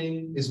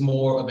skateboarding is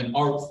more of an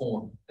art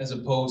form as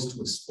opposed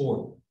to a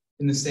sport,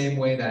 in the same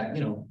way that,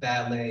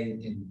 ballet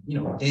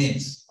and,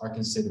 dance are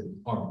considered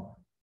art.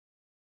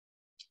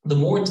 The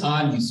more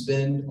time you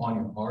spend on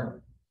your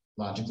art,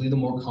 logically, the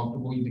more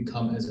comfortable you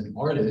become as an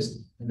artist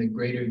and the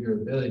greater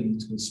your ability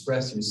to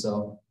express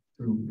yourself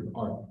through your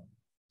art.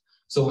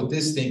 So with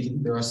this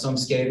thinking, there are some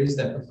skaters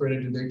that prefer to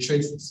do their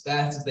tricks as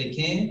fast as they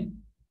can,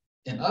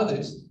 and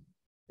others,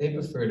 they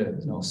prefer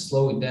to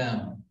slow it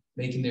down,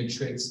 making their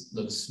tricks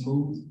look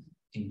smooth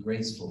and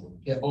graceful.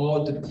 It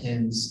all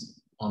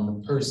depends on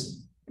the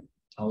person.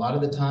 A lot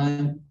of the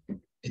time,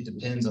 it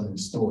depends on their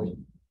story.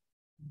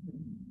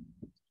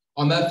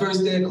 On that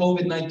first day of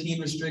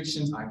COVID-19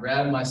 restrictions, I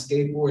grabbed my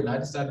skateboard and I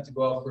decided to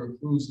go out for a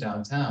cruise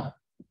downtown.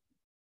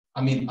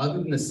 I mean, other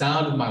than the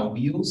sound of my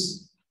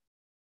wheels,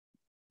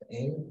 the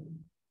air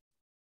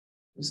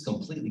was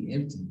completely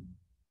empty.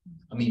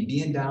 I mean,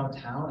 being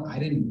downtown, I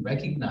didn't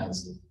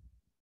recognize it.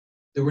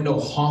 There were no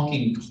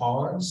honking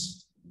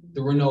cars.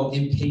 There were no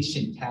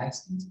impatient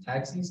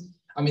taxis.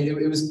 I mean,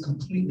 it was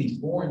completely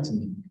foreign to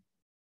me.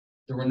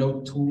 There were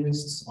no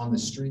tourists on the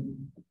street.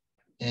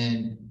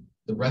 And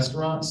the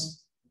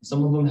restaurants,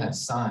 some of them had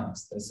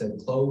signs that said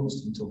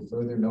closed until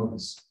further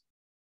notice.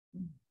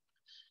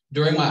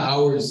 During my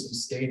hours of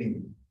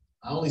skating,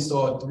 I only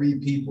saw 3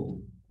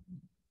 people.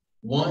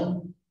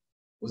 One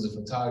was a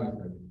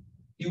photographer.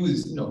 He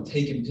was,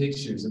 taking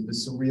pictures of the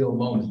surreal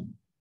moment.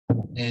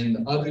 And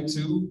the other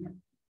 2,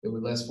 they were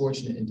less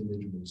fortunate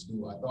individuals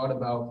who I thought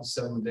about for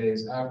several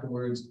days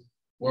afterwards,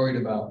 worried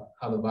about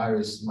how the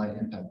virus might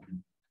impact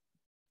them.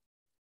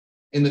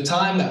 In the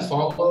time that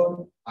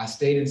followed, I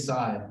stayed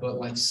inside, but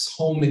like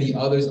so many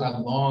others, I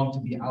longed to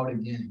be out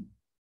again.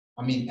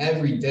 I mean,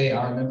 every day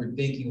I remember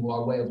thinking, will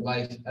our way of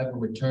life ever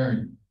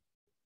return?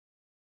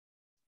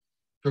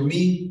 For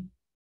me,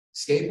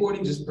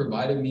 skateboarding just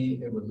provided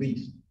me a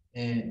relief,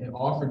 and it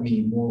offered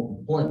me, more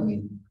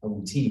importantly, a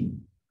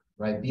routine,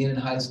 right? Being in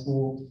high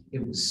school,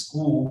 it was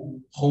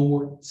school,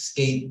 homework,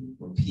 skate,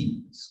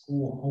 repeat.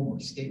 School,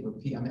 homework, skate,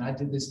 repeat. I mean, I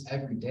did this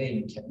every day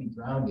and it kept me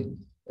grounded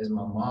as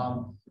my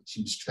mom,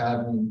 she was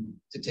traveling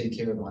to take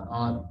care of my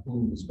aunt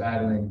who was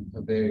battling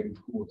a very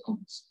poor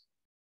illness.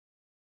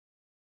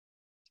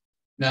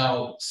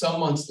 Now, some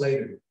months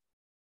later,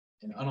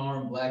 an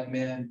unarmed Black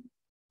man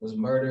was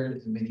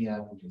murdered in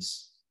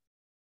Minneapolis.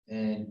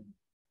 And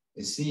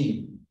it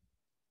seemed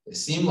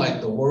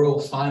like the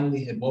world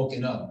finally had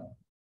woken up.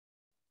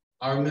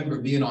 I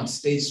remember being on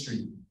State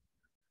Street.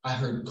 I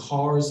heard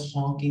cars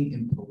honking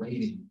and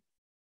parading.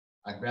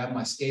 I grabbed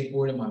my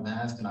skateboard and my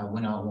mask and I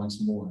went out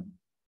once more.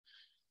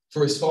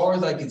 For as far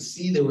as I could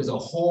see, there was a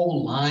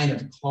whole line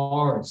of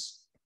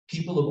cars,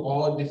 people of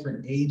all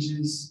different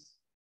ages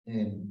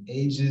and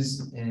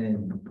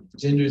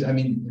genders, I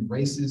mean, and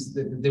races.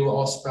 They were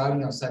all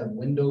sprouting outside of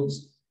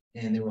windows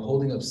and they were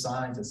holding up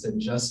signs that said,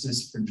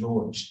 "Justice for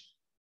George."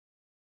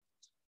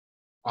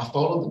 I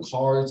followed the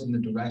cars in the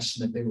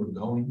direction that they were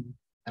going,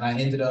 and I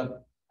ended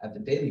up at the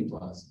Daily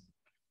Plaza.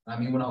 I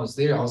mean, when I was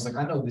there, I was like,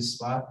 I know this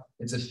spot.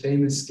 It's a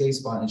famous skate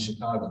spot in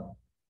Chicago.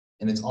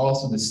 And it's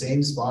also the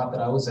same spot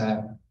that I was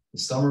at the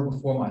summer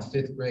before my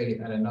 5th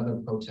grade at another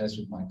protest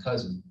with my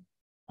cousin.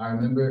 I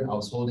remember I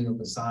was holding up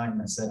a sign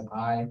that said,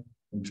 "I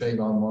am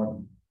Trayvon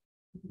Martin."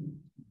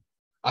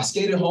 I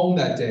skated home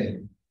that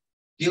day,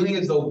 feeling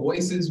as though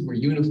voices were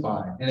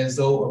unified and as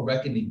though a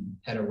reckoning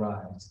had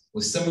arrived,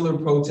 with similar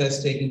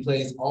protests taking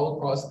place all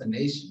across the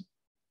nation.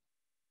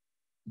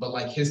 But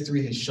like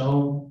history has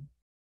shown,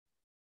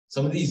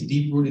 some of these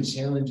deep-rooted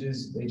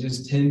challenges, they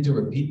just tend to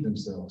repeat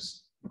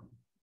themselves.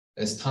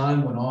 As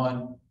time went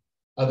on,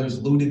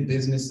 others looted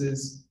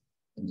businesses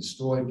and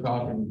destroyed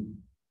property.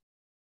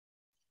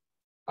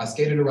 I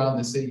skated around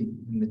the city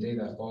in the day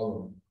that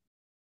followed.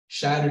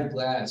 Shattered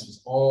glass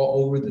was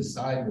all over the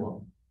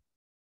sidewalk.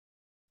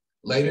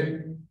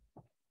 Later,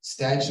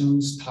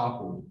 statues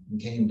toppled and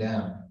came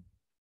down.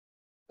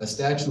 A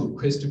statue of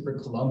Christopher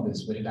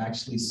Columbus, which had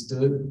actually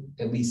stood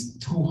at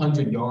least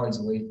 200 yards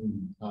away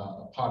from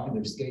a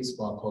popular skate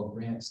spot called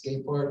Grant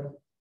Skate Park,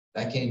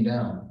 that came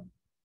down.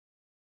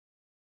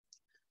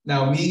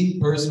 Now, me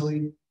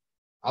personally,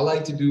 I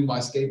like to do my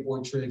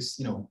skateboard tricks,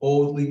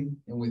 boldly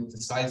and with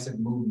decisive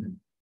movement.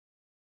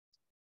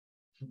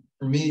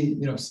 For me,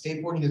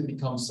 skateboarding has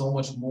become so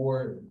much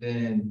more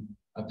than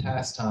a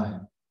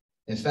pastime.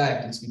 In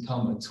fact, it's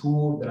become a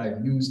tool that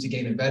I've used to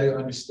gain a better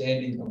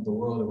understanding of the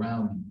world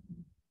around me.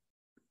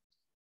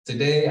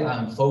 Today,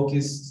 I'm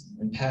focused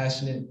and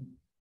passionate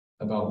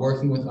about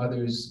working with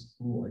others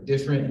who are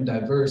different and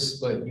diverse,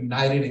 but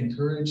united in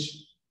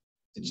courage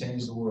to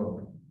change the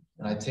world.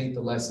 And I take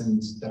the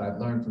lessons that I've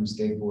learned from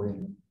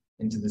skateboarding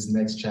into this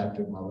next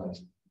chapter of my life.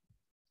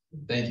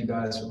 Thank you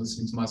guys for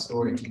listening to my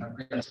story.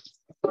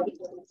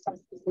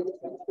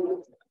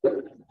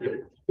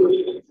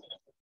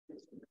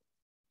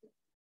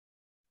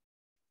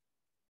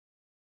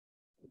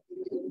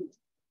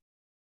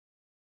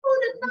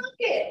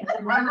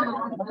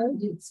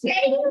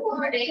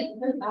 Skateboarding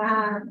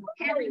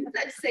having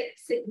such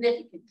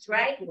significance,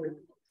 right?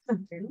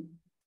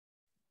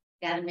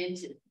 Got him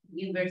into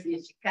University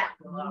of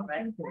Chicago, all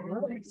right?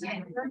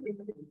 Yeah.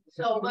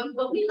 So,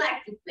 but we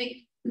like to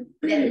think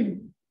that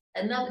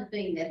another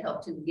thing that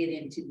helped him get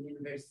into the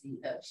University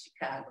of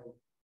Chicago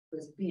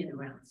was being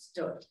around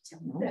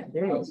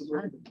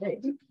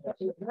storytelling.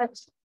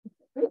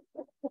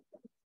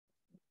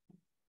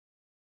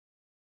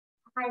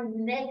 Our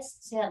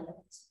next talent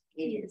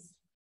is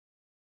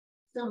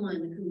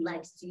someone who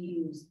likes to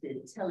use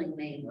the telling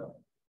name of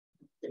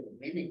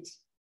Serenity.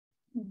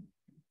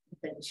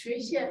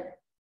 Patricia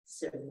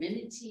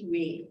Serenity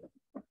Reed.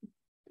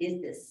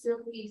 is the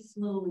silky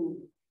smooth,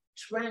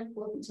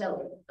 tranquil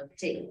teller of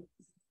tales.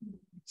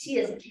 She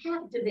has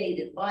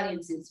captivated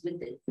audiences with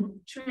the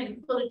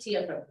tranquility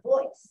of her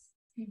voice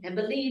and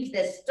believes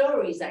that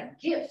stories are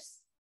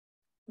gifts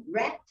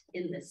wrapped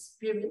in the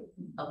spirit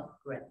of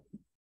breath.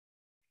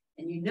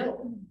 And you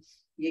know,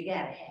 you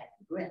gotta have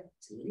breath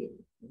to live.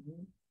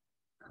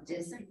 I'm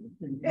just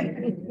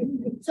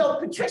saying. So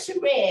Patricia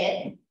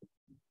Redd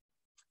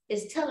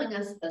is telling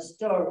us a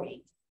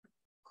story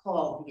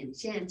called The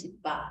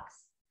Enchanted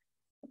Box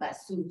by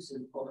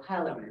Susan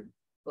O'Halloran,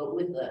 but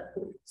with a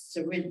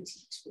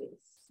Serenity twist.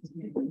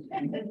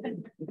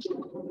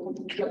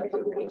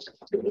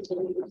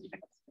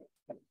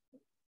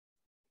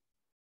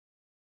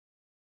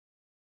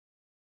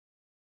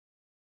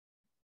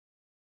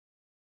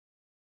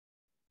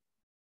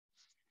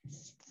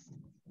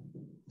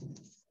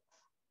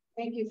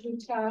 Thank you,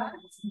 Kuta.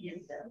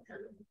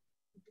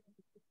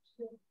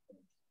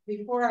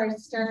 Before I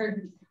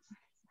start,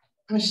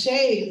 Ashe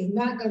is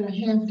not going to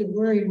have to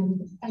worry with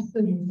the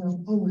accident of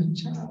Owen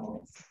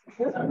Charles.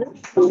 Thank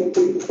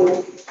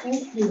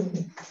you.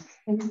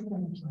 Thank you.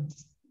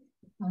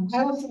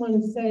 I also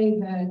want to say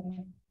that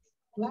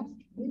Black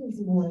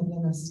is more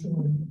than a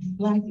story.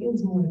 Black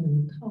is more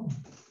than a color.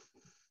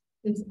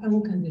 It's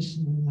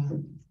unconditional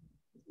love.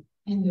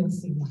 And you'll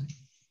see why.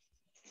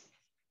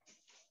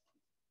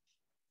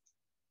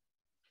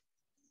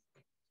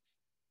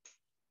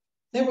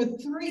 There were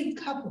 3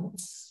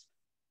 couples,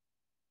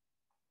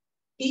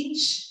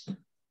 each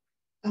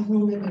of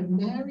whom had been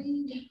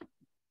married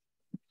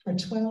for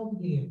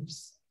 12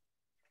 years,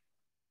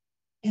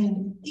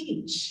 and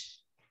each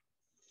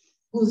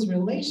whose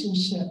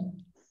relationship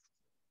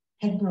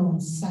had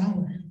grown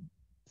sour.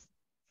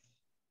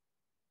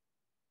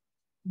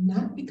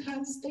 Not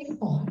because they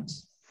fought,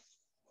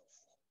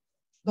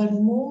 but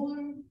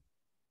more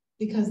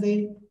because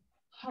they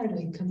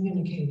hardly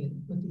communicated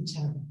with each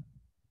other.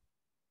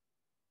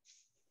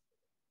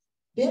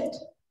 Bit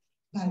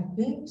by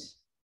bit,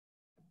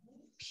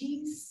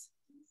 piece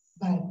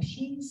by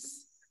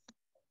piece,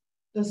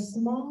 the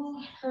small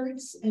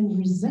hurts and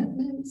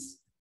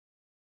resentments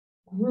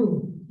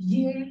grew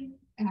year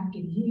after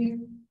year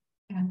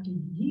after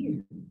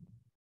year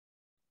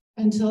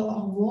until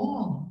a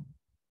wall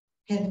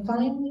had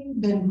finally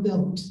been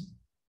built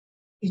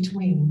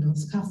between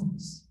those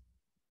couples.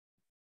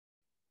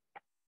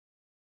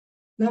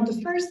 Now, the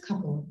first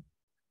couple,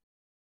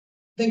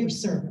 they were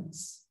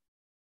servants.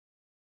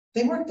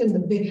 They worked in the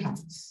big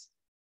house.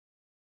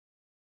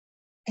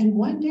 And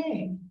one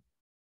day,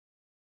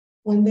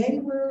 when they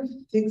were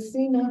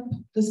fixing up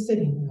the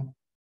sitting room,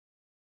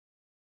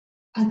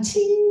 a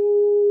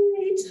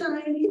teeny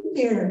tiny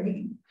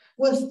fairy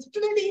was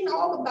flitting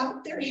all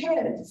about their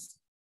heads.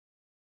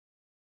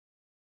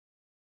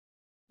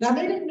 Now,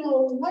 they didn't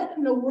know what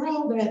in the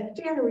world that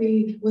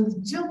fairy was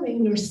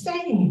doing or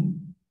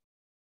saying,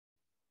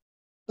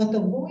 but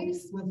the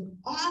voice was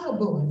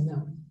audible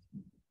enough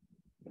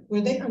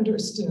where they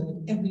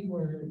understood every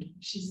word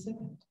she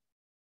said.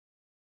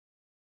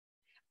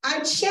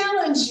 I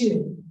challenge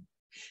you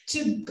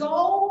to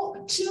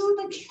go to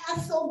the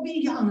castle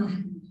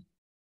beyond,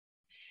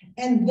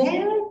 and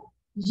there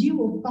you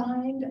will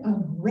find a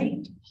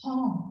great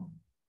hall.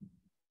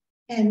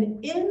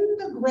 And in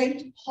the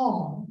great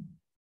hall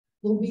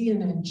will be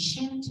an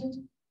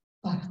enchanted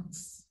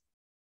box.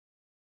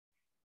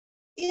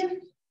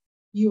 If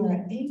you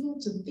are able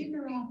to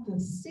figure out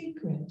the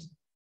secret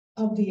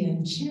of the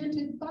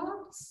enchanted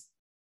box,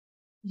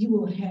 you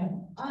will have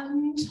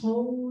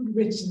untold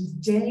riches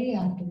day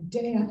after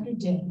day after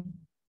day.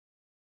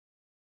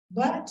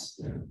 But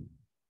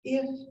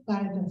if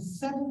by the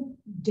 7th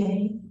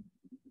day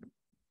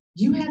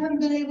you haven't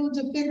been able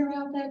to figure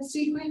out that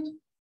secret,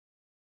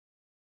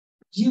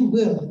 you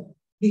will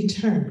be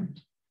turned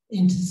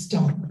into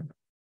stone.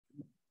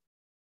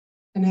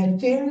 And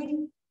that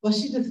fairy, well,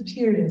 she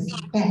disappeared as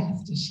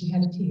fast as she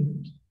had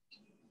appeared.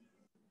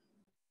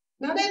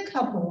 Now that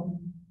couple,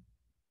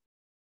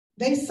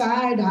 they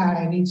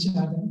side-eyed each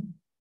other.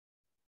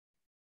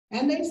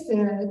 And they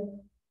said,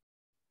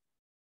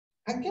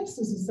 I guess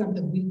this is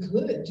something we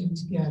could do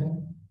together,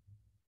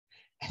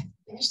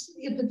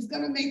 especially if it's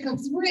gonna make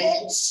us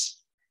rich.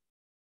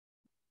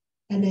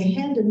 And they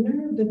had the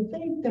nerve to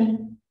think that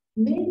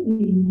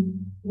maybe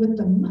with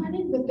the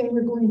money that they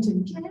were going to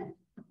get,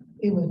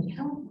 it would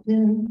help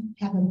them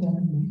have a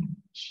better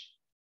marriage.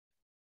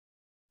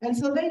 And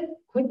so they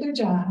quit their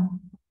job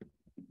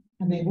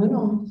and they went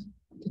off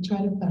to try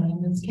to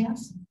find this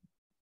castle.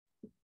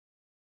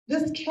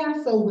 This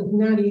castle was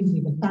not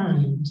easy to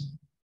find.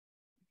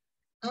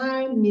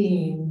 I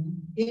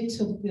mean, it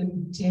took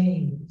them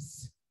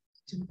days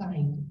to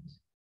find it.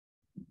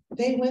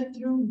 They went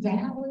through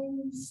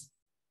valleys,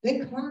 they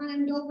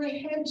climbed over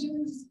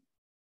hedges,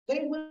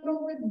 they went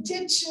over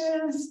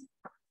ditches,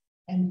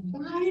 and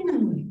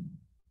finally,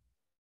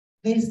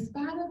 they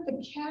spotted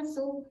the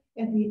castle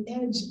at the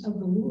edge of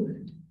the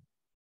wood.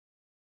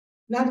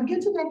 Now, to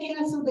get to that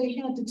castle, they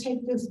had to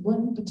take this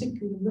one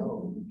particular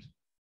road.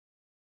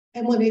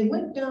 And when they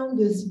went down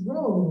this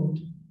road,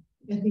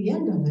 at the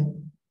end of it,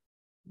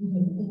 with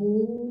an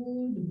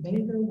old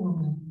beggar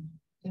woman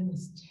that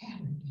was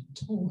tattered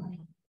and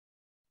torn.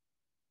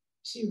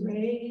 She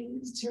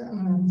raised her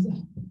arms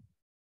up.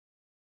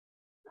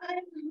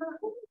 I'm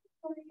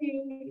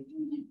hungry,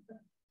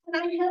 and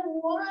I have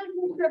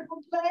one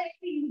crippled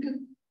leg.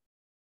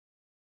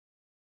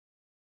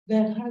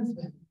 That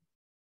husband,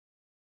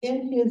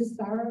 in his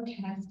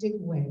sarcastic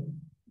way,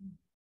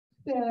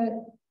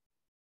 said,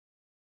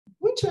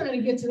 we're trying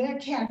to get to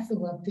that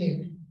castle up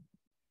there.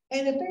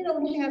 And if they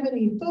don't have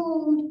any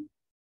food,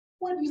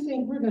 what do you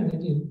think we're gonna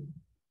do?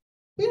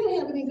 We don't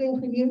have anything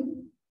for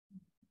you.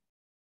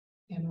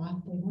 And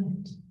off they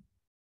went.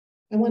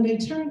 And when they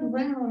turned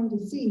around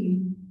to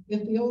see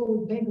if the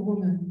old beggar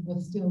woman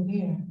was still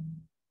there,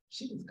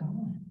 she was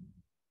gone.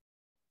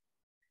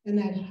 And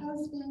that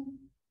husband,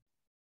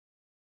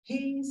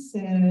 he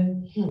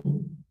said,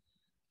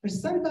 for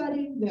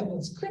somebody that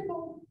was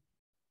crippled,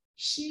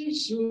 she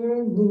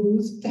sure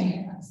moves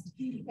fast.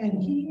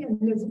 And he and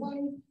his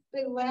wife,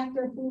 they laughed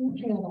their food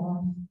head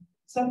off,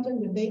 something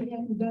that they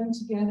hadn't done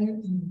together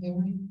in a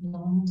very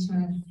long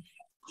time,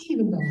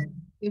 even though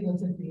it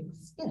was at the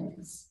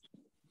expense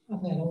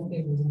of that old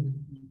beggar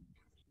woman.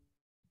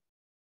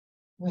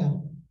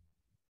 Well,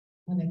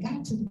 when they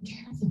got to the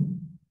castle,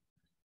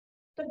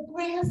 the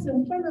grass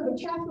in front of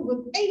the castle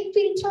was 8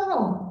 feet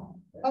tall.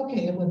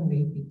 Okay, it wasn't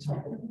 8 feet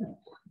tall,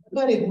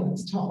 but it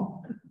was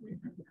tall.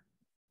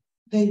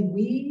 They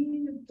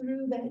weaved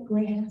through that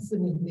grass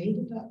and they made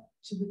it up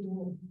to the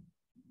door.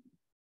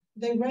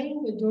 They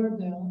rang the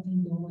doorbell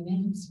and no one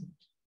answered.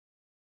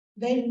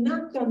 They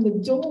knocked on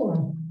the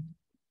door,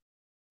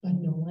 but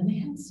no one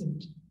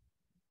answered.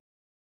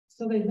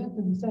 So they let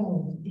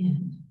themselves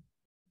in.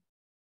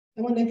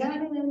 And when they got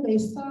in, they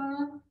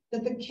saw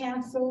that the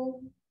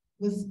castle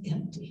was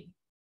empty.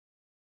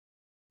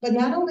 But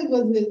not only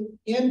was it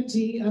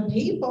empty of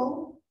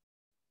people,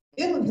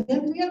 it was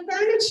empty of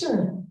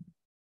furniture,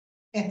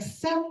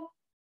 except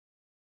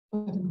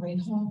for the great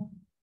hall.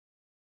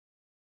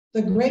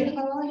 The great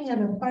hall had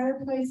a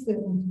fireplace that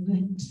was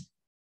lit.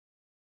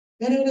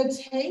 And had a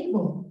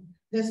table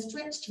that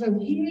stretched from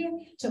here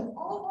to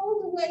all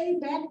the way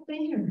back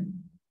there.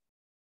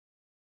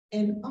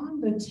 And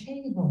on the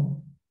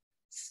table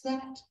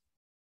sat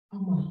a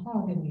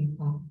mahogany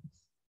box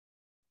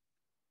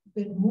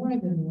that more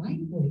than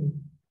likely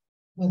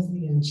was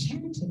the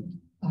enchanted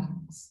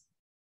box.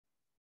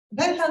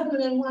 That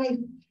husband and wife,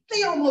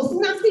 they almost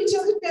knocked each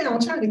other down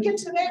trying to get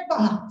to that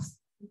box.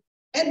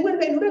 And when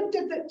they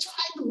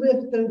tried to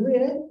lift the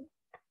lid,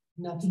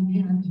 nothing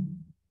happened.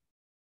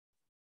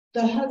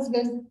 The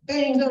husband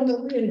banged on the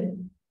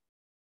lid,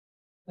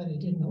 but it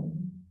didn't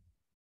open.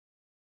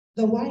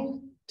 The wife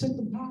took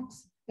the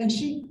box and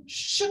she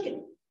shook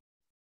it,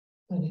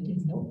 but it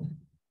didn't open.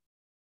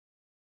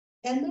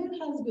 And that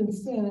husband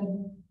said,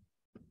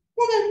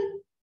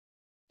 woman,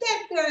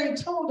 that fairy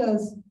told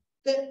us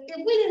that if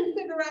we didn't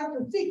figure out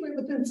the secret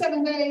within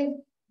 7 days,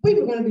 we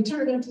were going to be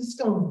turned into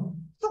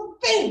stone. So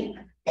think.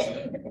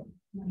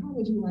 Now, how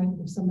would you like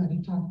if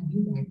somebody talked to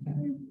you like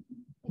that?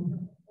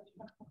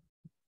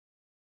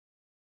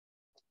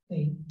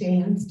 They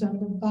danced on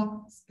the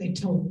box. They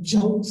told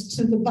jokes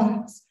to the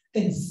box.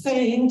 They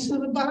sang to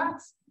the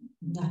box.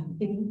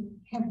 Nothing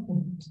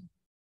happened.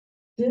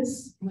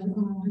 This went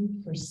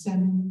on for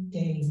 7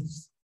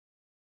 days.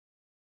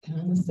 And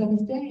on the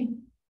 7th day,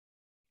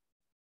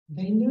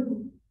 they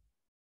knew.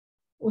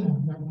 Well,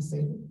 I'm not going to say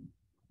that.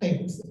 They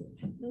would say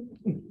it.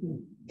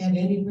 At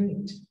any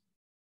rate,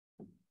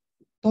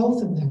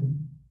 both of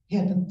them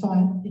had the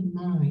thought in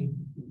mind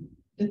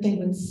that they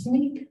would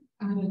sneak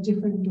out of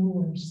different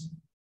doors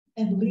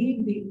and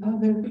leave the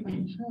other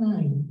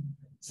behind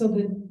so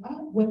that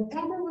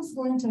whatever was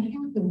going to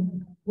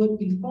happen would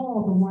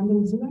befall the one that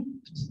was left.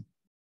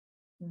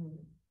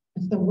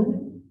 And so when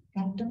it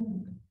got dark,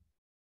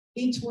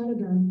 each one of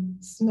them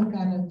snuck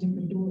out of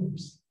different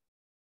doors.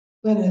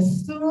 But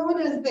as soon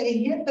as they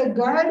hit the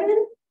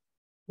garden,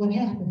 what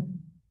happened?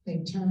 They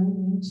turned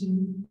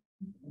into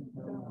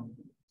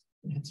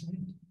That's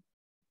right.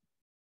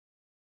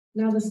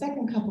 Now the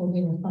second couple,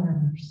 they were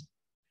farmers.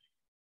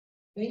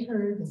 They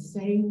heard the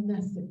same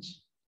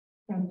message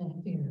from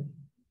that fairy.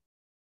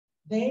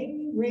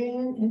 They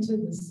ran into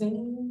the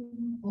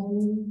same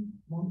old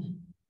woman.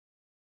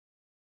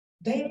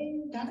 They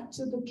got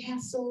to the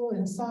castle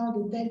and saw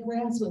that that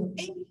grass was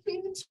 8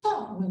 feet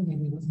tall. Well,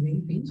 maybe it was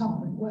 8 feet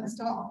tall, it was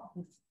tall.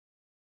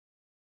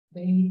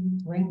 They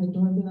rang the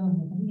doorbell and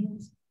nobody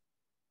answered.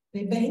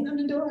 They banged on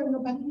the door and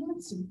nobody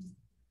answered.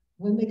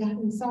 When they got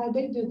inside,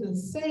 they did the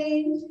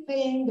same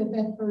thing that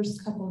that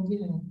first couple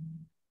did.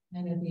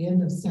 And at the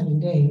end of 7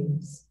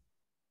 days,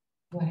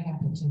 what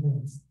happened to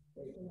them?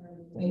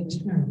 They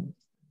turned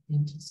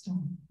into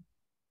stone.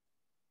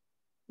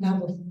 Now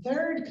the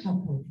third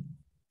couple,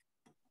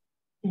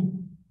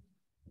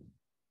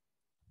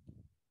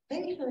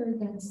 they heard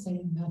that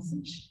same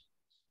message,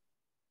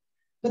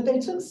 but they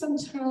took some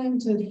time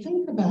to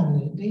think about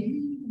it. They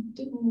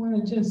didn't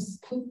want to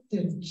just quit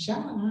their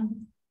job.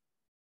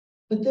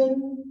 But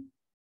then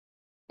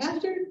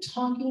after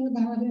talking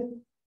about it,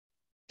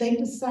 they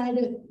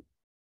decided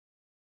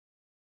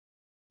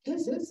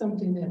this is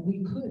something that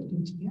we could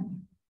do together.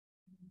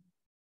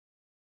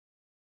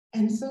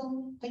 And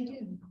so they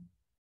did.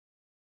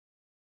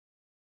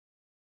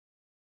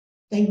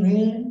 They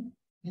ran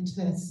into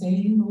that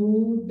same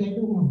old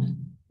beggar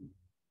woman.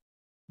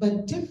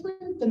 But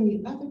different than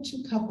the other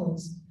two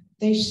couples,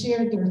 they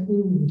shared their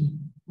food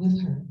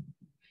with her.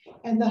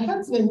 And the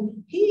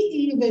husband,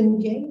 he even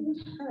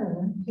gave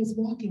her his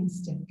walking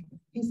stick.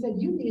 He said,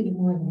 you need it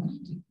more than I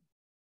do.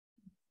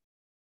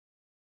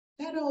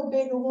 That old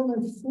beggar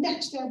woman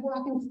snatched that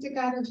walking stick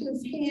out of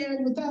his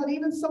hand without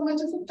even so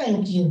much as a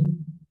thank you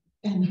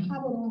and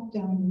hobbled off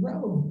down the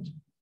road.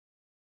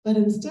 But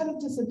instead of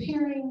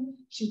disappearing,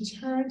 she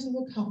turned to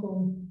the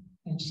couple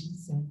and she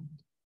said,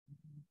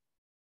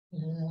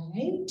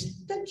 light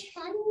the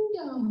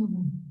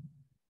candle,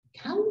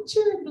 count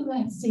your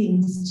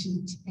blessings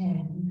to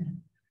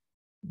 10.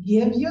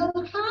 Give your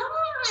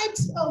heart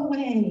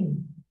away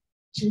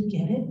to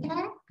get it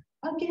back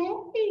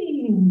again.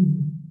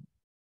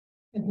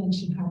 And then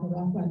she hobbled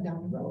off right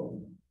down the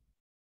road.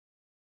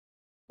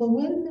 But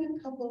when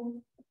that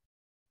couple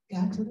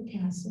got to the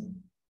castle,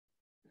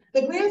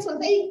 the grass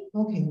was 8.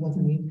 Okay, it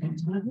wasn't 8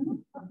 that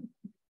time.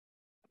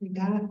 They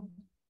got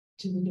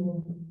to the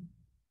door.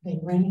 They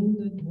rang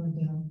the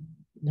doorbell.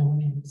 No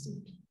one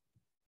answered.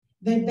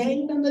 They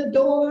banged on the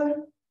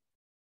door.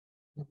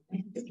 No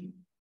one answered.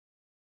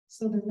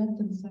 So they let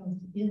themselves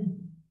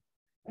in.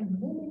 And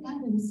when they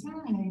got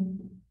inside,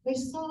 they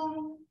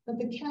saw that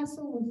the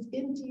castle was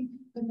empty,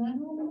 but not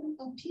only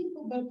of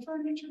people, but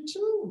furniture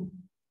too.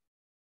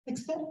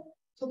 Except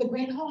for the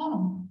great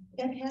hall.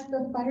 It had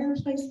the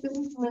fireplace that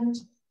was lit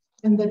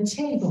and the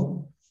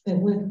table that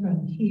went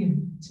from here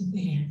to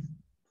there.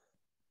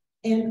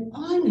 And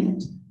on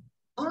it,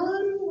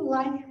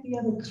 unlike the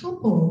other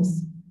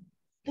couples,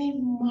 they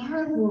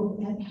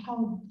marveled at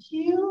how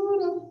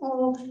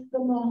beautiful the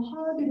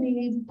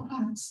mahogany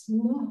box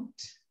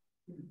looked.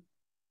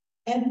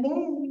 And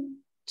they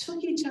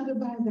took each other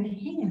by the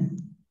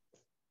hand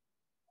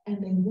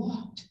and they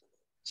walked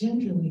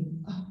gingerly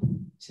up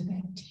to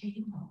that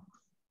table.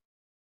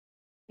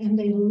 And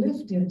they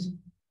lifted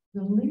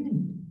the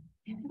lid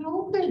and it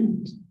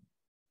opened.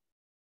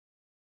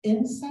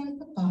 Inside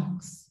the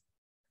box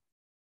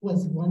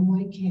was one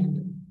white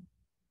candle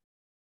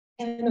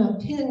and a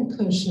pin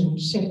cushion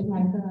shaped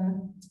like a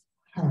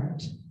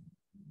heart.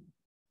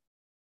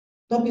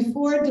 But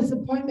before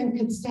disappointment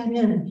could set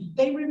in,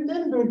 they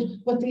remembered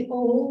what the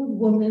old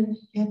woman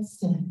had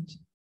said.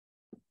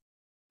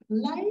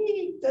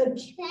 Light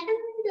the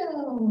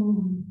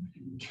candle,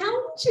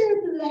 count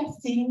your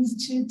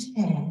blessings to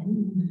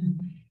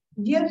 10.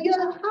 Give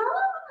your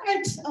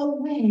heart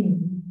away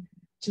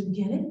to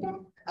get it back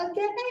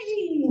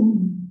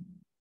again.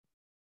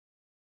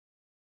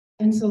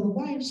 And so the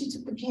wife, she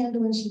took the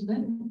candle and she lit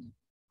it.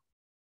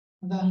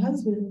 The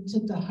husband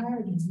took the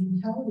heart and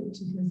he held it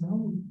to his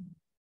own.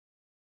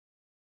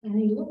 And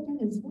he looked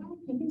at his wife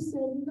and he said,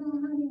 you know,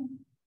 honey,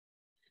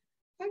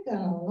 I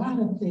got a lot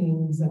of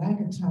things that I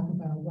could talk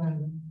about why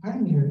our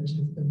marriage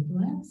has been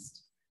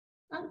blessed.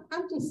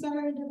 I'm just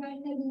sorry that I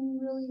hadn't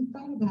really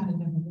thought about it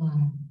in a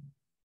while.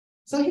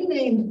 So he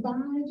named 5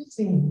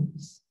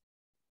 things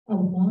of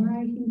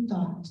why he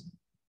thought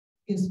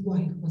his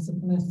wife was a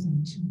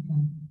blessing to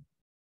him.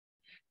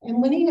 And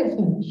when he had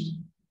finished,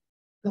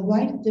 the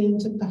wife then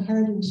took the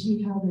heart and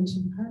she held it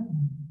to her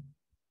own.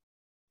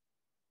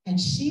 And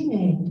she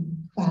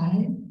named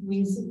 5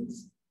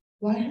 reasons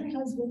why her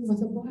husband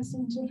was a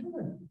blessing to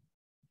her.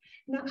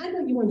 Now, I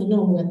know you want to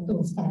know what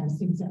those 5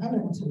 things are. I'm not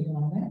going to tell you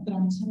all that, but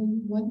I'm telling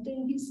you one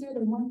thing he said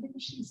and one thing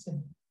she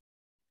said.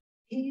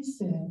 He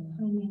said,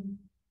 honey,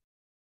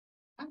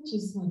 I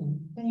just want to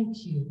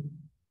thank you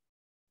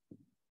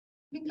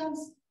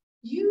because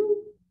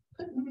you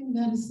put my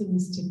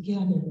medicines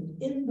together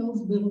in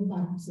those little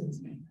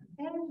boxes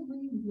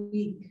every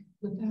week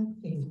without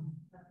fail.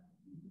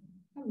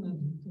 I love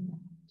you for that.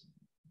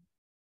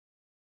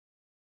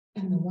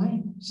 And the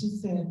wife, she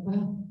said,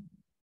 well,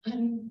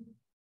 honey,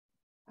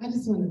 I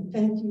just want to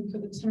thank you for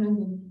the time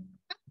that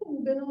I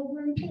haven't been over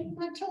and paint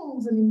my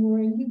toes anymore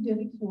and you did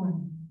it for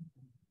me.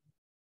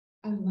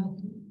 I love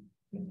you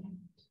for that.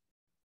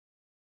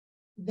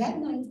 That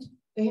night,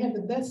 they had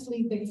the best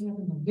sleep they had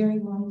in a very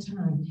long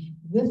time.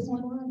 This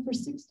went on for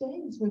 6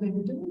 days where they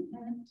were doing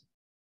that.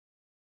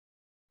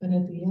 But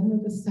at the end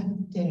of the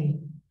 7th day,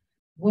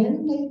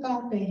 when they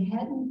thought they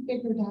hadn't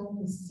figured out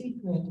the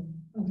secret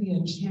of the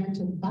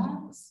enchanted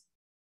box,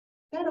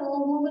 that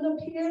old woman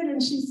appeared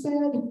and she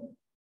said,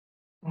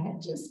 I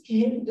just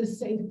came to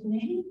say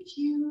thank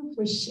you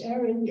for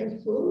sharing your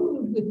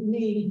food with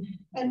me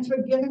and for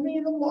giving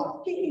me the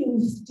walking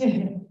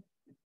stick.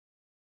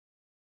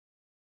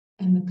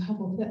 And the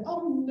couple said,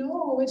 oh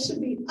no, it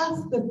should be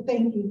us that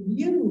thanking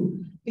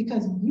you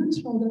because you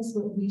told us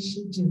what we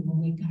should do when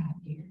we got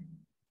here.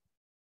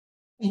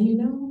 And you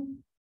know,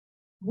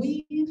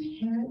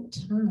 we've had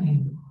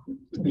time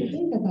to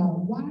think about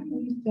why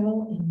we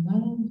fell in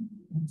love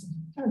in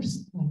the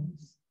first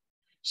place.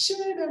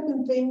 Sure, there have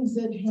been things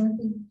that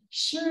happened.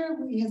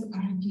 Sure, we have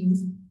argued,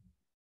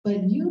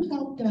 but you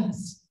helped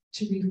us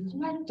to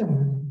reflect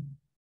on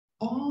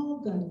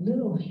all the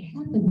little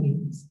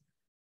happenings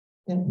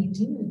that we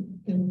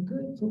did that were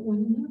good for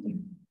one another,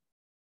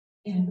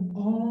 and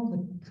all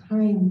the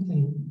kind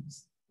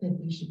things that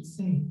we should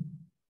say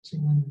to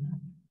one another.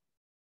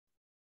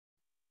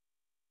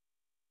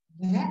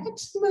 That,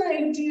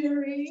 my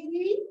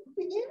dearie,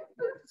 is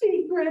the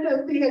secret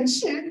of the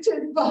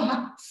enchanted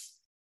box.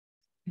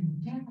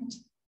 And that,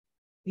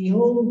 the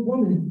old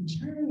woman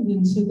turned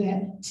into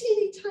that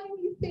teeny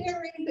tiny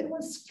fairy that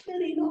was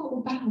flitting all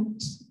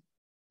about.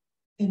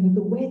 And with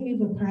the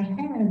wave of her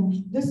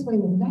hand, this way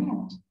and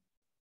that,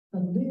 the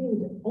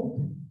lid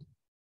opened.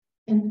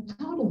 And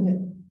out of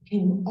it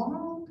came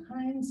all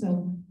kinds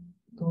of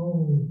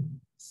gold,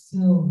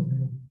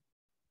 silver,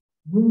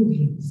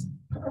 rubies,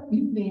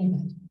 you name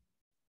it.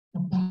 The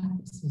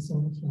box was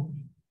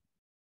overflowing.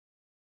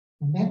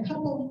 And that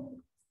couple,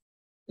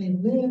 they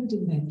lived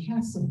in that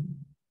castle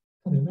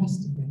for the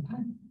rest of their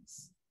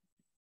lives.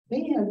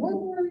 They had one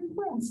more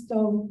request,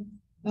 though,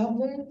 of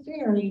that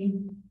fairy.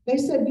 They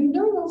said, you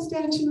know those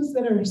statues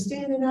that are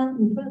standing out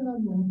in front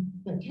of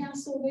the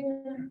castle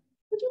there?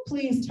 Would you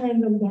please turn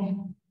them back?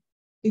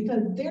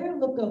 Because their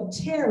look of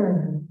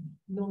terror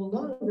no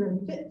longer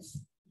fits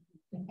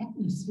the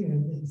atmosphere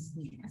of this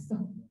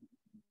castle.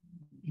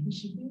 And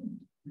she did.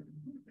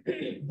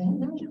 That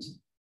night,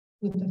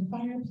 with the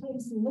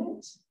fireplace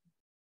lit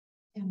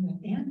and the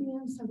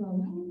ambience of a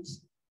light,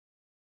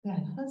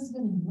 that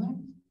husband and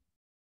wife,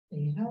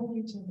 they held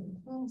each other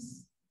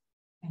close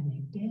and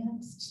they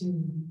danced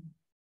to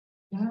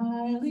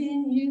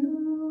Darling, you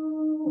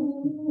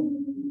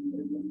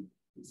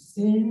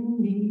send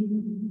me,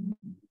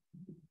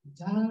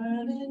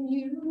 darling,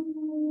 you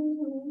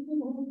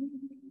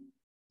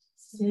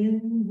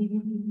send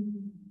me,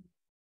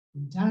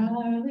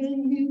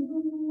 darling, you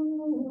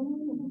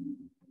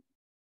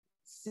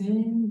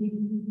send me,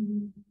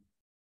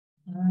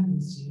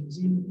 honest you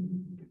do,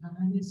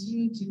 honest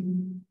you do,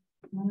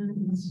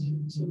 honest you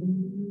do.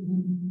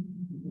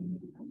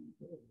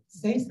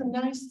 Say some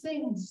nice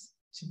things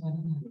to one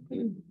another.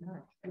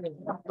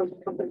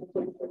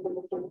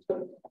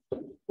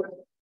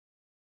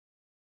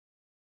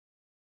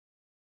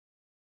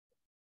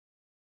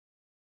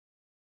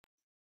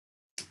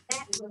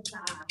 That was,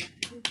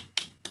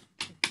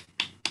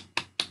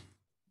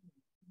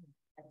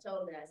 I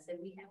told her, I said,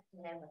 we have to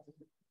have a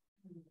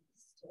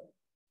story.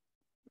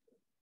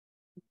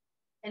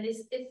 And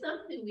it's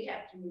something we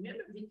have to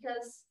remember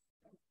because,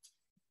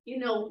 you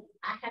know,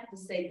 I have to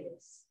say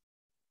this,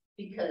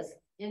 because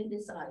in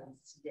this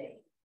audience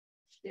today,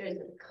 there's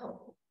a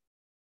couple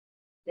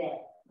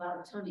that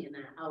Bob, Tony, and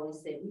I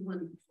always say we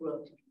want to grow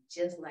up to be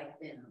just like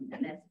them,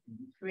 and that's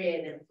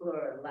Fred and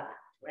Flora Lott,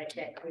 right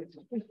there.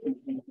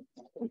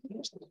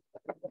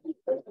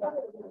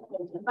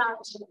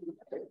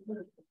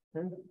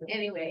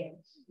 Anyway,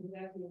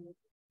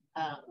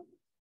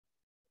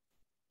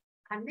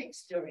 our next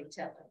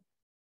storyteller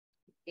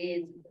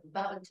is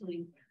Bob and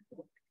Tony.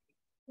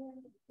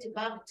 To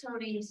Bob and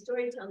Tony,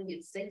 storytelling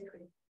is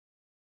sacred.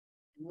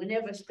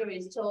 Whenever a story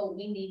is told,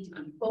 we need to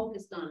be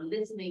focused on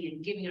listening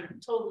and giving our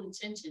total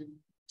attention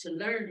to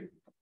learning.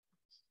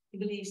 He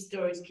believes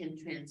stories can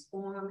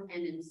transform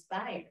and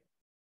inspire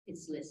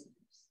its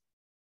listeners.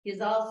 He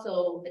is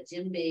also a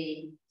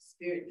djembe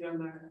spirit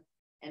drummer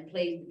and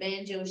plays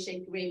banjo,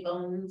 shakere,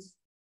 bones,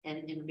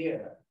 and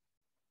mbira.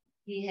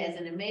 He has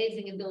an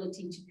amazing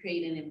ability to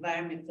create an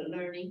environment for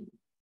learning,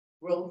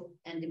 growth,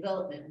 and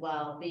development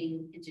while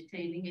being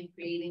entertaining and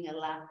creating a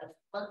lot of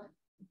fun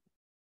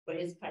for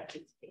his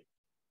participants.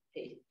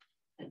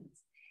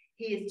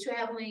 He is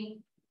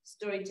traveling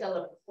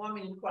storyteller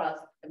performing across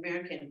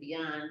America and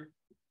beyond.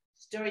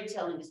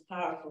 Storytelling is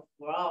powerful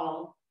for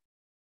all.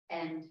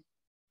 And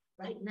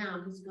right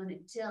now he's going to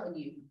tell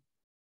you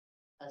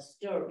a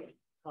story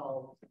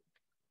called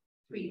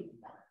Freedom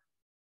Bound.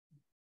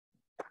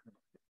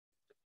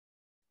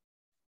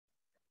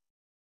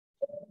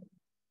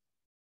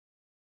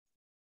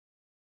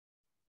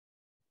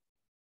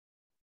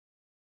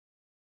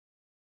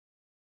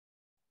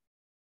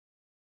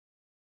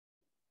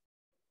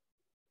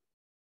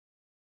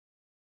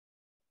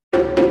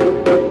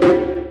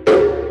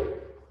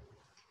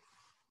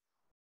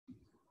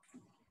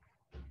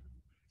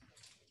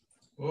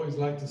 I always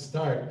like to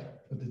start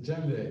with the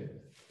djembe.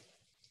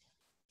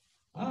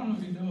 I don't know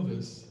if you know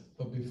this,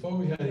 but before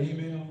we had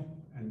email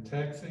and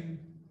texting,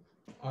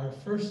 our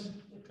first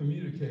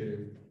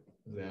communicator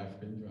was the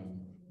African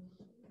drum.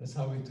 That's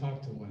how we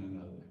talk to one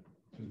another,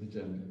 through the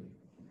djembe.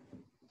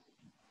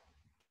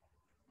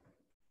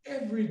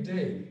 Every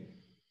day,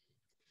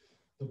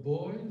 the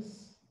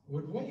boys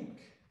would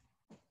wake.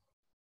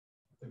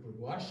 They would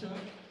wash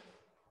up,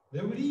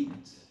 they would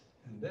eat,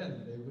 and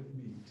then they would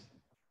meet.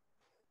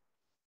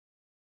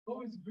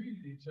 Always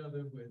greeted each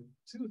other with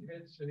 2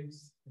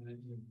 headshakes and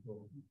an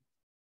earful.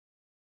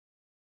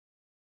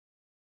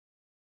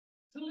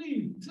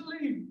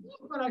 Talib,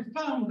 look what I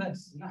found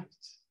last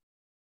night.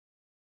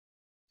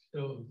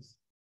 Shows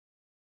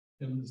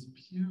him this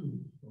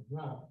beautiful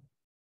rock,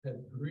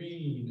 had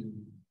green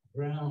and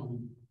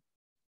brown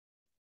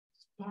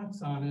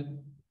spots on it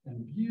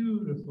and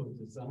beautiful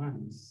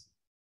designs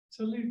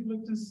Talib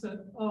looked and said,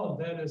 oh,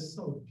 that is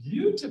so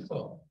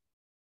beautiful.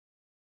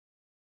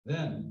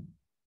 Then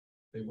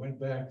they went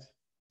back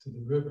to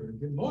the river to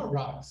get more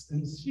rocks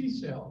and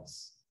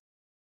seashells.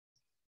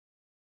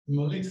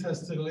 Malik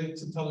says to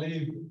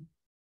Talib,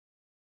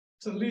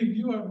 Talib,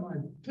 you are my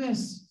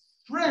best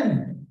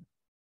friend.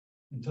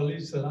 And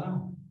Talib said,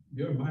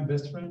 you're my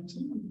best friend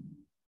too.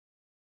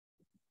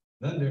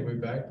 Then they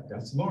went back,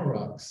 got some more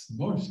rocks,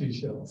 more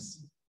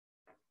seashells.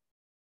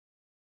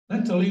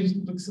 Then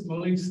Talib looks at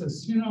Malik and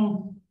says, you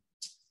know,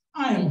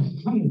 I am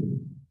hungry.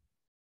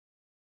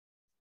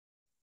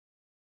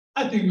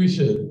 I think we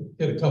should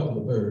get a couple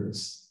of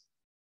birds.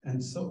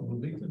 And so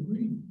Malik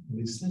agreed. And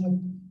they set up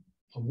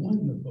a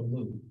wonderful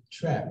little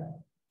trap.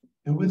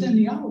 And within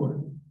the hour,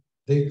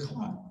 they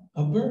caught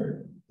a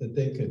bird that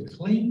they could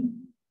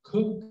clean,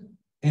 cook,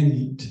 and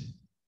eat.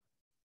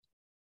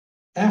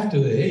 After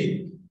they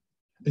ate,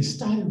 they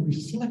started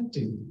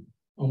reflecting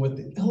on what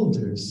the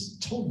elders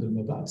told them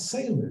about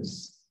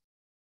sailors.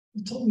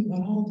 They told me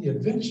about all the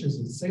adventures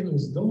that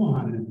sailors go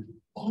on and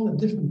all the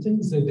different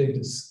things that they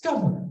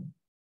discover.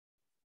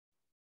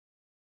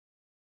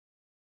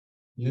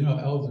 You know,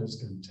 elders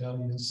can tell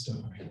you a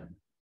story.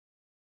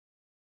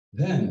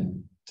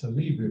 Then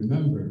Talib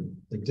remembered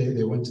the day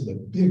they went to the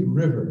big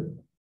river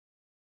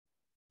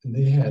and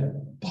they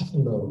had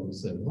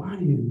buffaloes and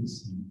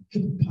lions and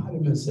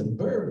hippopotamus and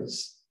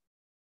birds.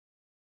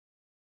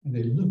 And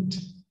they looked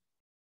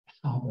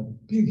how the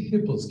big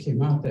hippos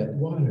came out that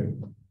water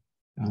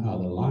and how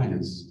the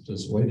lions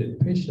just waited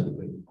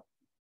patiently.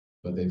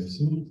 But they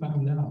soon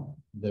found out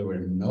there were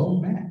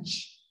no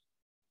match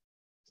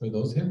for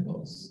those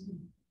hippos.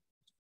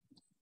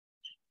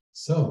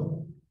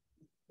 So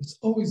it's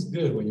always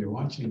good when you're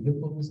watching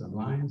hippos and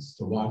lions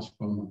to watch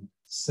from a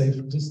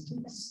safe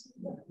distance.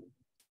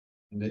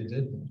 And they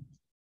did that.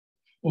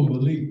 Well,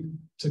 Malik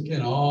took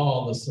in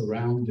all the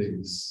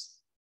surroundings,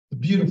 the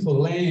beautiful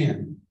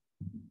land,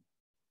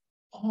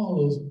 all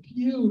those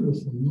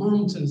beautiful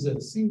mountains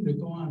that seemed to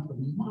go on for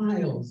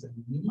miles and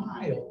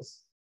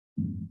miles.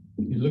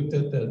 He looked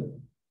at that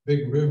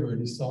big river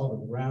and he saw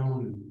the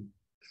brown and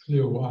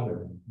clear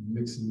water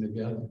mixing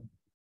together.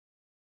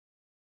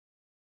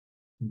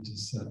 He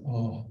just said,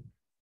 oh,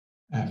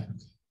 Africa,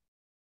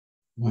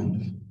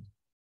 wonderful.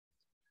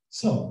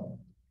 So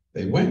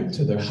they went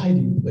to their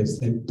hiding place,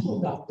 they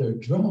pulled out their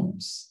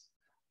drums,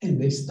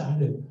 and they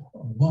started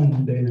one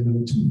and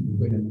a two,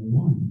 and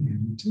one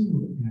and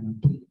two, and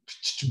a boom.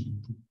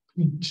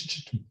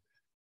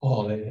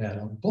 Oh, they had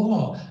a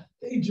ball.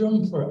 They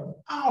drummed for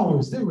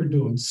hours. They were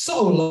doing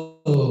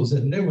solos,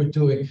 and they were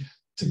doing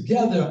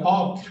together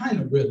all kind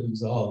of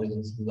rhythms. Oh, they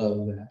just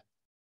loved that.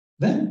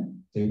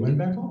 Then they went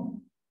back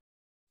home.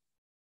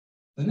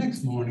 The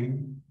next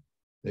morning,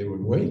 they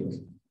would wake,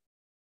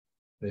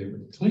 they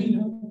would clean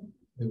up,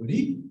 they would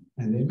eat,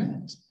 and they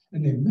met.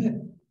 And they met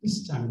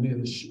this time near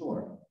the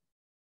shore.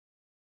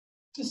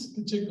 This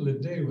particular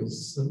day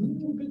was a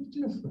little bit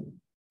different.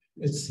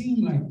 It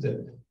seemed like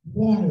the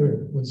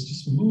water was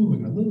just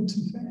moving a little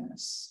too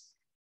fast.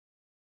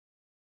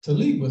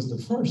 Talib was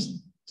the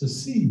first to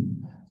see.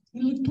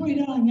 He looked way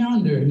down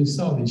yonder and he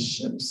saw these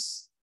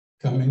ships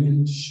coming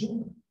in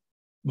shore.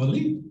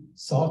 Malik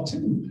saw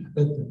too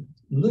that the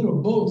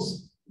little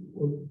boats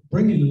were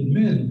bringing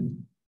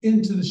men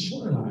into the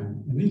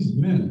shoreline, and these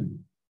men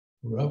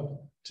were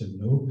up to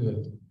no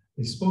good.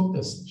 They spoke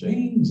a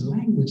strange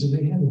language and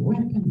they had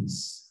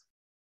weapons.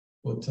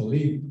 Well,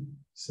 Talib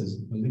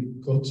says,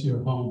 Malik, go to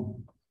your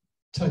home.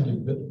 Tell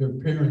your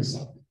parents,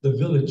 the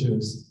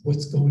villagers,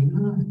 what's going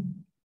on.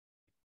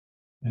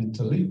 And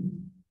Talib,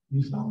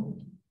 he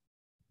followed.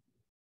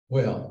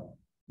 Well,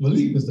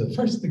 Malik was the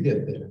first to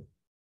get there,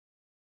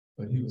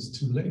 but he was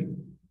too late.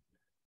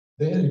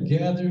 They had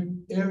gathered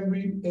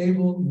every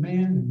able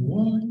man and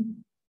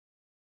woman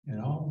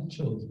and all the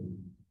children.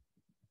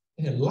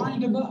 They had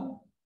lined them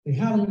up. They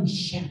had them in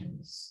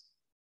shackles.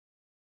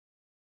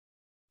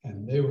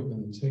 And they were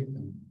going to take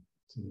them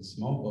to the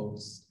small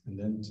boats and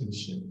then to the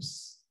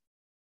ships.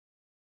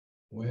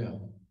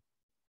 Well,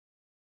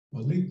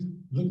 Malik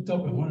looked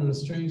up and one of the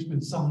strange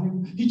men saw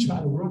him. He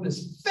tried to run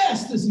as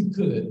fast as he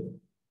could,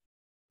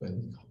 but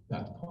he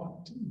got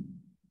caught too.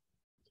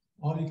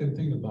 All he could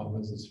think about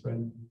was his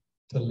friend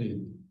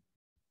Talib.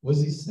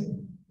 Was he safe?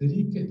 Did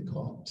he get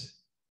caught?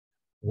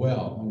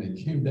 Well, when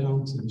they came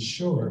down to the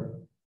shore,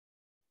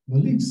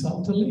 Malik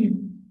saw Talib.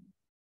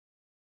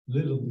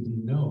 Little did he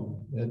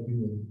know that'd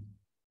be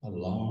a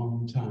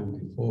long time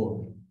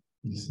before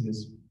he see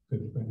his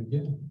good friend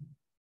again.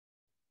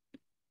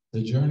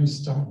 The journey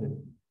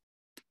started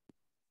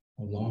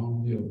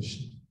along the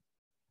ocean,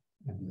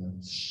 and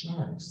the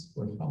sharks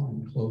were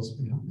following close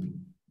behind.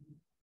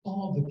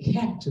 All the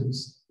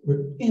captives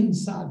were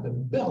inside the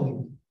belly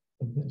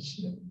of that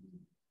ship.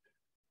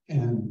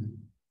 And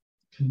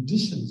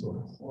conditions were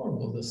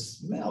horrible, the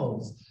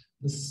smells,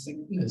 the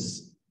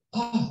sickness.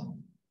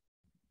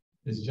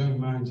 His young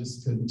mind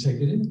just couldn't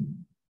take it in.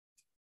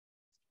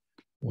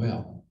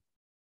 Well,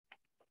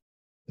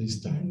 they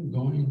started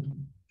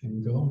going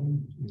and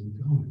going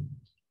and going.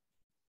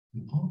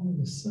 And all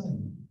of a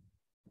sudden,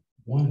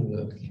 one of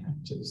the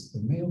captives,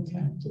 the male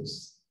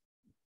captives,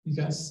 he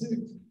got sick.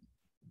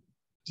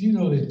 Do you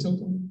know they took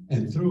him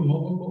and threw him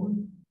overboard?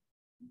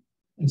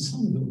 And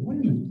some of the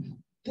women,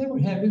 they were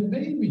having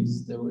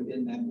babies. They were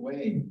in that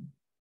way.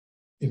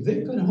 If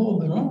they couldn't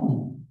hold their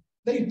own,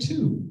 they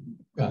too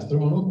got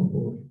thrown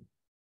overboard.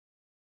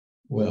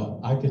 Well,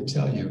 I could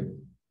tell you,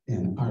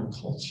 in our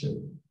culture,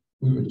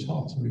 we were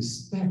taught to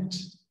respect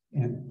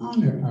and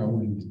honor our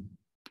women.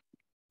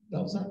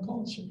 That was our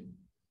culture.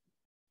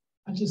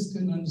 I just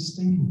couldn't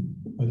understand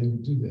why they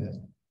would do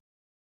that.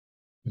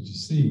 But you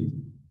see,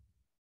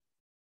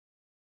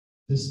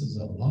 this is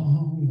a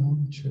long,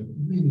 long trip.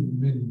 Many,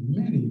 many,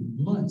 many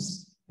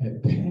months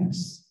had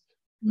passed.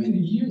 Many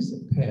years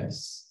had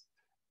passed.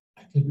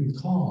 I could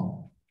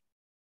recall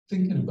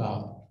thinking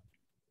about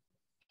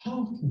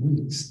how can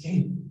we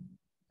escape?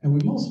 And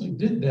we mostly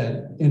did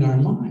that in our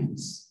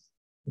minds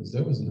because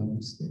there was no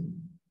escape.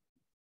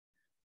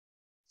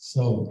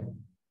 So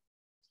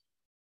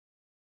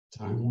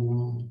time went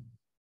on.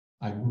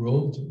 I grew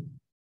older.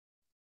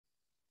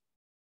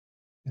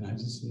 And I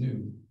just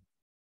knew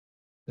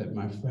that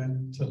my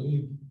friend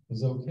Talib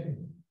was okay.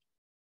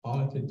 All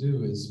I could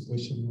do is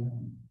wish him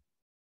well.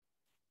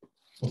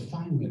 But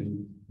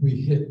finally,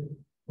 we hit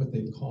what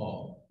they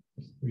call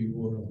the free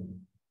world,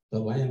 the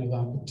land of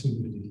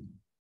opportunity.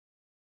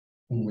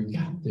 When we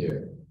got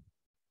there,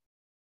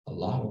 a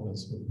lot of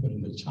us were put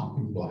in the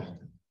chopping block.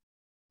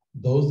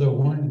 Those that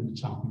weren't in the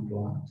chopping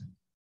block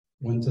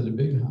went to the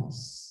big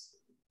house.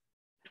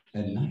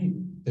 At night,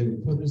 they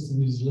would put us in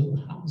these little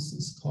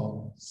houses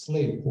called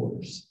slave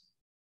quarters.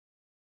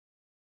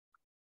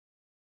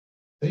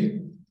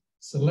 They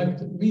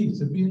selected me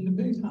to be in the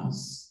big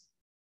house.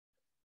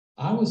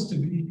 I was to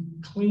be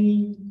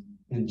clean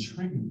and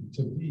trained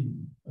to be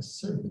a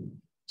servant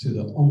to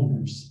the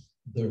owners,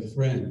 their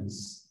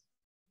friends,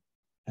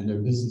 and their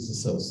business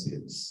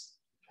associates.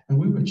 And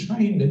we were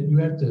trained that you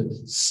had to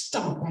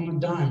stomp on a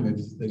dime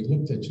if they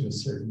looked at you a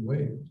certain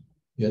way.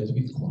 You had to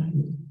be quiet.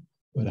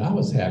 But I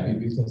was happy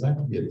because I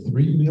could get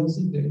 3 meals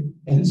a day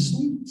and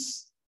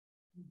sweets.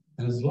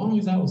 And as long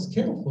as I was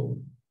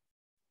careful,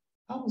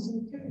 I was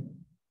okay.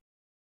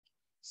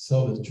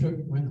 So the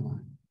trip went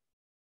on.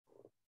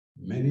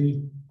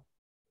 Many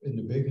in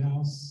the big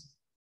house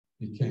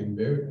became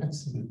very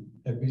excellent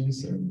at being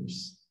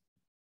servers.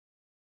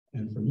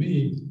 And for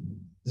me,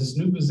 this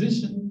new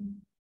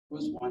position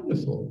was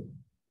wonderful.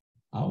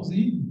 I was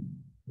eating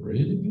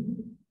really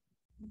good.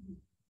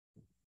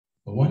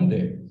 But one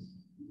day,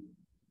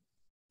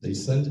 they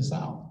sent us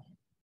out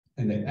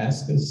and they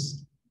asked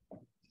us,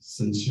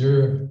 since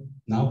you're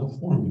now the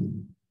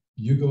foreman,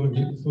 you go and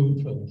get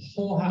food for the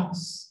whole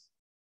house.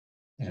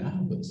 And I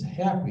was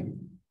happy.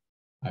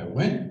 I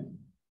went,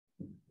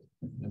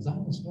 and as I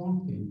was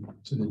walking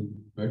to the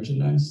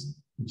merchandise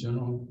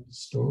general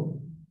store,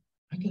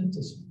 I got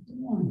this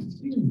warm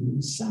feeling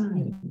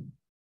inside.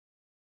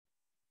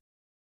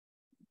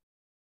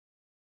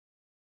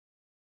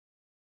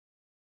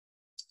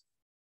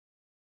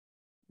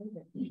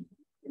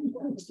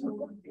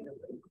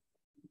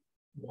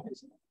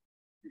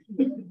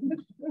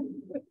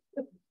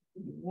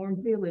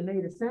 Warm feeling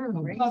made a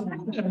sound, right? I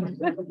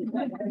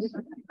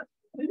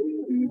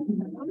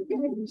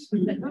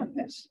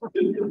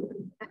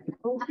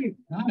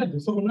had to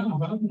phone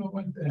out. I don't know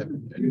what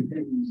happened.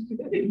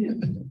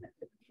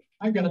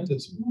 I got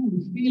this warm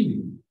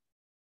feeling.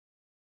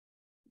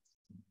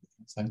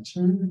 As I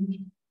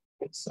turned,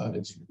 I saw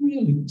this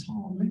really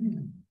tall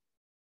man.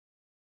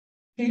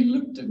 He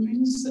looked at me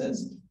and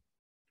says,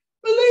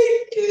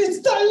 "Malik, it's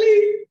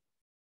Talib."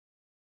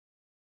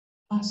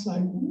 I was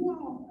like,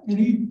 wow. And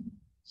he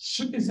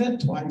shook his head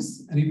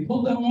twice and he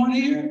pulled down one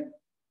ear.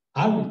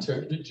 I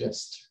returned the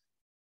gesture.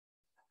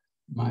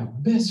 My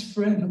best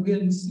friend, we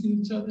hadn't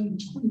seen each other in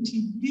 20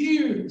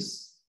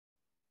 years.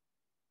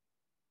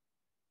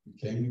 We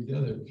came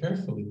together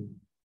carefully.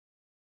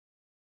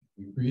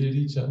 We greeted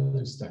each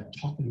other, started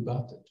talking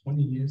about the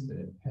 20 years that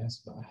had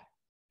passed by.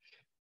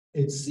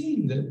 It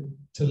seemed that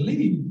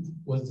Talib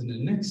was in the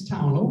next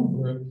town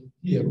over.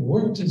 He had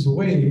worked his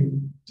way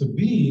to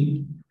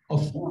being a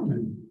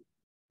foreman.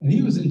 And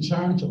he was in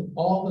charge of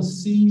all the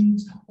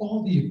seeds,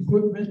 all the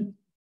equipment.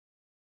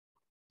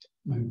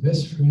 My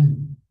best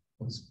friend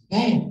was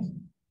back.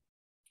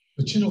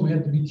 But you know, we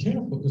had to be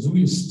careful because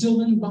we were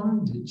still in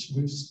bondage.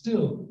 We were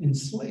still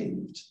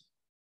enslaved.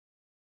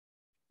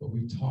 But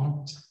we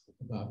talked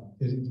about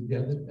getting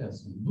together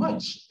as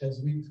much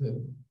as we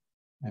could,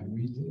 and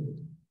we did.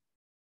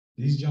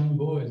 These young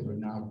boys were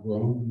now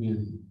grown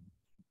men,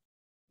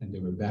 and they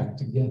were back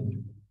together.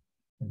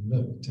 And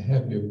look, to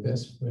have your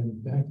best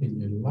friend back in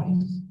your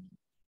life,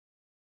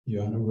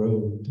 you're on a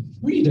road to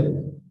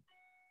freedom.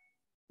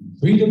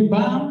 Freedom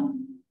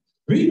bound,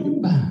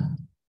 freedom bound,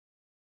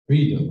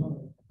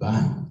 freedom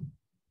bound.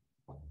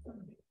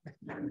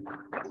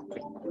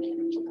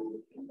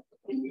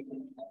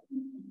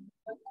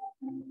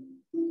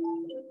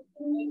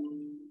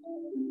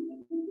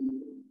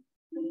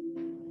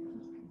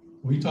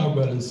 We talk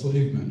about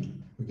enslavement.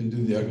 We can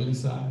do the ugly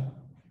side,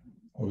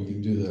 or we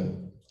can do the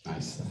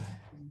nice side.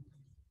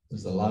 The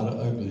There's a lot of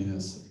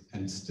ugliness,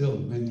 and still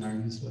many are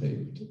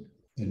enslaved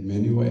in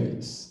many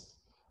ways.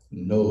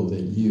 Know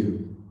that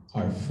you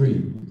are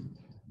free.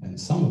 And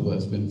some of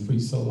us have been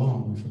free so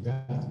long, we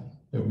forgot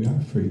that we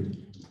are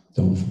free.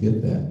 Don't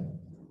forget that.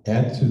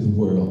 Add to the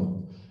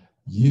world.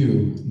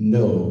 You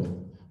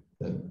know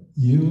that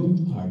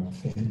you are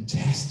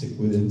fantastic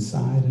with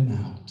inside and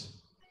out.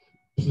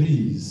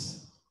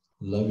 Please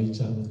love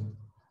each other,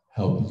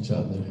 help each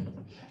other.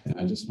 And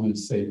I just want to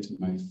say to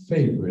my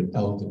favorite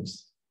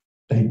elders,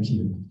 thank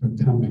you for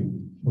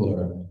coming,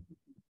 Laura.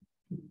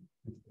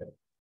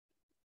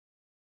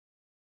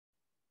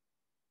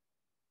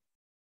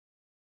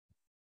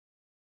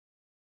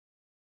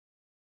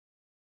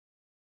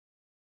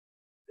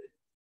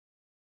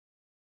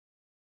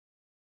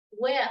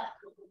 Well,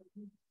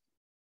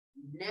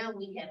 now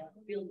we have a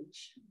really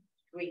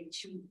great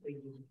treat for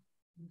you,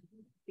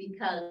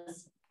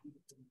 because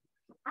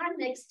our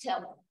next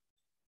teller,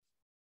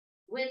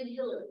 Wendy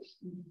Hillary,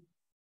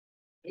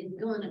 is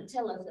going to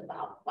tell us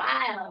about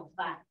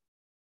wildfire.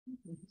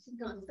 She's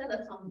going to set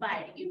us on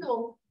fire. You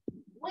know,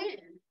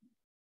 Gwen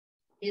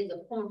is a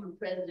former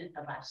president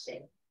of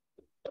ASHE.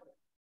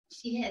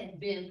 She has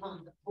been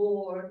on the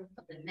board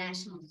of the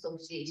National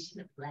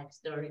Association of Black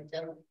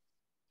Storytellers.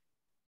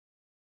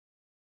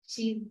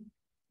 She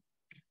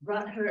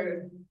brought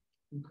her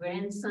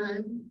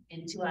grandson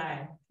into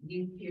our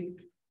youth group.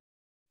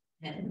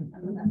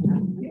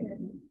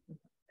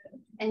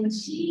 And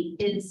she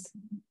is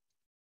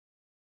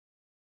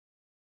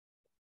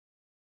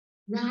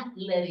not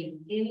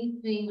letting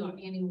anything or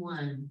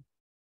anyone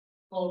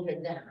hold her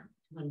down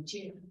on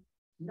chair.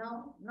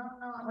 No,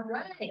 I'm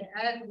right. I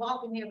had to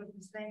walk in here with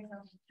these things.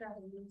 I'm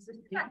trying to use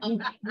it.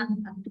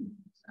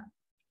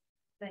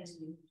 Thank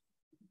you.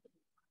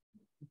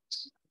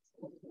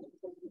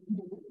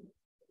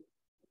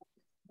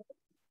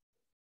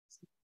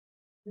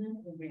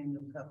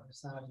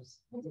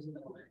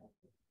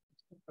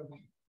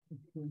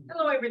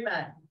 Hello,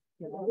 everybody.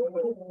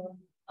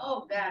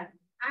 Oh, God.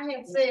 I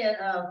had said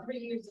 3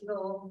 years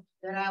ago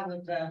that I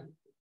would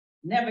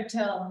never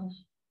tell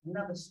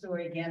another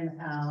story again.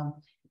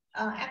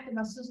 After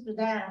my sister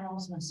died, I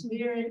lost my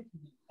spirit.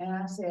 And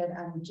I said,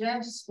 I'm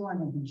just going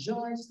to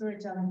enjoy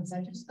storytelling because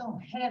I just don't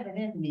have it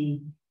in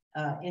me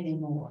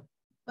anymore.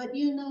 But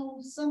you know,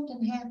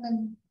 something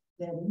happened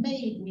that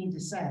made me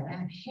decide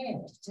I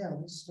had to tell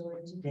this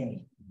story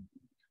today.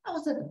 I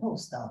was at the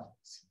post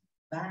office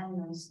buying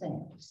those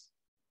stamps.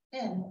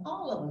 And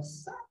all of a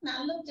sudden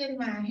I looked in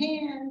my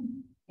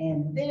hand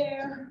and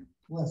there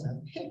was a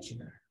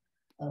picture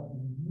of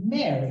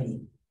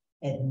Mary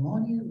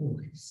Edmonia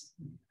Lewis.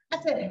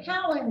 I said,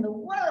 how in the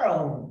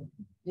world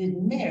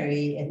did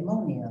Mary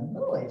Edmonia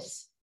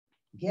Lewis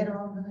get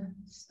on the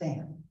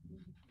stamp?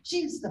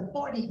 She's the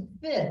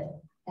 45th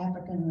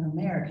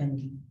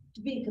African-American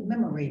to be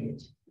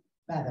commemorated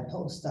by the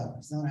post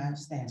office on our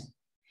stamp.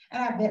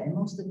 And I bet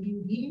most of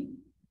you here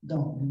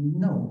don't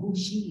know who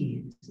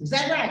she is. Is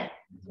that right?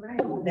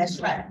 Right. That's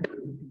right.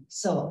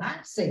 So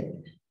I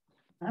said,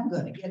 I'm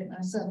going to get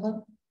myself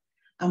up.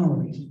 I'm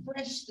going to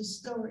refresh the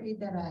story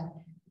that I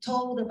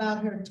told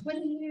about her 20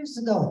 years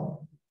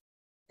ago,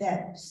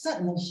 that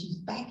suddenly she's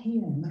back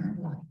here in my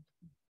life.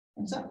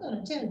 And so I'm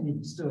going to tell you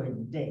the story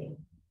today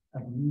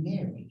of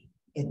Mary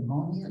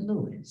Edmonia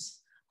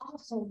Lewis,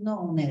 also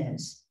known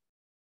as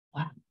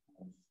what?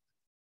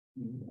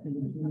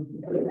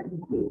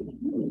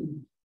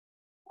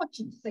 Want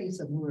you to say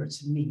some words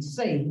to me.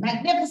 Say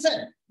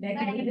magnificent,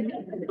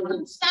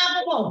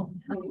 unstoppable,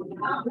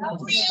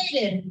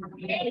 creative,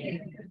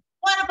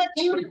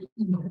 wonderful.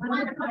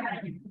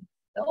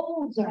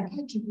 Those are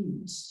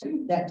attributes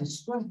that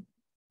describe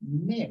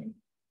Mary.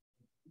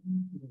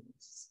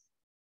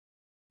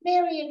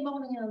 Mary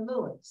Edmonia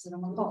Lewis, and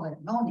I'm gonna call it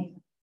Monia,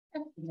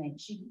 that's the name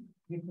she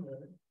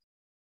preferred,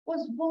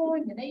 was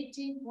born in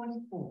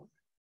 1844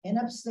 in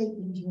upstate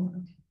New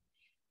York.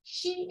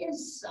 She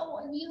is so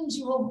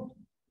unusual.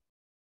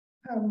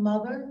 Her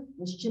mother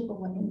was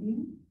Chippewa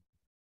Indian,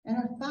 and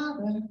her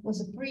father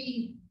was a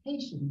free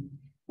Haitian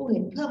who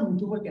had come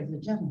to work as a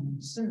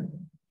gentleman's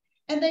servant.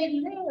 And they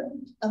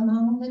lived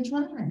among the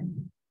tribe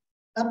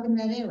up in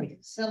that area,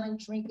 selling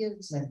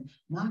trinkets and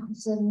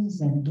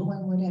moccasins and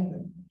doing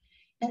whatever.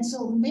 And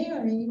so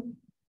Mary,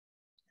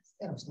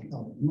 that was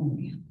called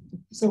Edmonia.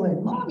 So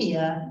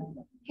Edmonia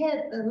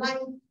had the life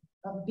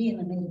of being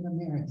a Native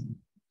American.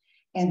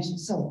 And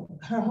so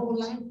her whole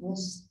life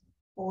was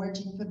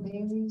foraging for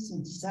berries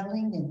and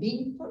selling and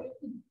being free.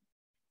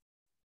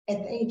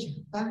 At the age of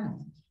 5,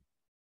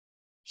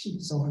 she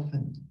was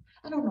orphaned.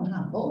 I don't know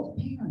how both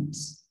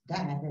parents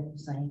died at the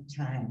same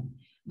time,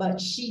 but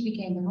she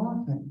became an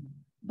orphan.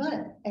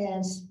 But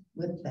as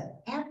with the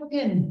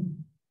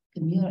African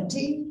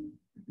community,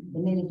 the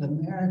Native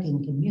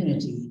American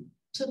community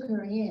took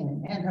her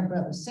in, and her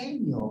brother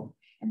Samuel,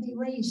 and they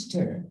raised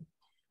her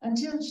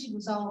until she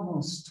was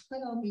almost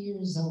 12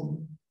 years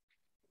old.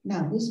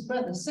 Now, this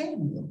brother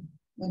Samuel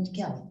went to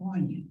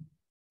California,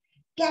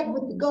 got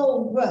with the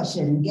gold rush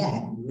and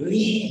got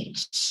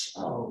rich.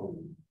 Oh,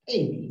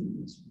 baby, he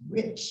was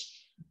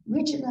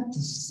rich enough to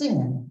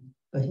send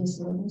for his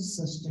little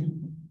sister.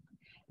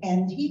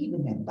 And he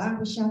even had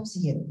barbershops,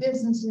 he had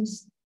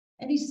businesses,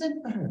 and he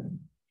sent for her.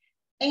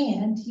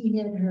 And he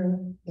had her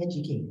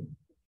educated.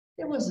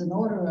 There was an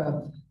order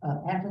of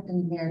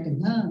African-American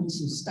nuns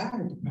who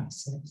started the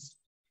process.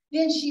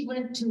 Then she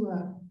went to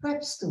a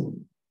prep school.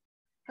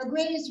 Her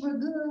grades were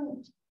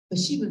good, but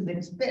she was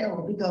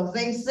expelled because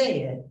they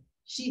said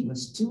she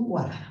was too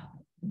wild.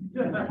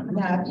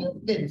 Now, if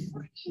you've been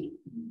free,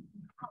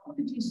 how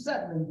did you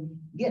suddenly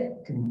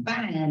get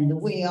confined the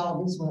way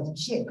all this was?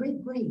 She had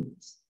great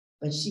grades,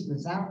 but she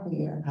was out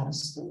there out of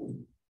school.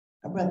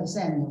 Her brother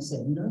Samuel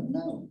said, no,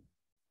 no.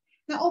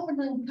 Now,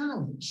 Oberlin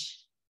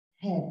College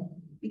had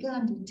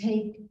begun to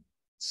take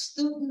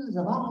students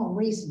of all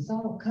races,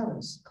 all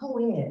colors,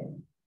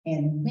 co-ed,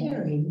 and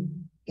Mary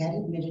got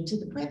admitted to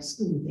the prep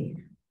school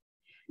there.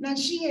 Now,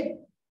 she had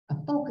a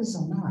focus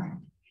on art.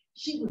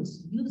 She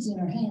was using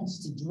her hands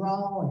to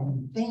draw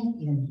and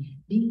think and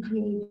be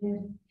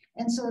creative.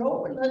 And so at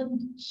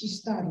Oberlin, she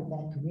started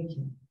that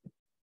curriculum.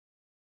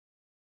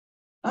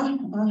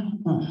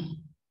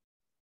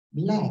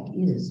 Black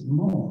is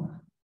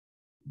more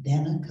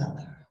than a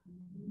color.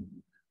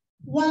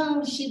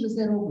 While she was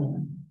at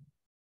Oberlin,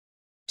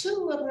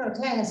 2 of her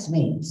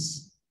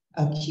classmates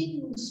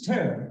accused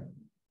her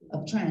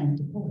of trying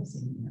to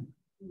poison them.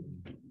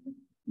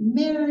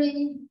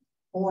 Mary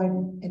or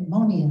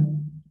Edmonia,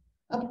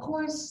 of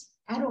course,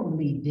 I don't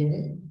believe did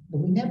it, but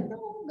we never know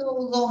what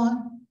goes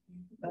on.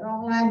 But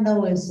all I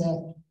know is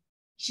that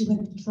she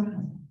went to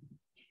trial.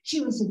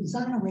 She was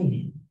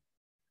exonerated,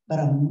 but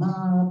a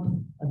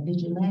mob of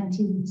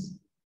vigilantes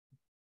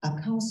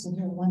accosted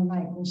her one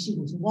night when she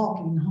was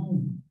walking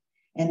home,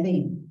 and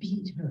they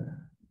beat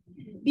her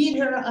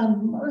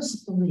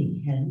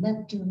unmercifully and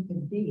left her for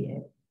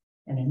dead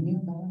in a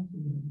nearby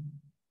field.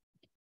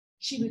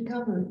 She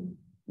recovered,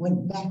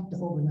 went back to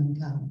Oberlin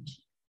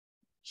College.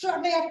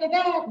 Shortly after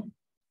that,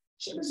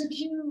 she was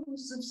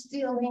accused of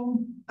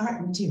stealing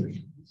art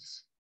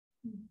materials.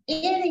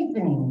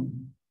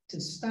 Anything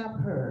to stop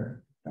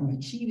her from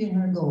achieving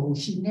her goal.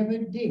 She never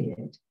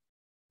did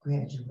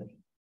graduate.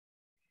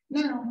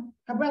 Now,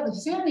 her brother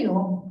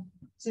Samuel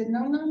said,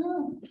 no, no,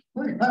 no,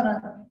 we're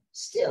gonna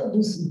still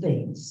do some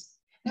things.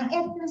 Now,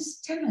 at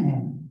this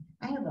time,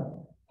 I have a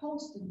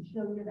poster to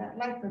show you that I'd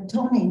like for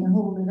Tony to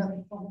hold it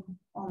up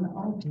on the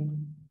altar.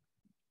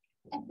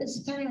 At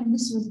this time,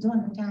 this was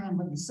during the time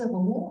of the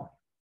Civil War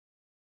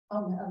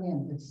on the other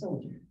end of the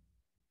soldier.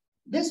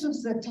 This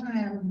was the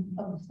time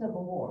of the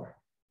Civil War.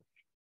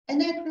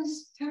 And at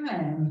this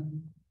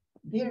time,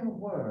 there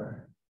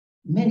were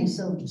many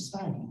soldiers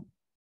fighting.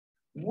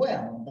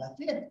 Well, the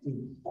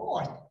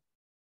 54th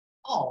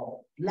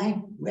All-Black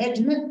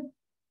Regiment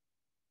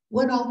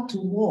went off to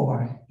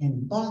war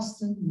in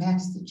Boston,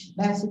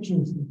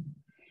 Massachusetts.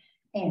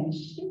 And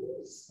she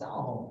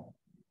saw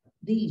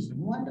these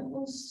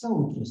wonderful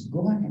soldiers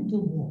going into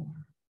war.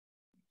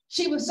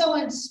 She was so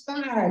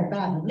inspired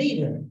by the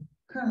leader,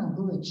 Colonel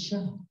Good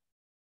Shaw,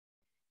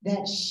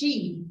 that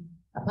she,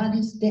 upon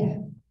his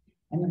death,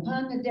 and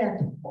upon the death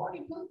of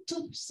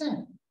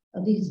 42%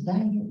 of these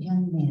valiant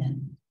young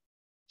men,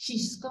 she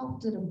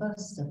sculpted a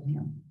bust of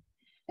him,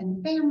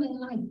 and family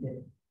liked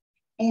it.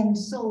 And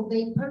so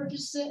they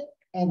purchased it,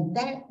 and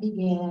that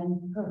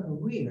began her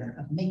career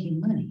of making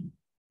money.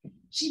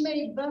 She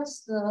made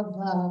busts of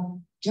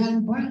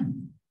John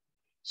Brown.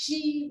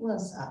 She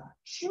was a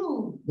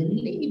true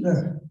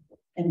believer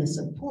in the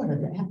support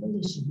of the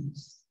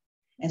abolitionists.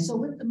 And so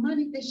with the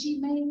money that she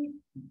made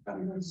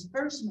from those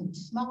first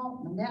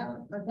small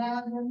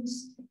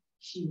medallions,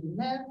 she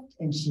left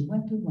and she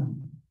went to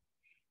Rome.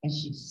 And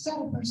she set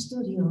up her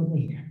studio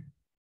there.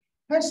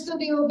 Her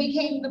studio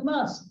became the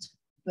must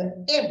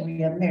for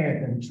every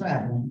American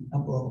traveling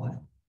abroad.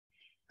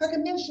 Her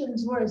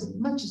commissions were as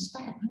much as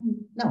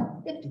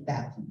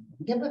 50,000,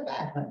 give her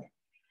 500.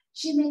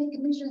 She made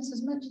commissions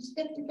as much as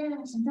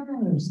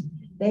 $50,000.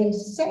 They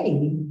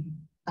say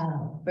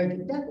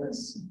Frederick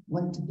Douglass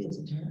went to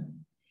visit her.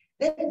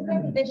 They say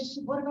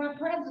that one of our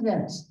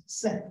presidents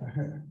sent for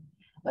her.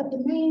 But the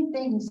main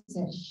thing is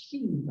that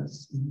she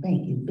was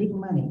making big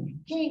money,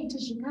 came to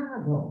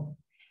Chicago.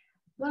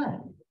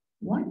 But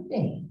one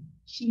day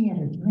she had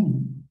a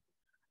dream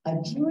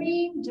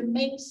to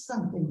make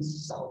something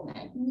so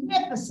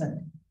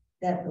magnificent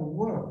that the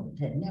world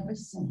had never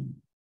seen.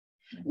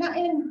 Now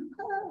in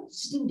her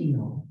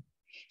studio,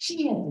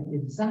 she had to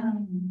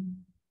design,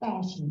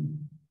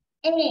 fashion,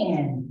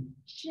 and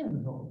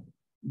chisel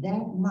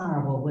that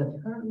marble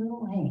with her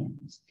little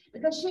hands,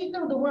 because she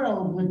knew the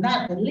world would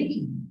not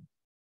believe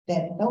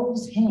that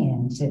those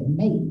hands had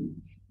made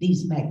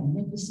these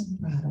magnificent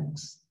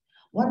products.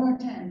 One more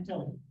time,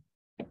 Tony.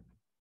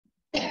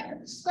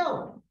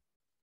 So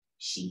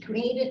she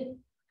created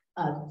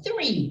a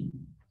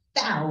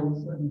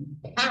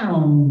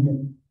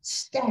 3,000-pound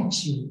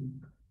statue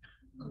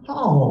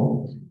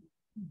called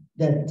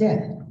The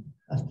Death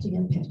of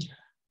Cleopatra.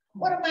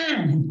 What a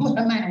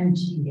mind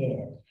she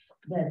had.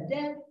 The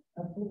Death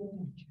of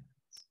Cleopatra.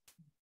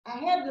 I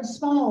have the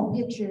small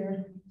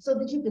picture so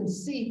that you can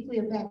see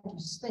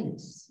Cleopatra's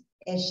face.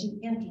 as she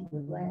entered the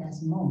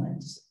last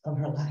moments of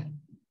her life.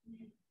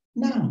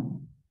 Now,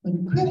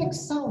 when critics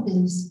saw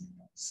this,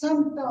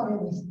 some thought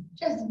it was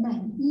just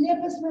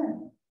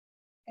magnificent,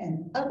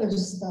 and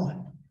others thought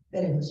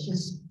that it was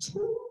just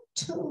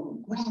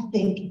too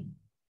graphic,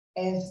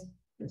 as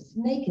the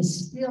snake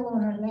is still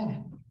on her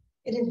lap.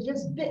 It has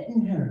just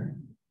bitten her,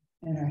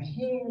 and her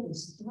head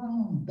is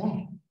thrown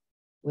back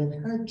with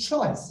her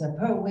choice of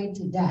her way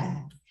to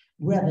die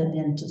rather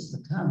than to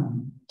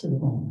succumb to the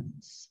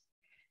Romans.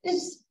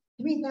 This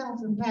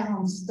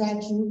 3,000-pound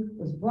statue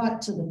was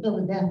brought to the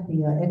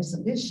Philadelphia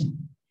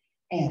exhibition,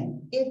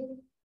 and it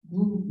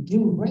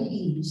drew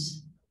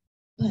raves,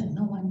 but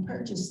no one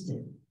purchased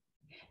it.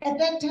 At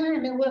that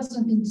time, it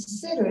wasn't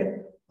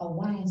considered a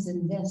wise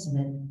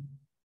investment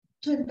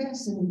to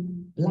invest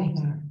in Black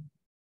art.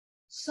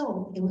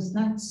 So it was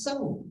not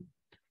sold.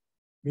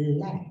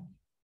 Black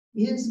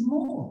is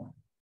more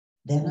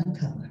than a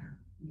color.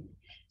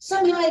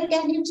 Somehow it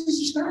got into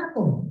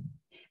Chicago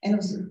and it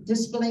was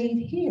displayed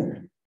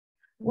here.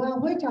 Well,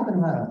 we're talking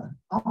about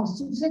almost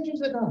 2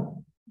 centuries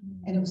ago.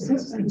 And it was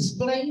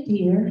displayed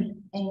here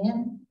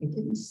and it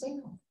didn't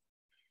sell.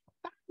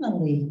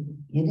 Finally,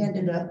 it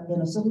ended up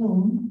in a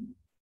saloon.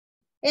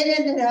 It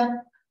ended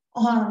up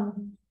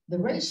on the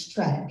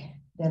racetrack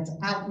that's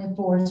out in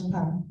Forest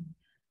Park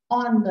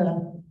on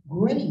the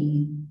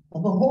grave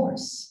of a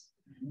horse.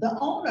 The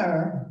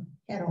owner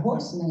had a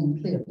horse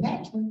named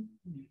Cleopatra,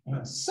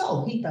 and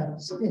so he thought it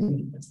was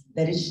fitting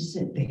that it should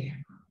sit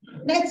there.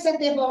 That sat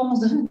there for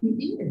almost 100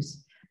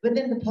 years, but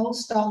then the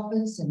post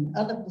office and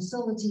other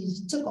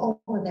facilities took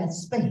over that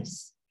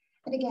space,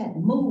 and it got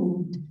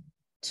moved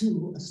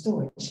to a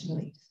storage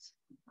place.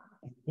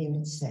 And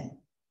there it sat,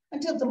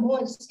 until the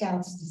Boy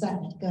Scouts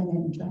decided to come in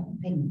and try to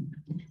paint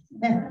it.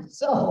 And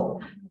so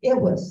it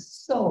was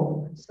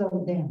so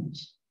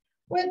damaged.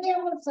 Well,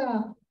 there was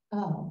a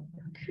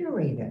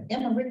curator,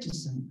 Emma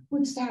Richardson,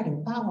 who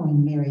started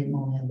following Mary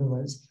Monier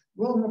Lewis,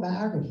 wrote her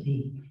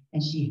biography,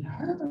 and she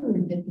heard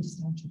that the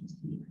statue was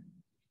here.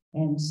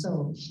 And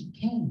so she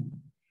came,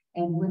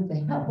 and with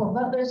the help of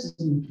others,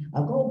 and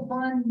a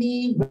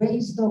GoFundMe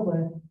raised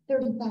over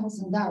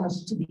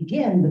 $30,000 to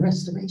begin the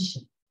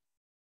restoration.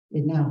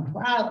 It now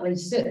proudly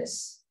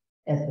sits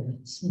at the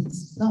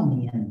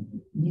Smithsonian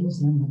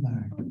Museum of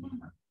Art.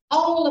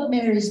 All of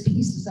Mary's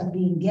pieces are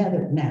being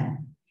gathered now,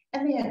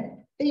 and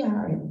they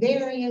are at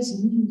various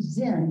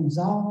museums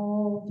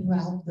all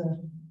throughout the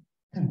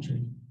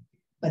country,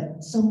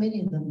 but so many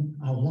of them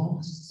are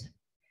lost.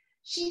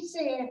 She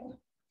said,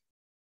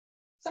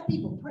 some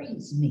people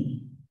praise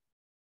me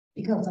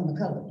because I'm a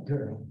colored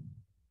girl.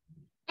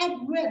 I'd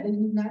rather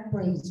you not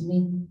praise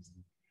me.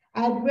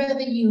 I'd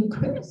rather you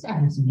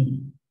criticize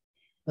me,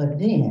 but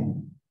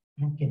then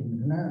I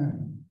can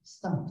learn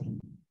something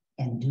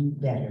and do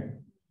better.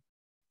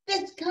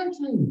 This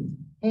country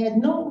had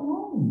no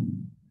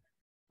room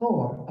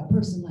for a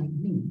person like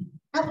me.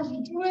 I was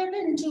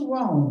driven to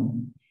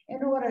Rome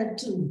in order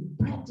to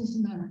practice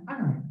my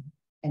art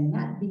and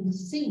not be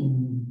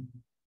seen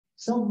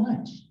so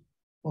much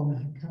for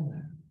my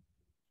color.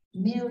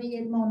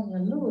 Mary Monier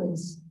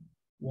Lewis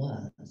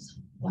was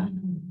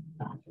one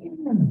of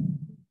them.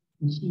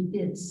 And she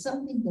did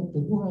something that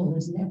the world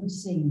has never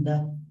seen.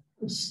 The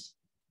first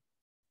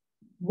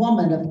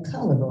woman of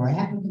color or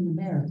African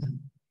American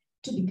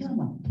to become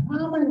a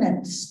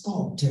prominent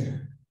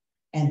sculptor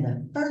and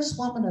the first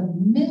woman of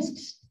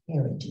mixed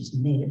heritage,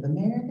 Native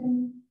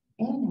American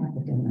and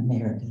African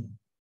American,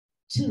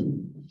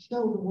 to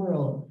show the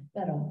world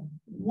that a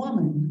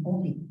woman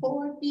only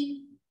 4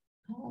 feet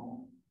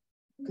tall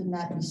could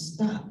not be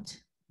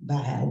stopped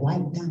by a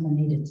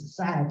white-dominated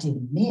society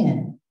of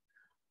men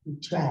who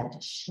tried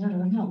to shut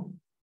her out,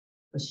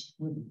 but she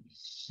wouldn't be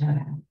shut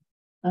out.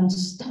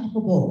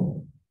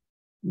 Unstoppable,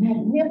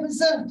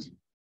 magnificent,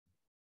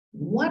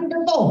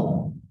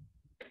 wonderful,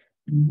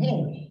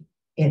 Mary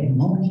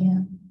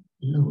Monier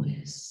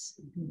Lewis.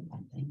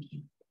 Thank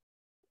you.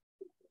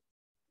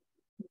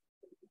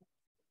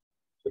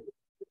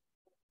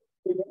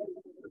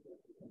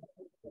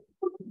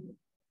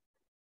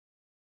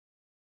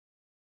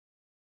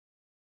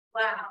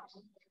 Wow.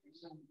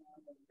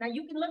 Now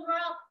you can look her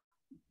up,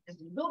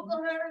 Google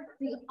her,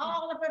 see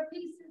all of her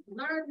pieces,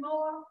 learn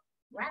more,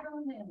 right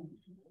on there.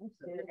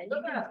 And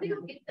look her up, you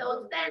can get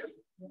those down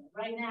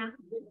right now.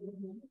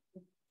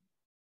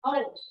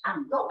 Oh,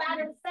 I'm go by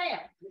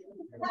herself.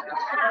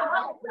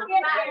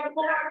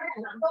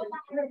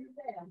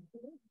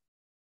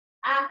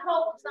 I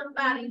hope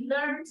somebody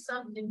learned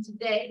something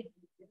today.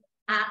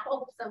 I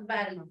hope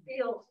somebody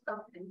feels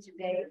something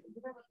today.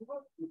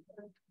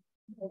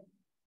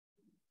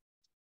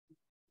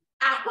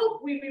 I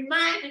hope we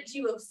reminded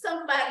you of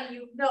somebody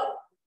you know.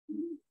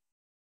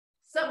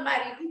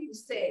 Somebody who you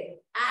said,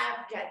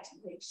 I've got to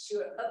make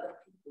sure other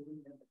people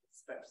remember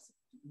this person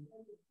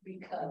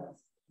because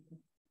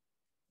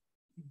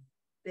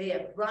they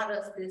have brought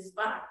us this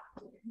far.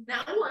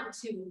 Now I want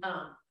to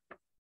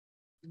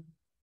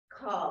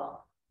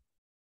call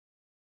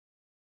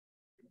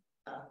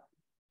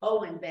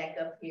Owen back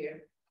up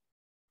here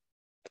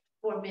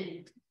for a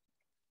minute.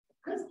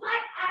 Because like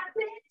I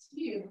said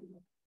to you,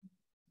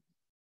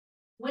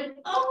 when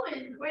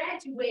Owen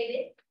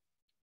graduated,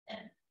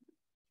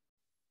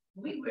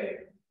 we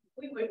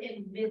were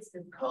in the midst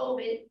of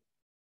COVID.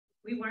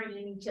 We weren't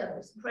in each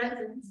other's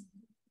presence.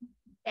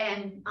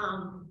 And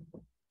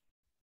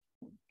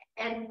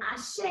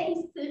Ashe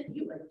sent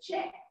you a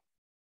check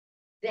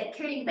that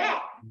came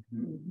back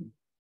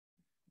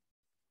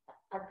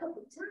a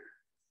couple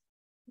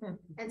times.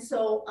 And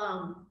so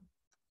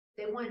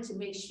they wanted to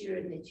make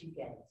sure that you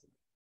get it.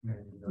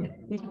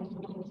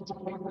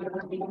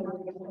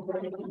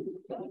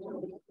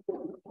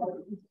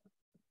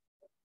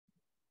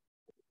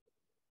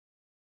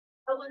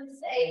 I want to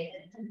say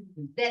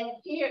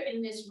that here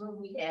in this room,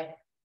 we have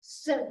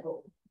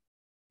several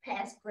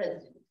past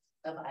presidents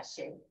of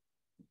Ashe.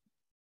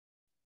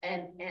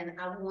 And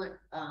I want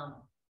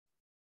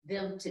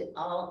them to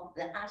all,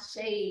 the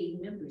Ashe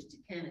members to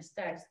kind of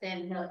start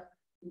standing up.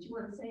 Did you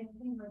want to say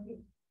anything like this?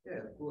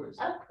 Yeah, of course.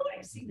 Of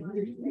course.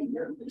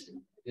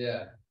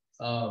 Yeah.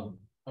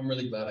 I'm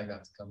really glad I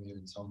got to come here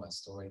and tell my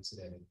story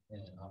today.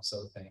 And I'm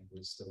so thankful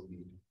to still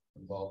be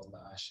involved in the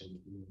Ashe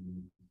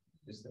community.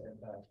 Just the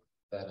impact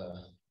that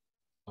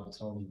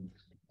Tony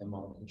and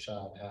Mama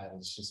Kuchab had,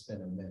 it's just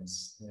been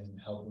immense in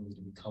helping me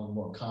to become a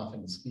more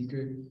confident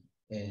speaker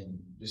and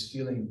just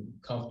feeling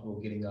comfortable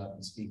getting up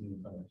and speaking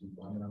in front of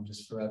people. I mean, I'm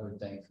just forever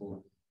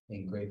thankful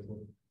and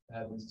grateful to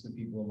have these two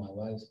people in my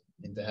life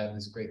and to have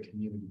this great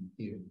community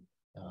here.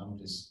 I'm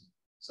just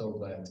so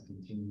glad to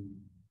continue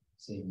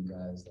seeing you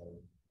guys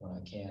when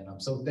I can. I'm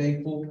so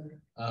thankful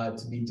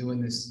to be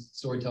doing this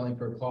Storytelling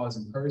for a Cause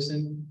in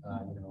person,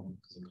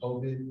 because of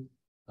COVID.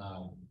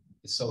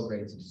 It's so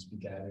great to just be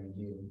gathering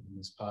here in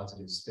this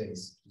positive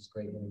space. Just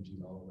great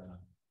energy all around.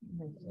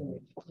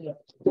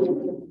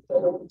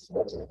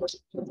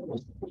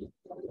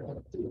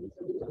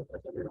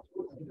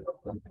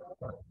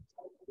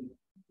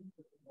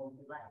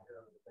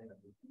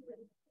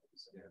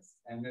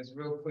 And just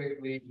real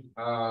quickly,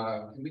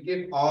 can we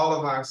give all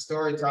of our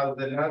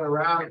storytellers another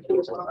round?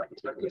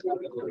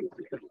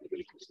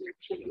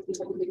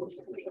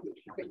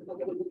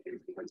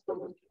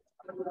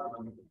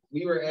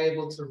 We were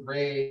able to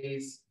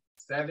raise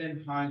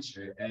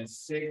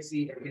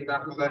 $760.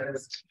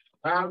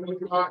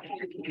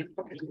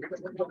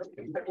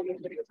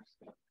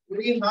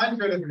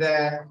 300 of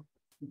that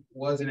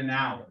was in an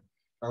hour.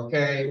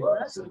 Okay,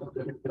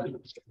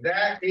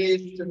 that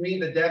is to me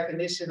the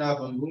definition of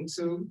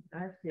Ubuntu.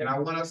 And I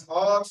want us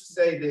all to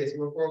say this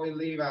before we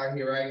leave out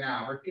here right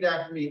now. Repeat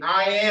after me.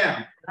 I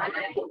am.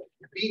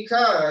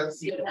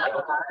 Because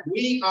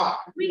we are.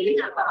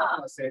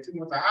 I'll say it two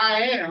more times.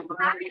 I am.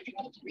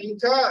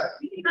 Because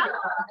we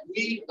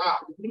are.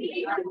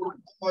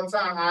 One more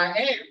time. I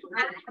am.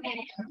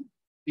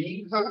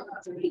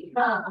 Because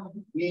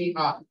we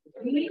are.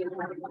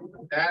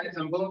 That is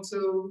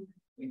Ubuntu.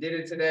 We did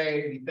it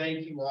today. We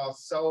thank you all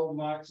so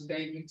much.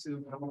 Thank you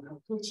to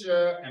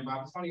Kucha and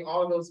Bob Tony,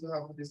 all of those who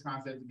helped put this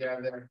concept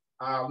together.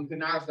 We could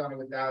not have done it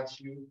without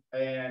you.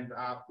 And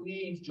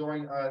please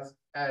join us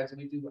as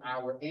we do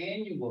our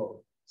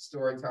annual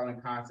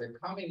storytelling concert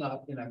coming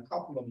up in a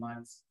couple of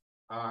months.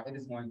 It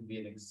is going to be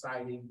an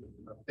exciting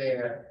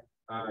affair.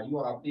 You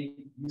all think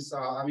you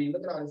saw, I mean,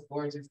 look at all this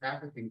gorgeous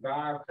African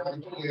garb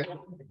here.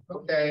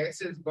 Okay, it's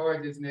just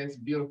gorgeousness,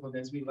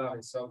 beautifulness. We love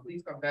it. So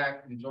please come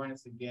back and join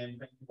us again.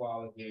 Thank you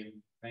all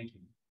again. Thank you.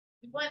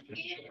 Once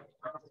again,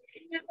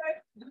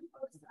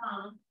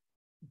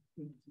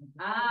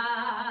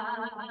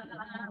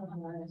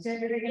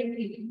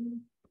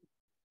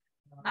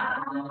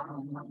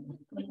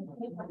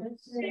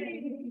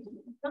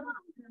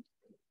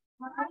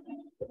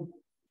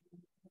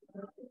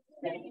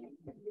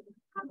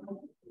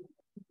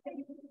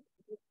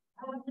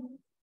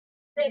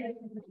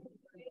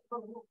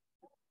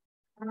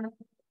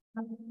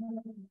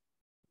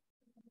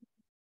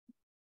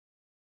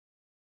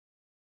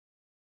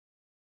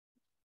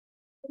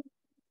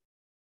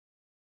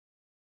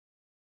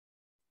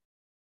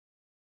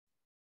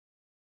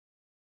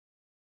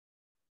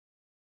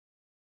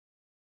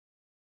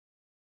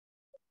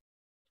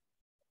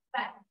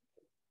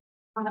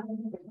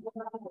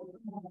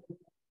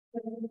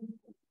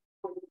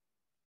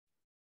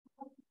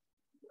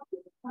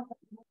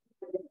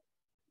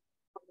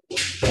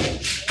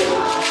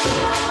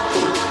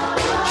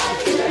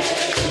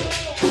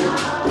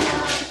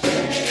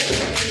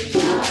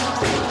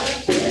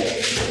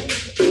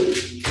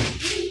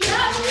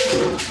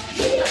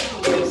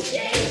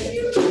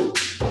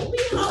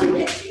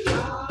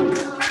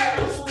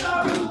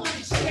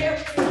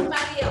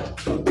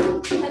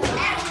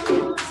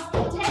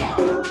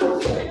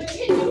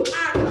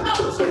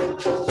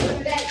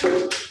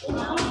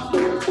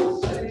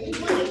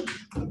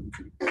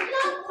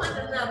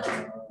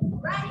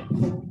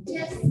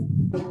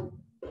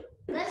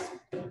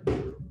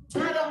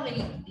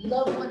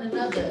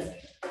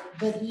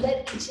 but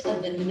let each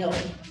other know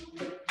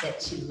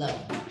that you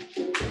love them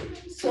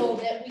so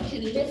that we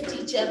can lift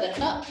each other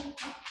up,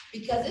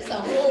 because it's a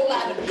whole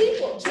lot of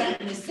people trying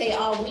to say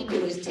all we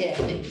do is tear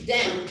things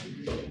down,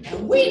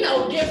 and we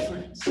know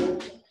different.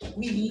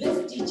 We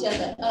lift each each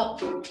other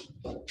up and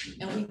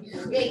we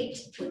create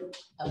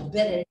a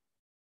better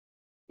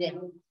day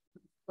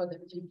for the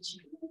future.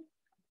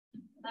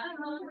 Give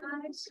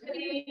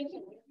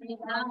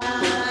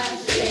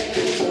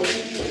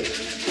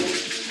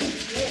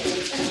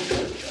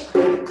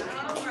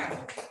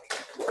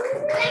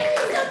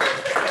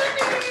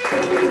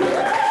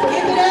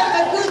it up,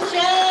 a good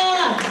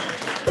job.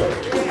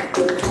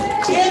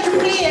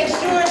 Jeffrey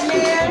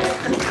extraordinaire.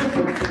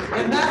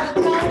 And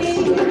Dr.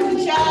 Tony,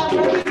 good job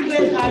working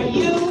with our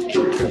youth,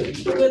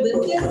 with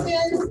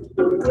assistants,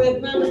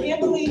 with Mama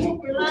Emily,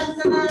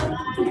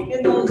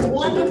 and those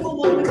wonderful,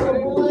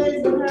 wonderful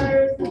boys of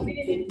hers.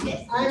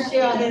 I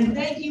shall, and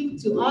thank you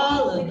to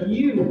all of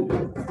you.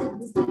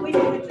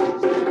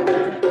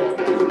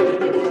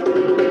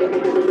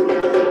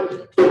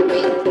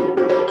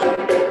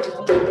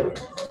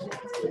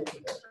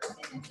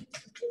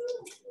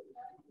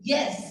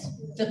 Yes,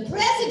 the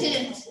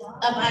president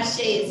of Ashe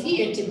is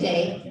here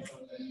today.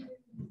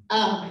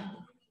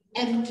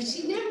 And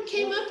she never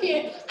came up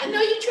here. I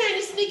know you're trying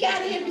to sneak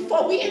out of here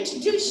before we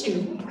introduce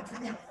you.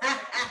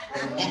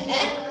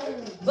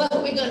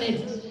 But we're gonna,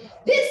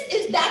 this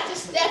is Dr.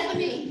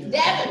 Stephanie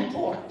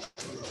Davenport.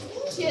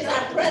 She is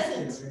our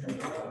president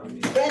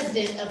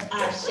of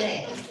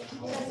Ashe.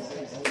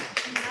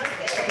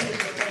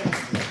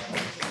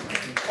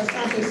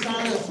 Asante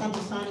Sana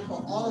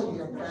for all of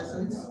your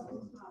presence.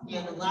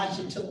 And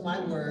Elijah took my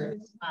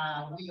words.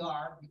 We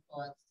are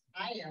because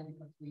I am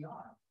because we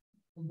are.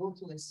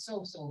 Ubuntu is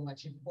so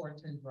much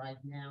important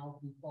right now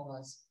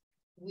because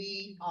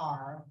we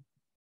are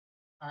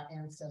our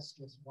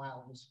ancestors'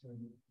 wildest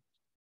dream.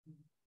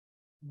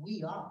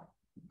 We are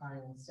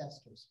our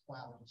ancestors'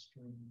 wildest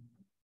dream.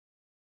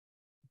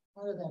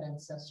 Part of that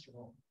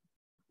ancestral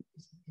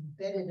is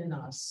embedded in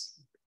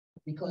us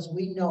because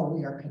we know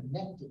we are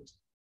connected.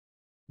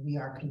 We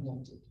are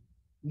connected.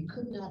 We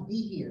could not be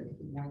here if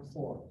it weren't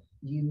for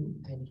you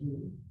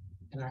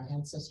and our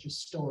ancestors'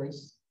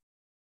 stories.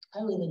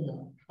 I live in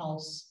a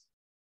house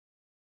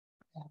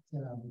at,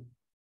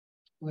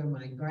 where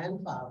my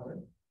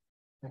grandfather,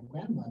 my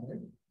grandmother,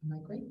 and my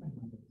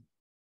great-grandmother.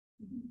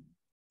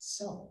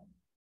 So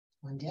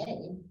one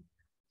day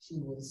we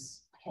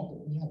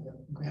had the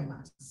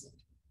grandma sick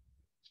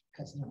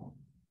because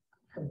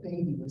her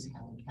baby was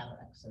having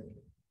cataract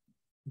surgery.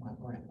 My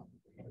grandma.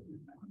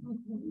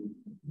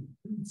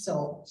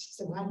 So she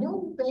said, well, I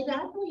know, baby,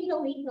 I know you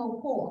don't eat no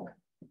pork.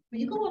 But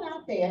you're going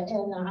out there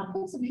and I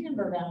put some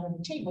hamburger out on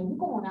the table. You're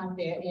going out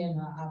there and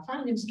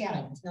find them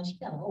scallions. Now she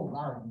got a whole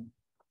garden.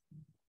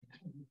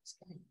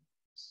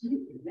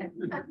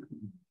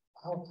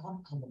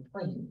 I'm a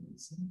praying.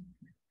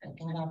 I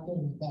got out there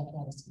in the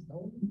backyard and said,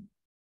 oh,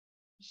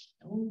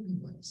 show me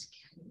what a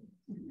scallion.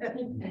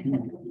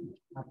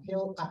 I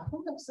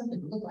pulled up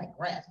something that looked like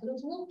grass, but it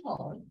was a little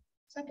taller.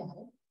 So I got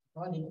it.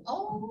 Running,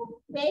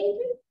 oh,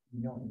 baby.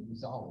 You know, it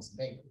was always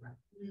baby, right?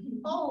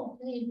 Oh,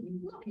 baby,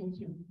 look at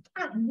you.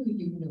 I knew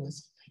you knew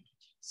us. Thank you,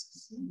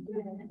 Jesus.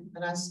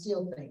 And I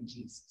still thank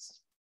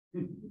Jesus.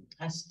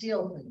 I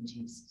still thank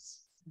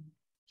Jesus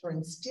for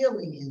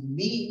instilling in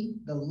me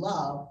the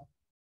love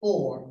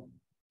for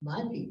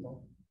my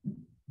people,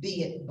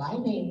 be it by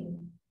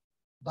name,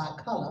 by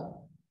color,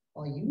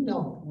 or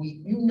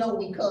we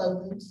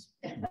cousins.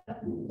 You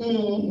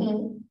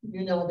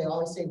know, they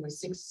always say we're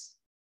 6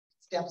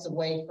 steps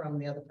away from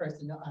the other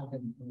person.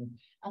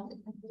 I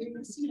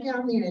see you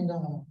down there in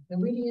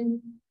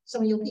Meridian,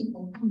 some of your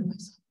people. I know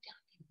myself down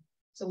here.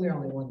 So we're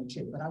only 1 or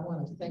 2, but I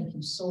want to thank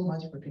you so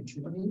much for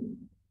contributing.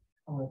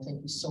 I want to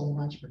thank you so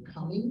much for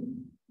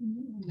coming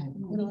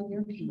and put on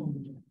your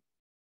calendar.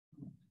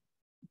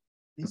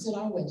 Visit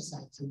our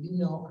website so you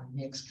know our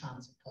next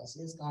concert because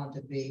it's going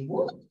to be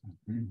what?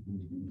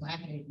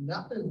 Black ain't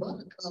nothing but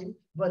a color,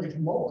 but it's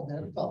more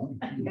than a color.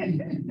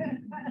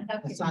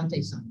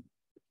 Asante Sana.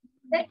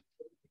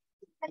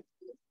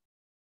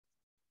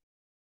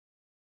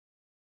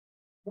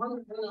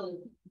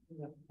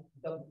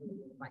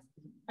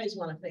 I just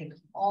want to thank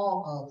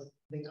all of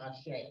the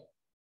Ashe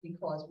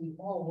because we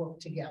all work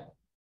together.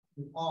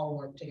 We all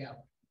work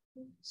together.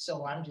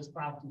 So I'm just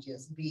proud to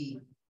just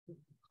be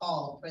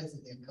called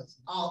president because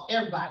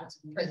everybody's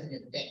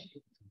president today.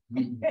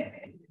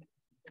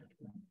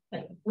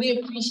 We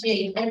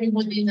appreciate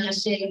everyone in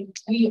Ashe.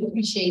 We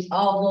appreciate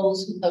all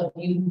those of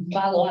you who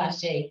follow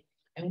Ashe,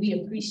 and we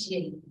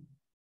appreciate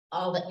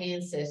all the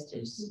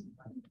ancestors.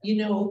 You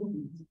know,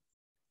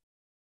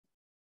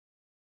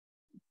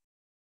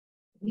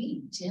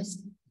 we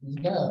just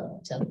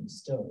love telling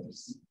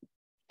stories.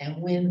 And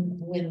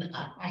when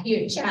I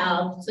hear a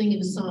child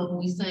singing a song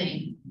we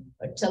sang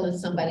or telling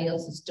somebody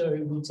else's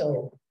story we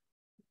told,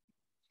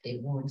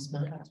 it warms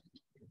my heart.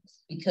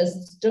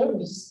 Because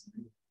stories,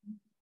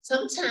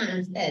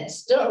 sometimes that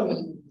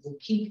story will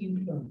keep you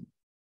from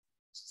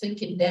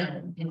sinking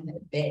down in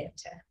that bad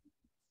time.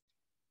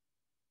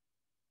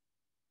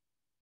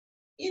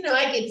 You know,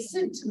 I get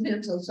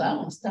sentimental, so I'm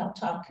gonna stop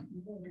talking.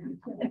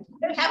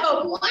 Have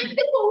a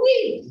wonderful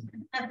week.